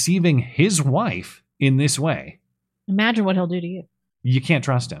deceiving his wife in this way, imagine what he'll do to you. You can't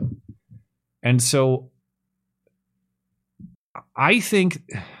trust him. And so I think,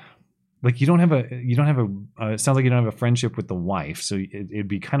 like, it sounds like you don't have a friendship with the wife. So it'd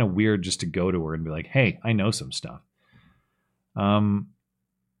be kind of weird just to go to her and be like, hey, I know some stuff.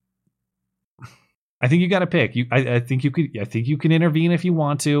 I think you got to pick. I think you can intervene if you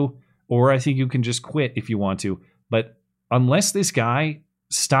want to, or I think you can just quit if you want to. But unless this guy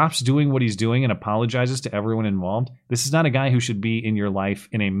stops doing what he's doing and apologizes to everyone involved, this is not a guy who should be in your life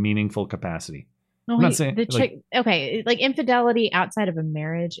in a meaningful capacity. No, I'm not saying like infidelity outside of a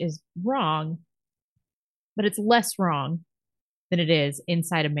marriage is wrong, but it's less wrong than it is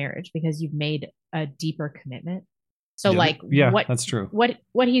inside a marriage because you've made a deeper commitment. So that's true.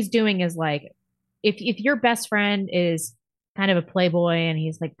 What he's doing is like, if your best friend is kind of a playboy and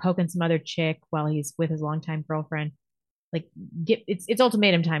he's like poking some other chick while he's with his longtime girlfriend, like it's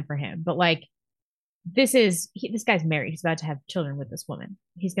ultimatum time for him. But like, this guy's married. He's about to have children with this woman.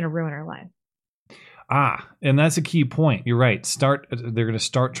 He's going to ruin her life. And that's a key point. You're right. They're going to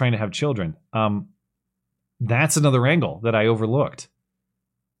start trying to have children. That's another angle that I overlooked.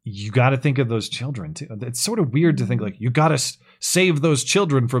 You got to think of those children too. It's sort of weird to think like you got to save those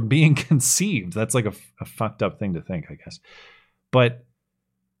children from being conceived. That's like a fucked up thing to think, I guess. But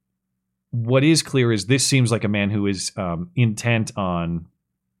what is clear is this seems like a man who is intent on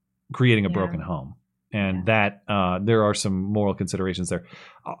creating a broken home. And that there are some moral considerations there.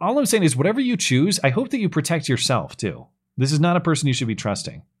 All I'm saying is whatever you choose, I hope that you protect yourself too. This is not a person you should be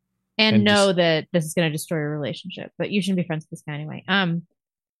trusting. And know that this is going to destroy your relationship. But you shouldn't be friends with this guy anyway.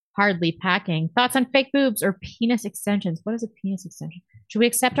 Hardly packing. Thoughts on fake boobs or penis extensions? What is a penis extension? Should we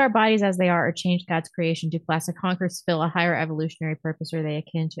accept our bodies as they are or change God's creation? Do plastic honkers fill a higher evolutionary purpose? Or are they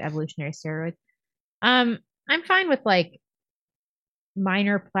akin to evolutionary steroids? I'm fine with like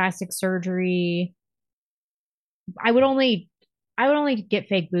minor plastic surgery. I would only get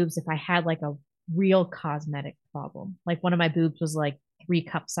fake boobs if I had like a real cosmetic problem. Like one of my boobs was like 3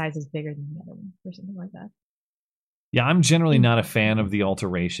 cup sizes bigger than the other one or something like that. Yeah, I'm generally not a fan of the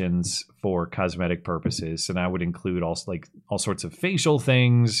alterations for cosmetic purposes, and I would include also like all sorts of facial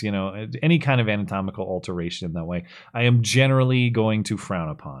things, any kind of anatomical alteration in that way. I am generally going to frown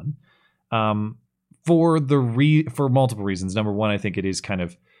upon, for multiple reasons. Number one, I think it is kind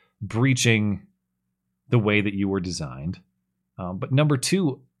of breaching the way that you were designed, but number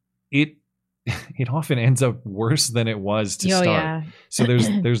two, it often ends up worse than it was to start. Yeah. So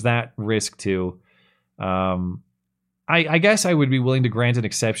there's that risk too. I guess I would be willing to grant an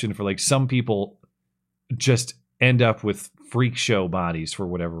exception for like some people just end up with freak show bodies for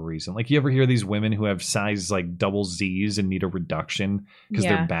whatever reason. Like you ever hear these women who have size like double Z's and need a reduction because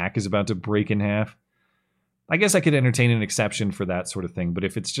their back is about to break in half? I guess I could entertain an exception for that sort of thing. But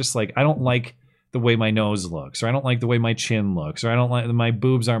if it's just like, I don't like the way my nose looks, or I don't like the way my chin looks, or I don't like my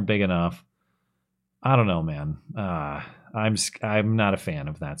boobs aren't big enough. I don't know, man. I'm not a fan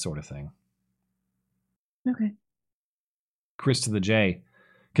of that sort of thing. Okay. Chris to the J.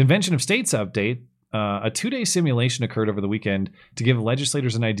 Convention of States update. A 2-day simulation occurred over the weekend to give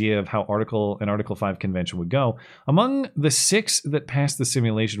legislators an idea of how an Article 5 convention would go. Among the 6 that passed the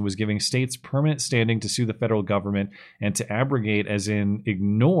simulation was giving states permanent standing to sue the federal government and to abrogate, as in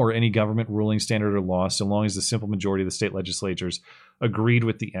ignore, any government ruling, standard, or law, so long as the simple majority of the state legislatures agreed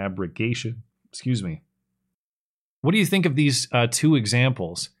with the abrogation. Excuse me. What do you think of these 2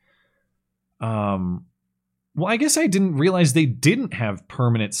 examples? Well, I guess I didn't realize they didn't have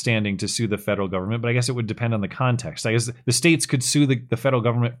permanent standing to sue the federal government, but I guess it would depend on the context. I guess the states could sue the federal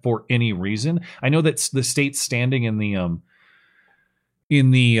government for any reason. I know that the state's standing in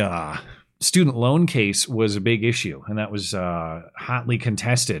the student loan case was a big issue, and that was hotly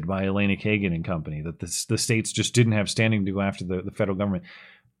contested by Elena Kagan and company, that the states just didn't have standing to go after the federal government.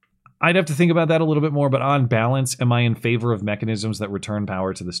 I'd have to think about that a little bit more, but on balance, am I in favor of mechanisms that return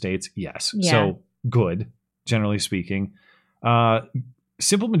power to the states? Yes. Yeah. So good. Generally speaking,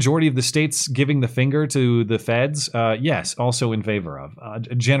 simple majority of the states giving the finger to the feds, yes, also in favor of.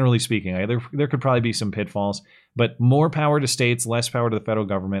 Generally speaking, there could probably be some pitfalls, but more power to states, less power to the federal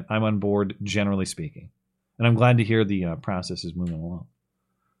government. I'm on board, generally speaking, and I'm glad to hear the process is moving along.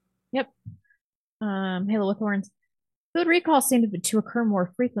 Yep. Halo with Horns. Food recalls seem to occur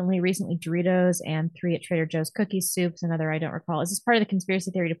more frequently. Recently, Doritos and 3 at Trader Joe's cookies, soups, another I don't recall. Is this part of the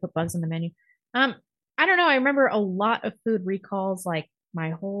conspiracy theory to put bugs on the menu? I don't know. I remember a lot of food recalls like my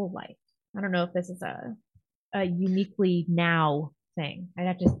whole life. I don't know if this is a uniquely now thing. I'd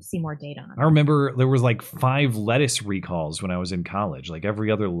have to see more data on it. I remember there was like 5 lettuce recalls when I was in college. Like every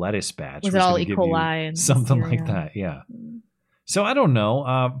other lettuce batch was it all E. coli and something like that. Yeah. So I don't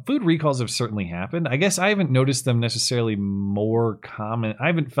know. Food recalls have certainly happened. I guess I haven't noticed them necessarily more common. I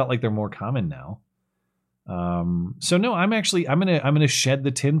haven't felt like they're more common now. So no, I'm gonna shed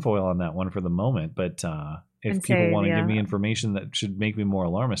the tinfoil on that one for the moment. But if people want to give me information that should make me more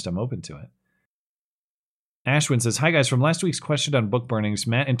alarmist, I'm open to it. Ashwin says, hi guys, from last week's question on book burnings,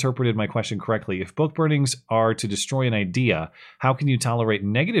 Matt interpreted my question correctly. If book burnings are to destroy an idea, how can you tolerate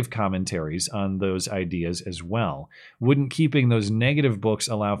negative commentaries on those ideas as well? Wouldn't keeping those negative books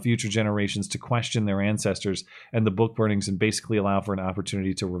allow future generations to question their ancestors and the book burnings and basically allow for an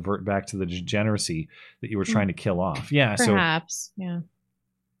opportunity to revert back to the degeneracy that you were trying to kill off? Yeah, perhaps. Yeah.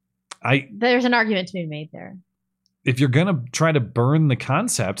 There's an argument to be made there. If you're going to try to burn the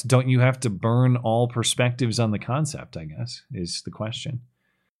concept, don't you have to burn all perspectives on the concept, I guess, is the question.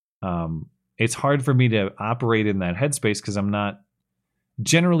 It's hard for me to operate in that headspace because I'm not,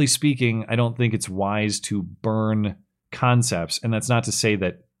 generally speaking, I don't think it's wise to burn concepts. And that's not to say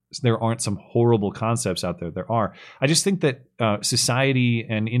that there aren't some horrible concepts out there. There are. I just think that society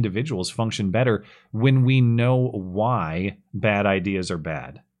and individuals function better when we know why bad ideas are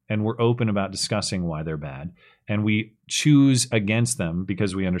bad. And we're open about discussing why they're bad. And we choose against them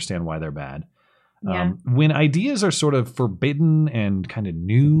because we understand why they're bad. Yeah. When ideas are sort of forbidden and kind of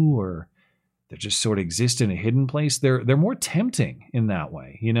new, or they just sort of exist in a hidden place, they're more tempting in that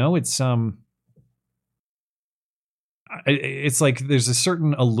way. You know, it's like there's a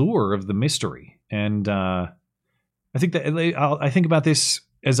certain allure of the mystery. And I think that I think about this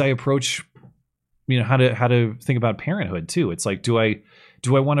as I approach, how to think about parenthood too. It's like, do I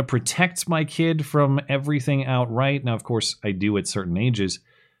want to protect my kid from everything outright? Now, of course, I do at certain ages.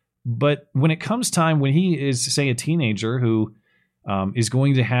 But when it comes time when he is, say, a teenager who is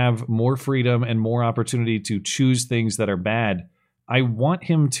going to have more freedom and more opportunity to choose things that are bad, I want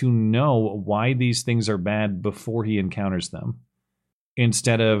him to know why these things are bad before he encounters them.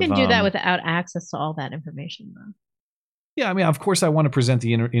 Instead of... You can do that without access to all that information, though. Yeah, I mean, of course, I want to present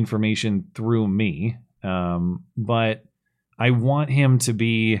the information through me. But... I want him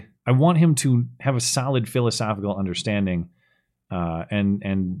to have a solid philosophical understanding,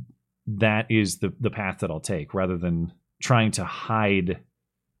 and that is the path that I'll take, rather than trying to hide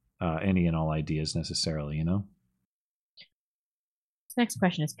any and all ideas necessarily, This next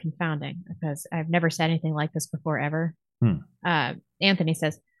question is confounding because I've never said anything like this before, ever. Anthony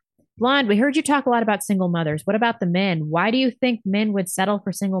says, Blonde, we heard you talk a lot about single mothers. What about the men? Why do you think men would settle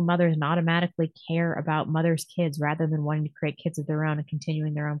for single mothers and automatically care about mothers' kids rather than wanting to create kids of their own and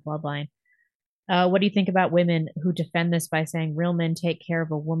continuing their own bloodline? What do you think about women who defend this by saying real men take care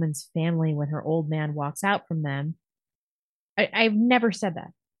of a woman's family when her old man walks out from them? I've never said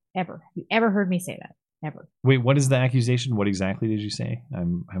that, ever. Have you ever heard me say that? Ever. Wait, what is the accusation? What exactly did you say?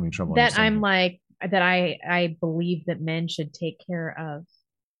 I'm having trouble understanding. I believe that men should take care of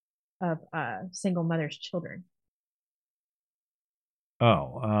single mother's children.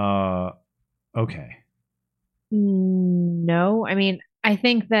 Oh, okay. No, I mean, I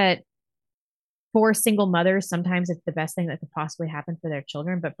think that for single mothers, sometimes it's the best thing that could possibly happen for their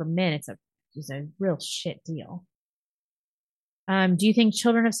children. But for men, it's a is a real shit deal. Do you think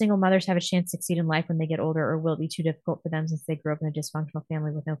children of single mothers have a chance to succeed in life when they get older, or will it be too difficult for them since they grew up in a dysfunctional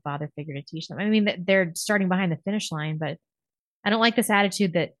family with no father figure to teach them? I mean, they're starting behind the finish line, but I don't like this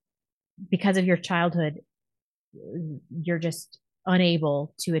attitude that because of your childhood, you're just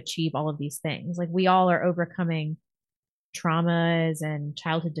unable to achieve all of these things. Like, we all are overcoming traumas and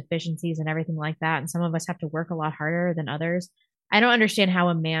childhood deficiencies and everything like that. And some of us have to work a lot harder than others. I don't understand how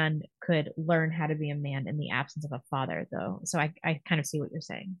a man could learn how to be a man in the absence of a father, though. So I kind of see what you're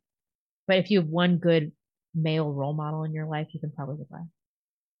saying. But if you have one good male role model in your life, you can probably get by.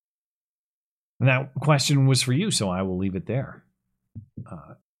 And that question was for you, so I will leave it there.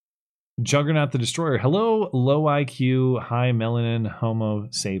 Juggernaut the Destroyer. Hello, low IQ, high melanin Homo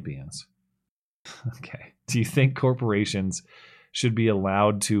sapiens. Okay. Do you think corporations should be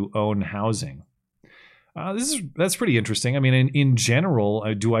allowed to own housing? That's pretty interesting. I mean, in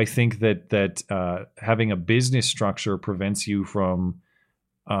general, do I think that having a business structure prevents you from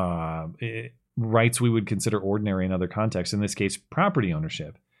rights we would consider ordinary in other contexts? In this case, property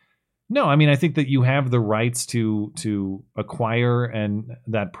ownership. No, I mean, I think that you have the rights to acquire and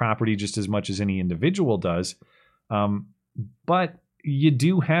that property just as much as any individual does. But you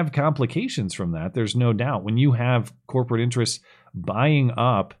do have complications from that. There's no doubt. When you have corporate interests buying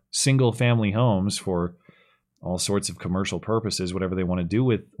up single family homes for all sorts of commercial purposes, whatever they want to do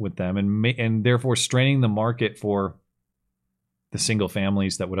with them, and therefore straining the market for the single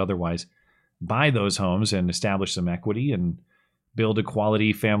families that would otherwise buy those homes and establish some equity and build a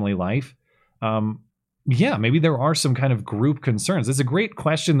quality family life. Yeah, maybe there are some kind of group concerns. It's a great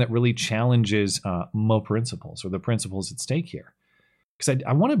question that really challenges Mo principles, or the principles at stake here. Because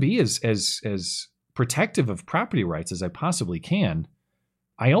I want to be as protective of property rights as I possibly can.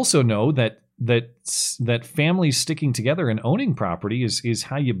 I also know that families sticking together and owning property is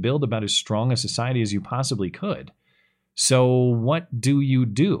how you build about as strong a society as you possibly could. So what do you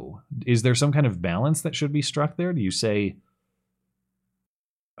do? Is there some kind of balance that should be struck there? Do you say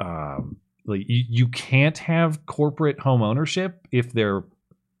like you can't have corporate home ownership if their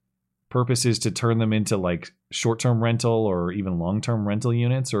purpose is to turn them into like short-term rental or even long-term rental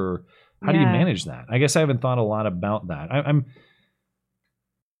units? Or how do you manage that? I guess I haven't thought a lot about that.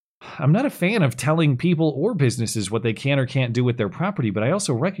 I'm not a fan of telling people or businesses what they can or can't do with their property, but I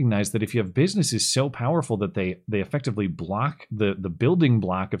also recognize that if you have businesses so powerful that they effectively block the building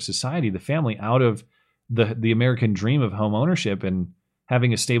block of society, the family, out of the American dream of home ownership and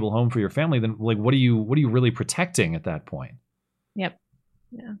having a stable home for your family, then like what are you really protecting at that point? Yep.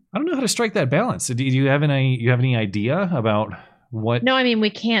 Yeah. I don't know how to strike that balance. Do you have any idea about what? No, I mean, we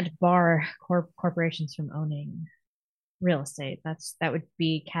can't bar corporations from owning real estate. That would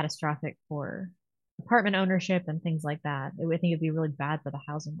be catastrophic for apartment ownership and things like that. I think it'd be really bad for the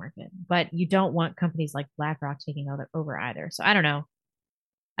housing market. But you don't want companies like BlackRock taking over either. So I don't know.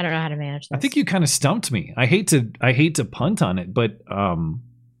 I don't know how to manage this. I think you kind of stumped me. I hate to punt on it, but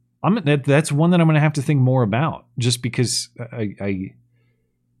that's one that I'm going to have to think more about. Just because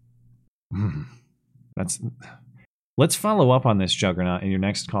let's follow up on this, Juggernaut, in your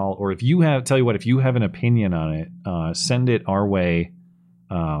next call. Or if you have an opinion on it, send it our way.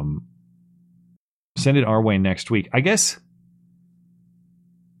 Send it our way next week. I guess.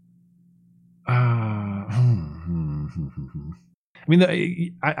 I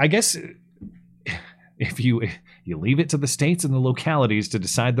mean, I guess if you leave it to the states and the localities to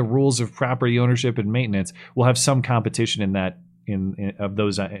decide the rules of property ownership and maintenance, we'll have some competition in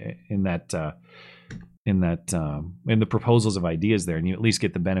the proposals of ideas there, and you at least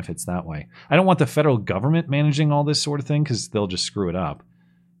get the benefits that way. I don't want the federal government managing all this sort of thing because they'll just screw it up.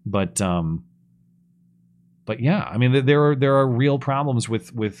 But yeah, I mean, there are real problems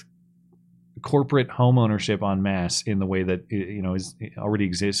with corporate home ownership en masse in the way that already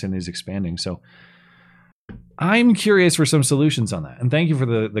exists and is expanding. So I'm curious for some solutions on that. And thank you for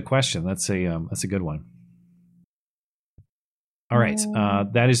the question. That's a good one. All right.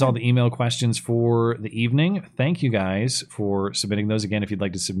 That is all the email questions for the evening. Thank you guys for submitting those. Again, if you'd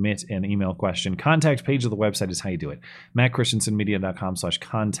like to submit an email question, contact page of the website is how you do it.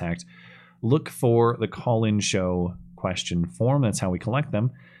 mattchristiansenmedia.com/contact. Look for the call-in show question form. That's how we collect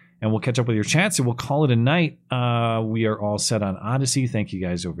them. And we'll catch up with your chats and we'll call it a night. We are all set on Odyssey. Thank you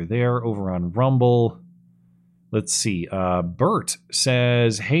guys over there. Over on Rumble. Let's see. Bert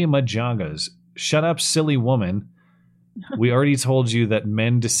says, "Hey, Majagas, shut up, silly woman. We already told you that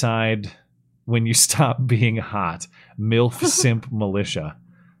men decide when you stop being hot. MILF simp militia."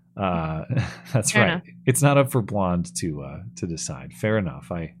 That's Fair right. Enough. It's not up for Blonde to decide. Fair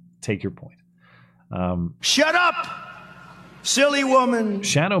enough. I take your point. Shut up! Silly woman.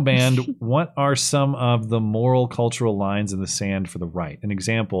 Shadow Band, what are some of the moral cultural lines in the sand for the right? An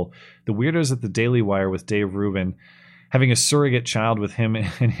example, the weirdos at the Daily Wire with Dave Rubin having a surrogate child with him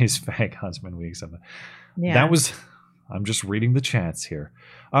and his fag husband. We accept that. Yeah. That was, I'm just reading the chats here.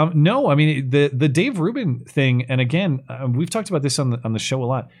 No, I mean, the Dave Rubin thing, and again, we've talked about this on the show a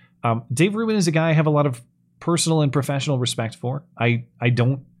lot. Dave Rubin is a guy I have a lot of personal and professional respect for. I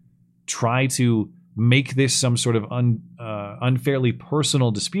don't try to make this some sort of unfairly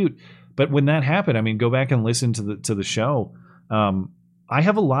personal dispute, but when that happened, I mean, go back and listen to the show. I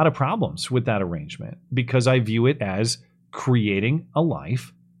have a lot of problems with that arrangement because I view it as creating a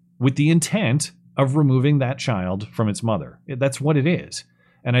life with the intent of removing that child from its mother. That's what it is.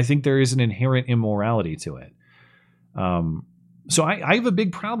 And I think there is an inherent immorality to it. So I have a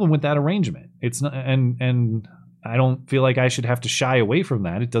big problem with that arrangement. It's not, and I don't feel like I should have to shy away from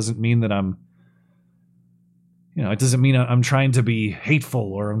that. It doesn't mean that it doesn't mean I'm trying to be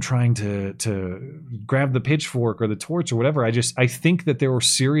hateful or I'm trying to grab the pitchfork or the torch or whatever. I think that there were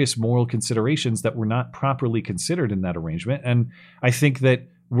serious moral considerations that were not properly considered in that arrangement. And I think that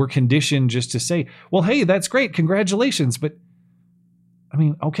we're conditioned just to say, well, hey, that's great. Congratulations. But I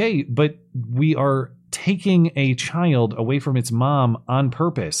mean, okay, but we are taking a child away from its mom on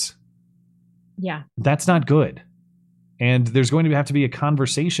purpose. Yeah. That's not good. And there's going to have to be a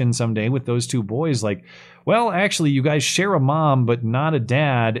conversation someday with those two boys like, well, actually, you guys share a mom, but not a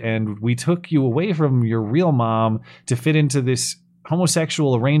dad. And we took you away from your real mom to fit into this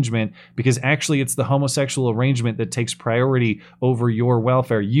homosexual arrangement because actually it's the homosexual arrangement that takes priority over your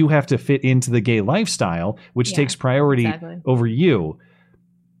welfare. You have to fit into the gay lifestyle, which takes priority over you.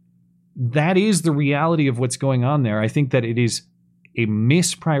 That is the reality of what's going on there. I think that it is a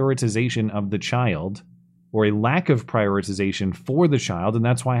misprioritization of the child or a lack of prioritization for the child, and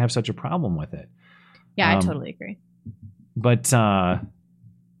that's why I have such a problem with it. Yeah, I totally agree. But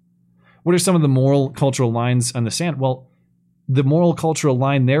what are some of the moral cultural lines on the sand? Well, the moral cultural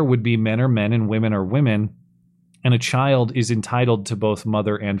line there would be men are men and women are women, and a child is entitled to both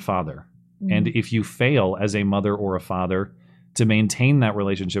mother and father. Mm-hmm. And if you fail as a mother or a father to maintain that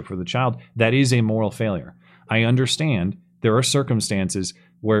relationship for the child, that is a moral failure. I understand there are circumstances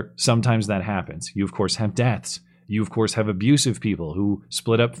where sometimes that happens. You, of course, have deaths. You, of course, have abusive people who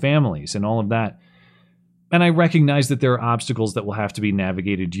split up families and all of that. And I recognize that there are obstacles that will have to be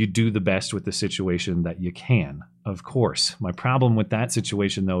navigated. You do the best with the situation that you can, of course. My problem with that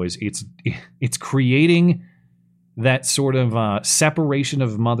situation, though, is it's creating that sort of separation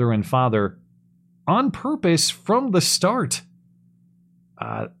of mother and father on purpose from the start.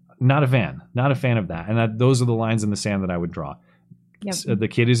 Not a fan of that. And those are the lines in the sand that I would draw. Yep. The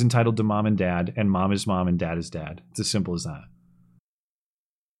kid is entitled to mom and dad, and mom is mom and dad is dad. It's as simple as that.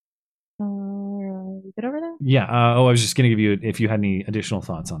 Good over there? Yeah. I was just going to give you if you had any additional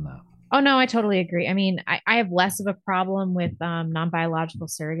thoughts on that. Oh, no, I totally agree. I mean, I have less of a problem with non-biological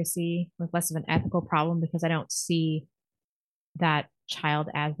surrogacy, with less of an ethical problem because I don't see that child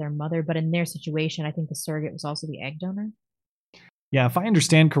as their mother. But in their situation, I think the surrogate was also the egg donor. Yeah, if I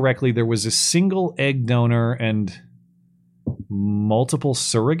understand correctly, there was a single egg donor and multiple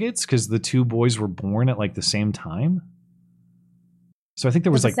surrogates because the two boys were born at like the same time. So I think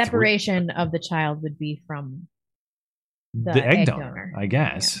there was like separation of the child would be from the egg donor, I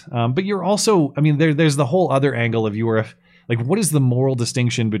guess. Yeah. But you're also, I mean, there's the whole other angle of you were like, what is the moral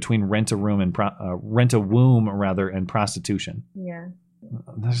distinction between rent a womb and prostitution? Yeah,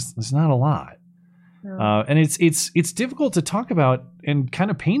 there's not a lot. No. And it's difficult to talk about and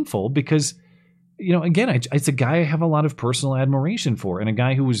kind of painful because, you know, again, it's a guy I have a lot of personal admiration for and a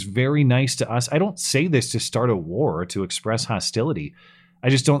guy who was very nice to us. I don't say this to start a war or to express hostility. I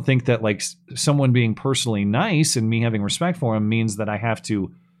just don't think that like someone being personally nice and me having respect for him means that I have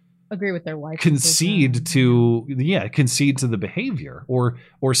to agree with their wife, concede to the behavior or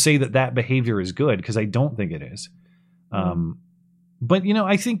say that behavior is good because I don't think it is. But you know,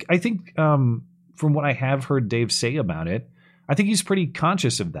 I think from what I have heard Dave say about it, I think he's pretty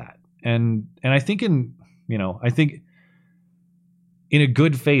conscious of that. And I think in a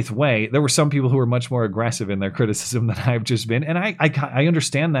good faith way, there were some people who were much more aggressive in their criticism than I've just been. And I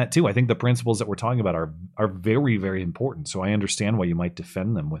understand that too. I think the principles that we're talking about are very, very important. So I understand why you might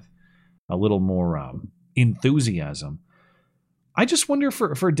defend them with a little more enthusiasm. I just wonder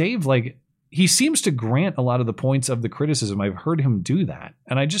for Dave, like he seems to grant a lot of the points of the criticism. I've heard him do that.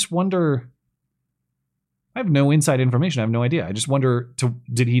 And I just wonder, I have no inside information. I have no idea. I just wonder,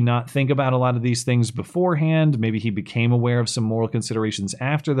 did he not think about a lot of these things beforehand? Maybe he became aware of some moral considerations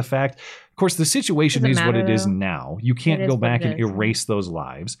after the fact. Of course, the situation is what it is now. You can't go back and erase those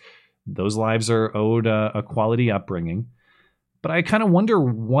lives. Those lives are owed a quality upbringing. But I kind of wonder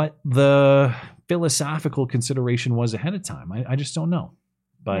what the philosophical consideration was ahead of time. I just don't know.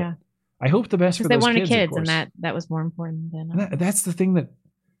 But I hope the best for those kids. Because they wanted kids, and that was more important than. That's the thing that.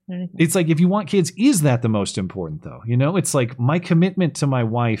 It's like, if you want kids, is that the most important though? You know, it's like my commitment to my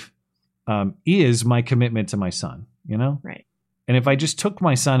wife is my commitment to my son, you know? Right. And if I just took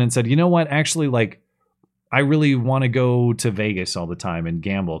my son and said, you know what, actually, like, I really want to go to Vegas all the time and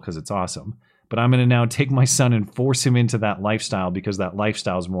gamble because it's awesome, but I'm going to now take my son and force him into that lifestyle because that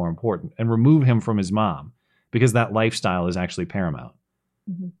lifestyle is more important, and remove him from his mom because that lifestyle is actually paramount.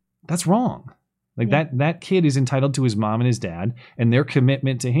 Mm-hmm. That's wrong. Like that kid is entitled to his mom and his dad and their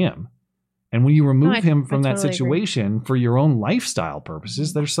commitment to him. And when you remove him from that situation for your own lifestyle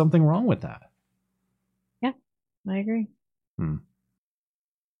purposes, there's something wrong with that. Yeah, I agree.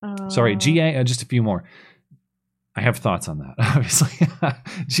 Sorry, just a few more. I have thoughts on that, obviously.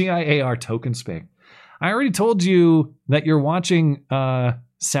 GIAR token spec. I already told you that you're watching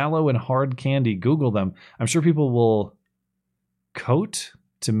Sallow and Hard Candy. Google them. I'm sure people will coat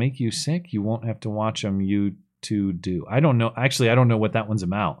to make you sick. You won't have to watch them. You two do. I don't know. Actually, I don't know what that one's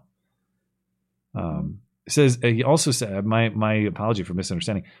about. Says he also said, my apology for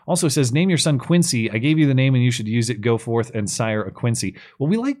misunderstanding. Also says, name your son Quincy. I gave you the name and you should use it. Go forth and sire a Quincy. Well,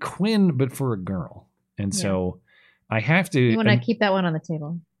 we like Quinn, but for a girl. And so I have to. You want to keep that one on the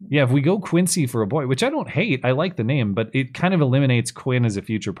table. Yeah, if we go Quincy for a boy, which I don't hate, I like the name, but it kind of eliminates Quinn as a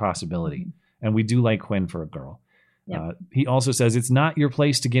future possibility. And we do like Quinn for a girl. Yep. He also says, it's not your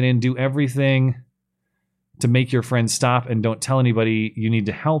place to get in, do everything to make your friend stop, and don't tell anybody you need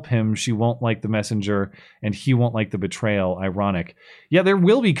to help him. She won't like the messenger and he won't like the betrayal. Ironic. Yeah, there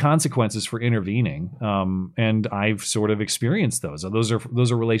will be consequences for intervening. And I've sort of experienced those. Those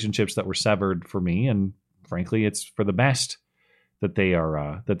are relationships that were severed for me. And frankly, it's for the best that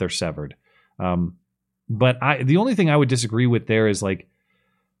they're severed. But the only thing I would disagree with there is, like,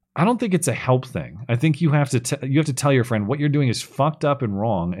 I don't think it's a help thing. I think you have to tell your friend what you're doing is fucked up and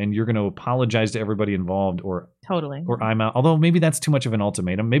wrong, and you're going to apologize to everybody involved, or I'm out. Although maybe that's too much of an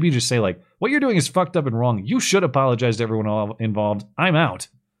ultimatum. Maybe you just say, like, what you're doing is fucked up and wrong. You should apologize to everyone involved. I'm out.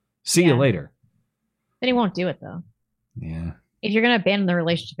 See you later. Then he won't do it though. Yeah. If you're going to abandon the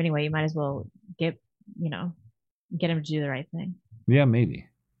relationship anyway, you might as well get him to do the right thing. Yeah, maybe.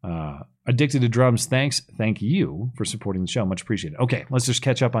 Addicted to Drums, thank you for supporting the show. Much appreciated. Okay, let's just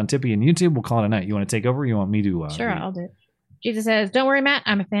catch up on Tippy and YouTube. We'll call it a night. You want to take over, or you want me to? Sure, I'll do it. Jesus says, don't worry, Matt.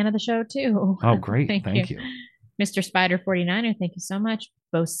 I'm a fan of the show, too. Oh, great. thank you. Mr. Spider 49er, thank you so much.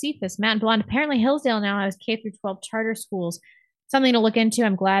 Bocephus, Matt and Blonde. Apparently, Hillsdale now has K-12 charter schools. Something to look into.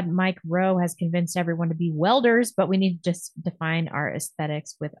 I'm glad Mike Rowe has convinced everyone to be welders, but we need to just define our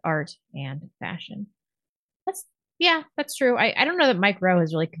aesthetics with art and fashion. That's true. I don't know that Mike Rowe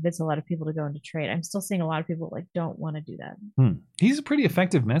has really convinced a lot of people to go into trade. I'm still seeing a lot of people don't want to do that. He's a pretty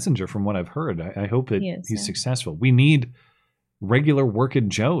effective messenger from what I've heard. I hope that he's successful. We need regular working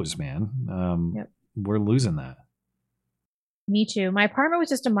Joes, man. We're losing that. Me too. My apartment was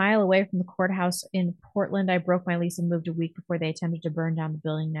just a mile away from the courthouse in Portland. I broke my lease and moved a week before they attempted to burn down the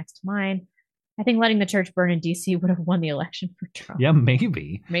building next to mine. I think letting the church burn in D.C. would have won the election for Trump. Yeah,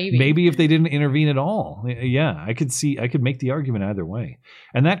 maybe if they didn't intervene at all. Yeah, I could make the argument either way.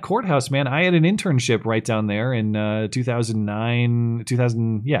 And that courthouse, man, I had an internship right down there in 2009,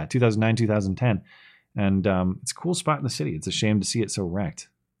 2010. And it's a cool spot in the city. It's a shame to see it so wrecked.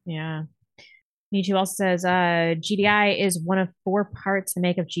 Yeah. Nietzsche also says GDI is one of 4 parts that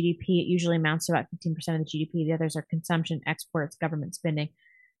make up GDP. It usually amounts to about 15% of the GDP. The others are consumption, exports, government spending.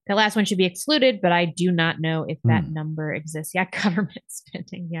 The last one should be excluded, but I do not know if that number exists. Yeah, government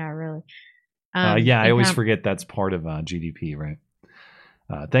spending. Yeah, really. I always forget that's part of GDP, right?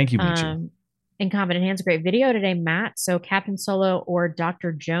 Thank you, Michi. Incompetent Hands, a great video today, Matt. So Captain Solo or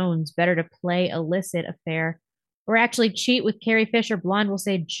Dr. Jones, better to play illicit affair or actually cheat with Carrie Fisher? Blonde will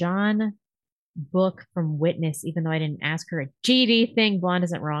say John Book from Witness, even though I didn't ask her a GD thing. Blonde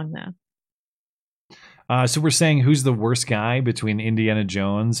isn't wrong, though. So we're saying who's the worst guy between Indiana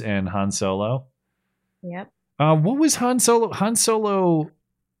Jones and Han Solo? Yep. What was Han Solo?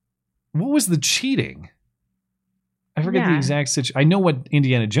 What was the cheating? I forget the exact situation. I know what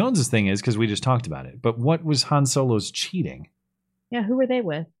Indiana Jones's thing is because we just talked about it. But what was Han Solo's cheating? Yeah, who were they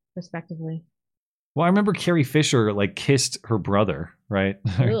with, respectively? Well, I remember Carrie Fisher kissed her brother, right?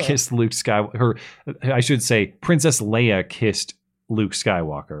 Kissed Luke Skywalker. I should say Princess Leia kissed Luke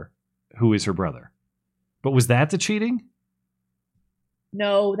Skywalker, who is her brother. But was that the cheating?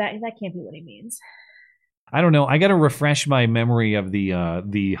 No, that can't be what he means. I don't know. I got to refresh my memory of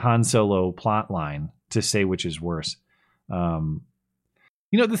the Han Solo plot line to say which is worse.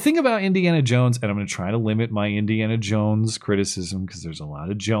 The thing about Indiana Jones, and I'm going to try to limit my Indiana Jones criticism because there's a lot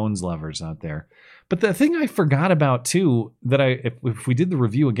of Jones lovers out there. But the thing I forgot about too, that if we did the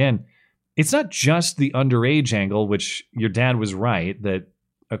review again, it's not just the underage angle, which your dad was right, that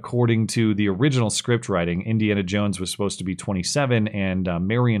according to the original script writing, Indiana Jones was supposed to be 27 and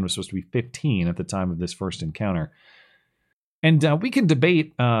Marion was supposed to be 15 at the time of this first encounter. And we can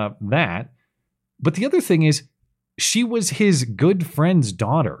debate that. But the other thing is, she was his good friend's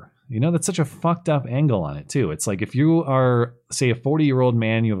daughter. That's such a fucked up angle on it, too. It's like if you are, say, a 40-year-old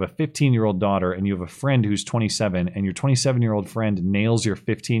man, you have a 15-year-old daughter, and you have a friend who's 27, and your 27-year-old friend nails your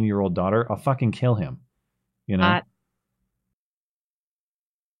 15-year-old daughter, I'll fucking kill him.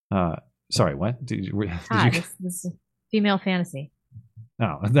 Sorry, what? Did you this is female fantasy.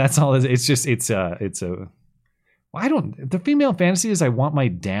 No, that's all. It's just, the female fantasy is I want my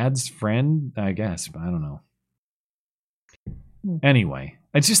dad's friend, I guess, but I don't know. Anyway,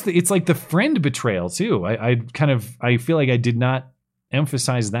 it's like the friend betrayal too. I feel like I did not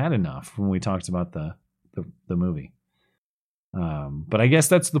emphasize that enough when we talked about the movie. But I guess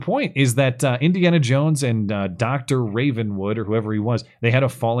that's the point, is that Indiana Jones and Dr. Ravenwood, or whoever he was, they had a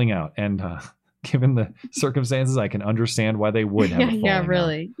falling out. And given the circumstances, I can understand why they would have a falling out. Yeah,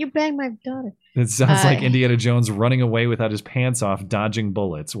 really. You banged my daughter. It sounds like Indiana Jones running away without his pants off, dodging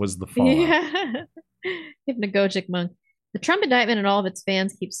bullets was the fallout. Yeah. Hypnagogic monk. The Trump indictment and all of its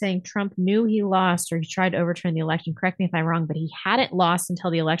fans keep saying Trump knew he lost or he tried to overturn the election. Correct me if I'm wrong, but he hadn't lost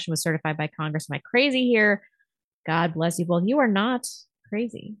until the election was certified by Congress. Am I crazy here? God bless you. Well, you are not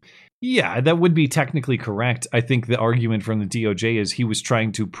crazy. Yeah, that would be technically correct. I think the argument from the DOJ is he was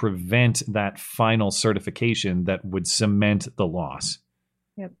trying to prevent that final certification that would cement the loss.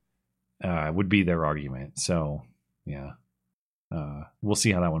 Yep. Would be their argument. So, yeah. We'll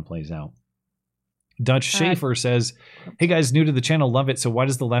see how that one plays out. Dutch Schaefer says, hey guys, new to the channel, love it. So why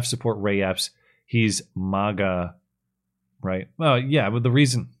does the left support Ray Epps? He's MAGA, right? Well, yeah, but the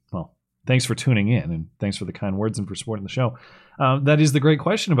reason, thanks for tuning in and thanks for the kind words and for supporting the show. That is the great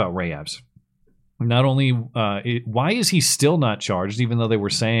question about Ray Epps. Not only, why is he still not charged, even though they were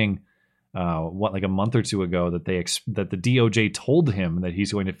saying, like a month or two ago that that the DOJ told him that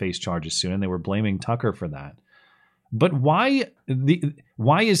he's going to face charges soon, and they were blaming Tucker for that. But why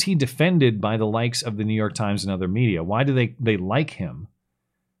is he defended by the likes of the New York Times and other media? Why do they like him?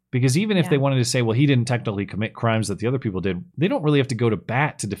 Because even if they wanted to say, well, he didn't technically commit crimes that the other people did, they don't really have to go to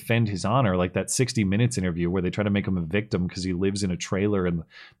bat to defend his honor, like that 60 Minutes interview where they try to make him a victim because he lives in a trailer in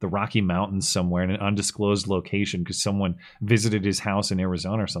the Rocky Mountains somewhere in an undisclosed location because someone visited his house in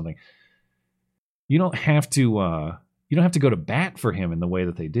Arizona or something. You don't have to go to bat for him in the way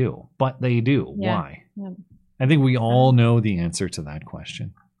that they do, but they do. Yeah. Why? Yeah. I think we all know the answer to that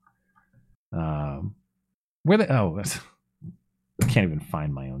question. I can't even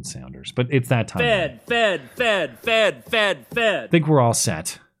find my own sounders, but it's that time. Fed. I think we're all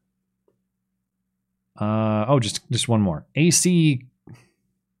set. Just one more. AC.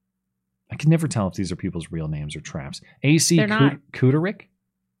 I can never tell if these are people's real names or traps. AC Cooterick.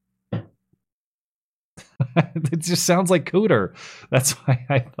 It just sounds like Cooter. That's why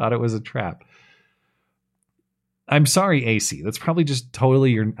I thought it was a trap. I'm sorry, AC. That's probably just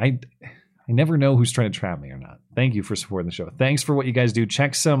totally your... I never know who's trying to trap me or not. Thank you for supporting the show. Thanks for what you guys do.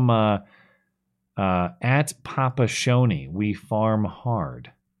 Check some at Papa Shoney. We farm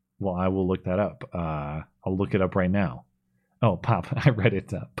hard. Well, I will look that up. I'll look it up right now. Oh, Papa. I read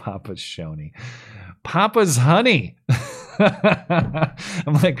it. Papa Shoney. Papa's honey.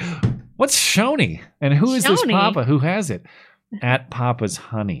 I'm like, what's Shoney? And who is this Papa? Who has it? At Papa's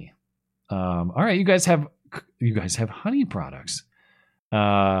honey. All right, you guys have honey products.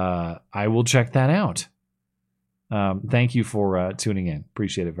 I will check that out. Thank you for tuning in.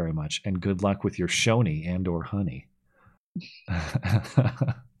 Appreciate it very much. And good luck with your Shoney and or honey.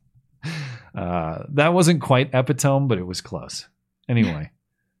 That wasn't quite epitome, but it was close. Anyway,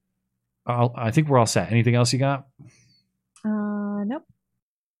 I think we're all set. Anything else you got? Nope.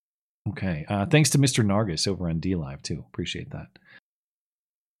 Okay. Thanks to Mr. Nargis over on DLive too. Appreciate that.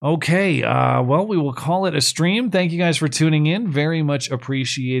 Okay, well, we will call it a stream. Thank you guys for tuning in. Very much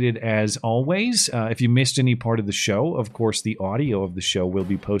appreciated as always. If you missed any part of the show, of course, the audio of the show will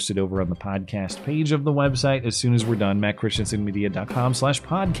be posted over on the podcast page of the website as soon as we're done,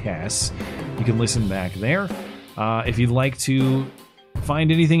 mattchristiansenmedia.com/podcasts. You can listen back there. If you'd like to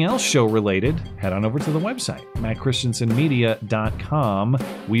find anything else show-related, head on over to the website, mattchristiansenmedia.com.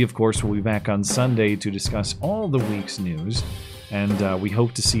 We, of course, will be back on Sunday to discuss all the week's news. And we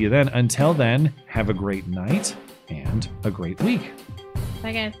hope to see you then. Until then, have a great night and a great week.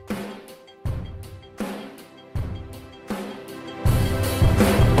 Bye, guys.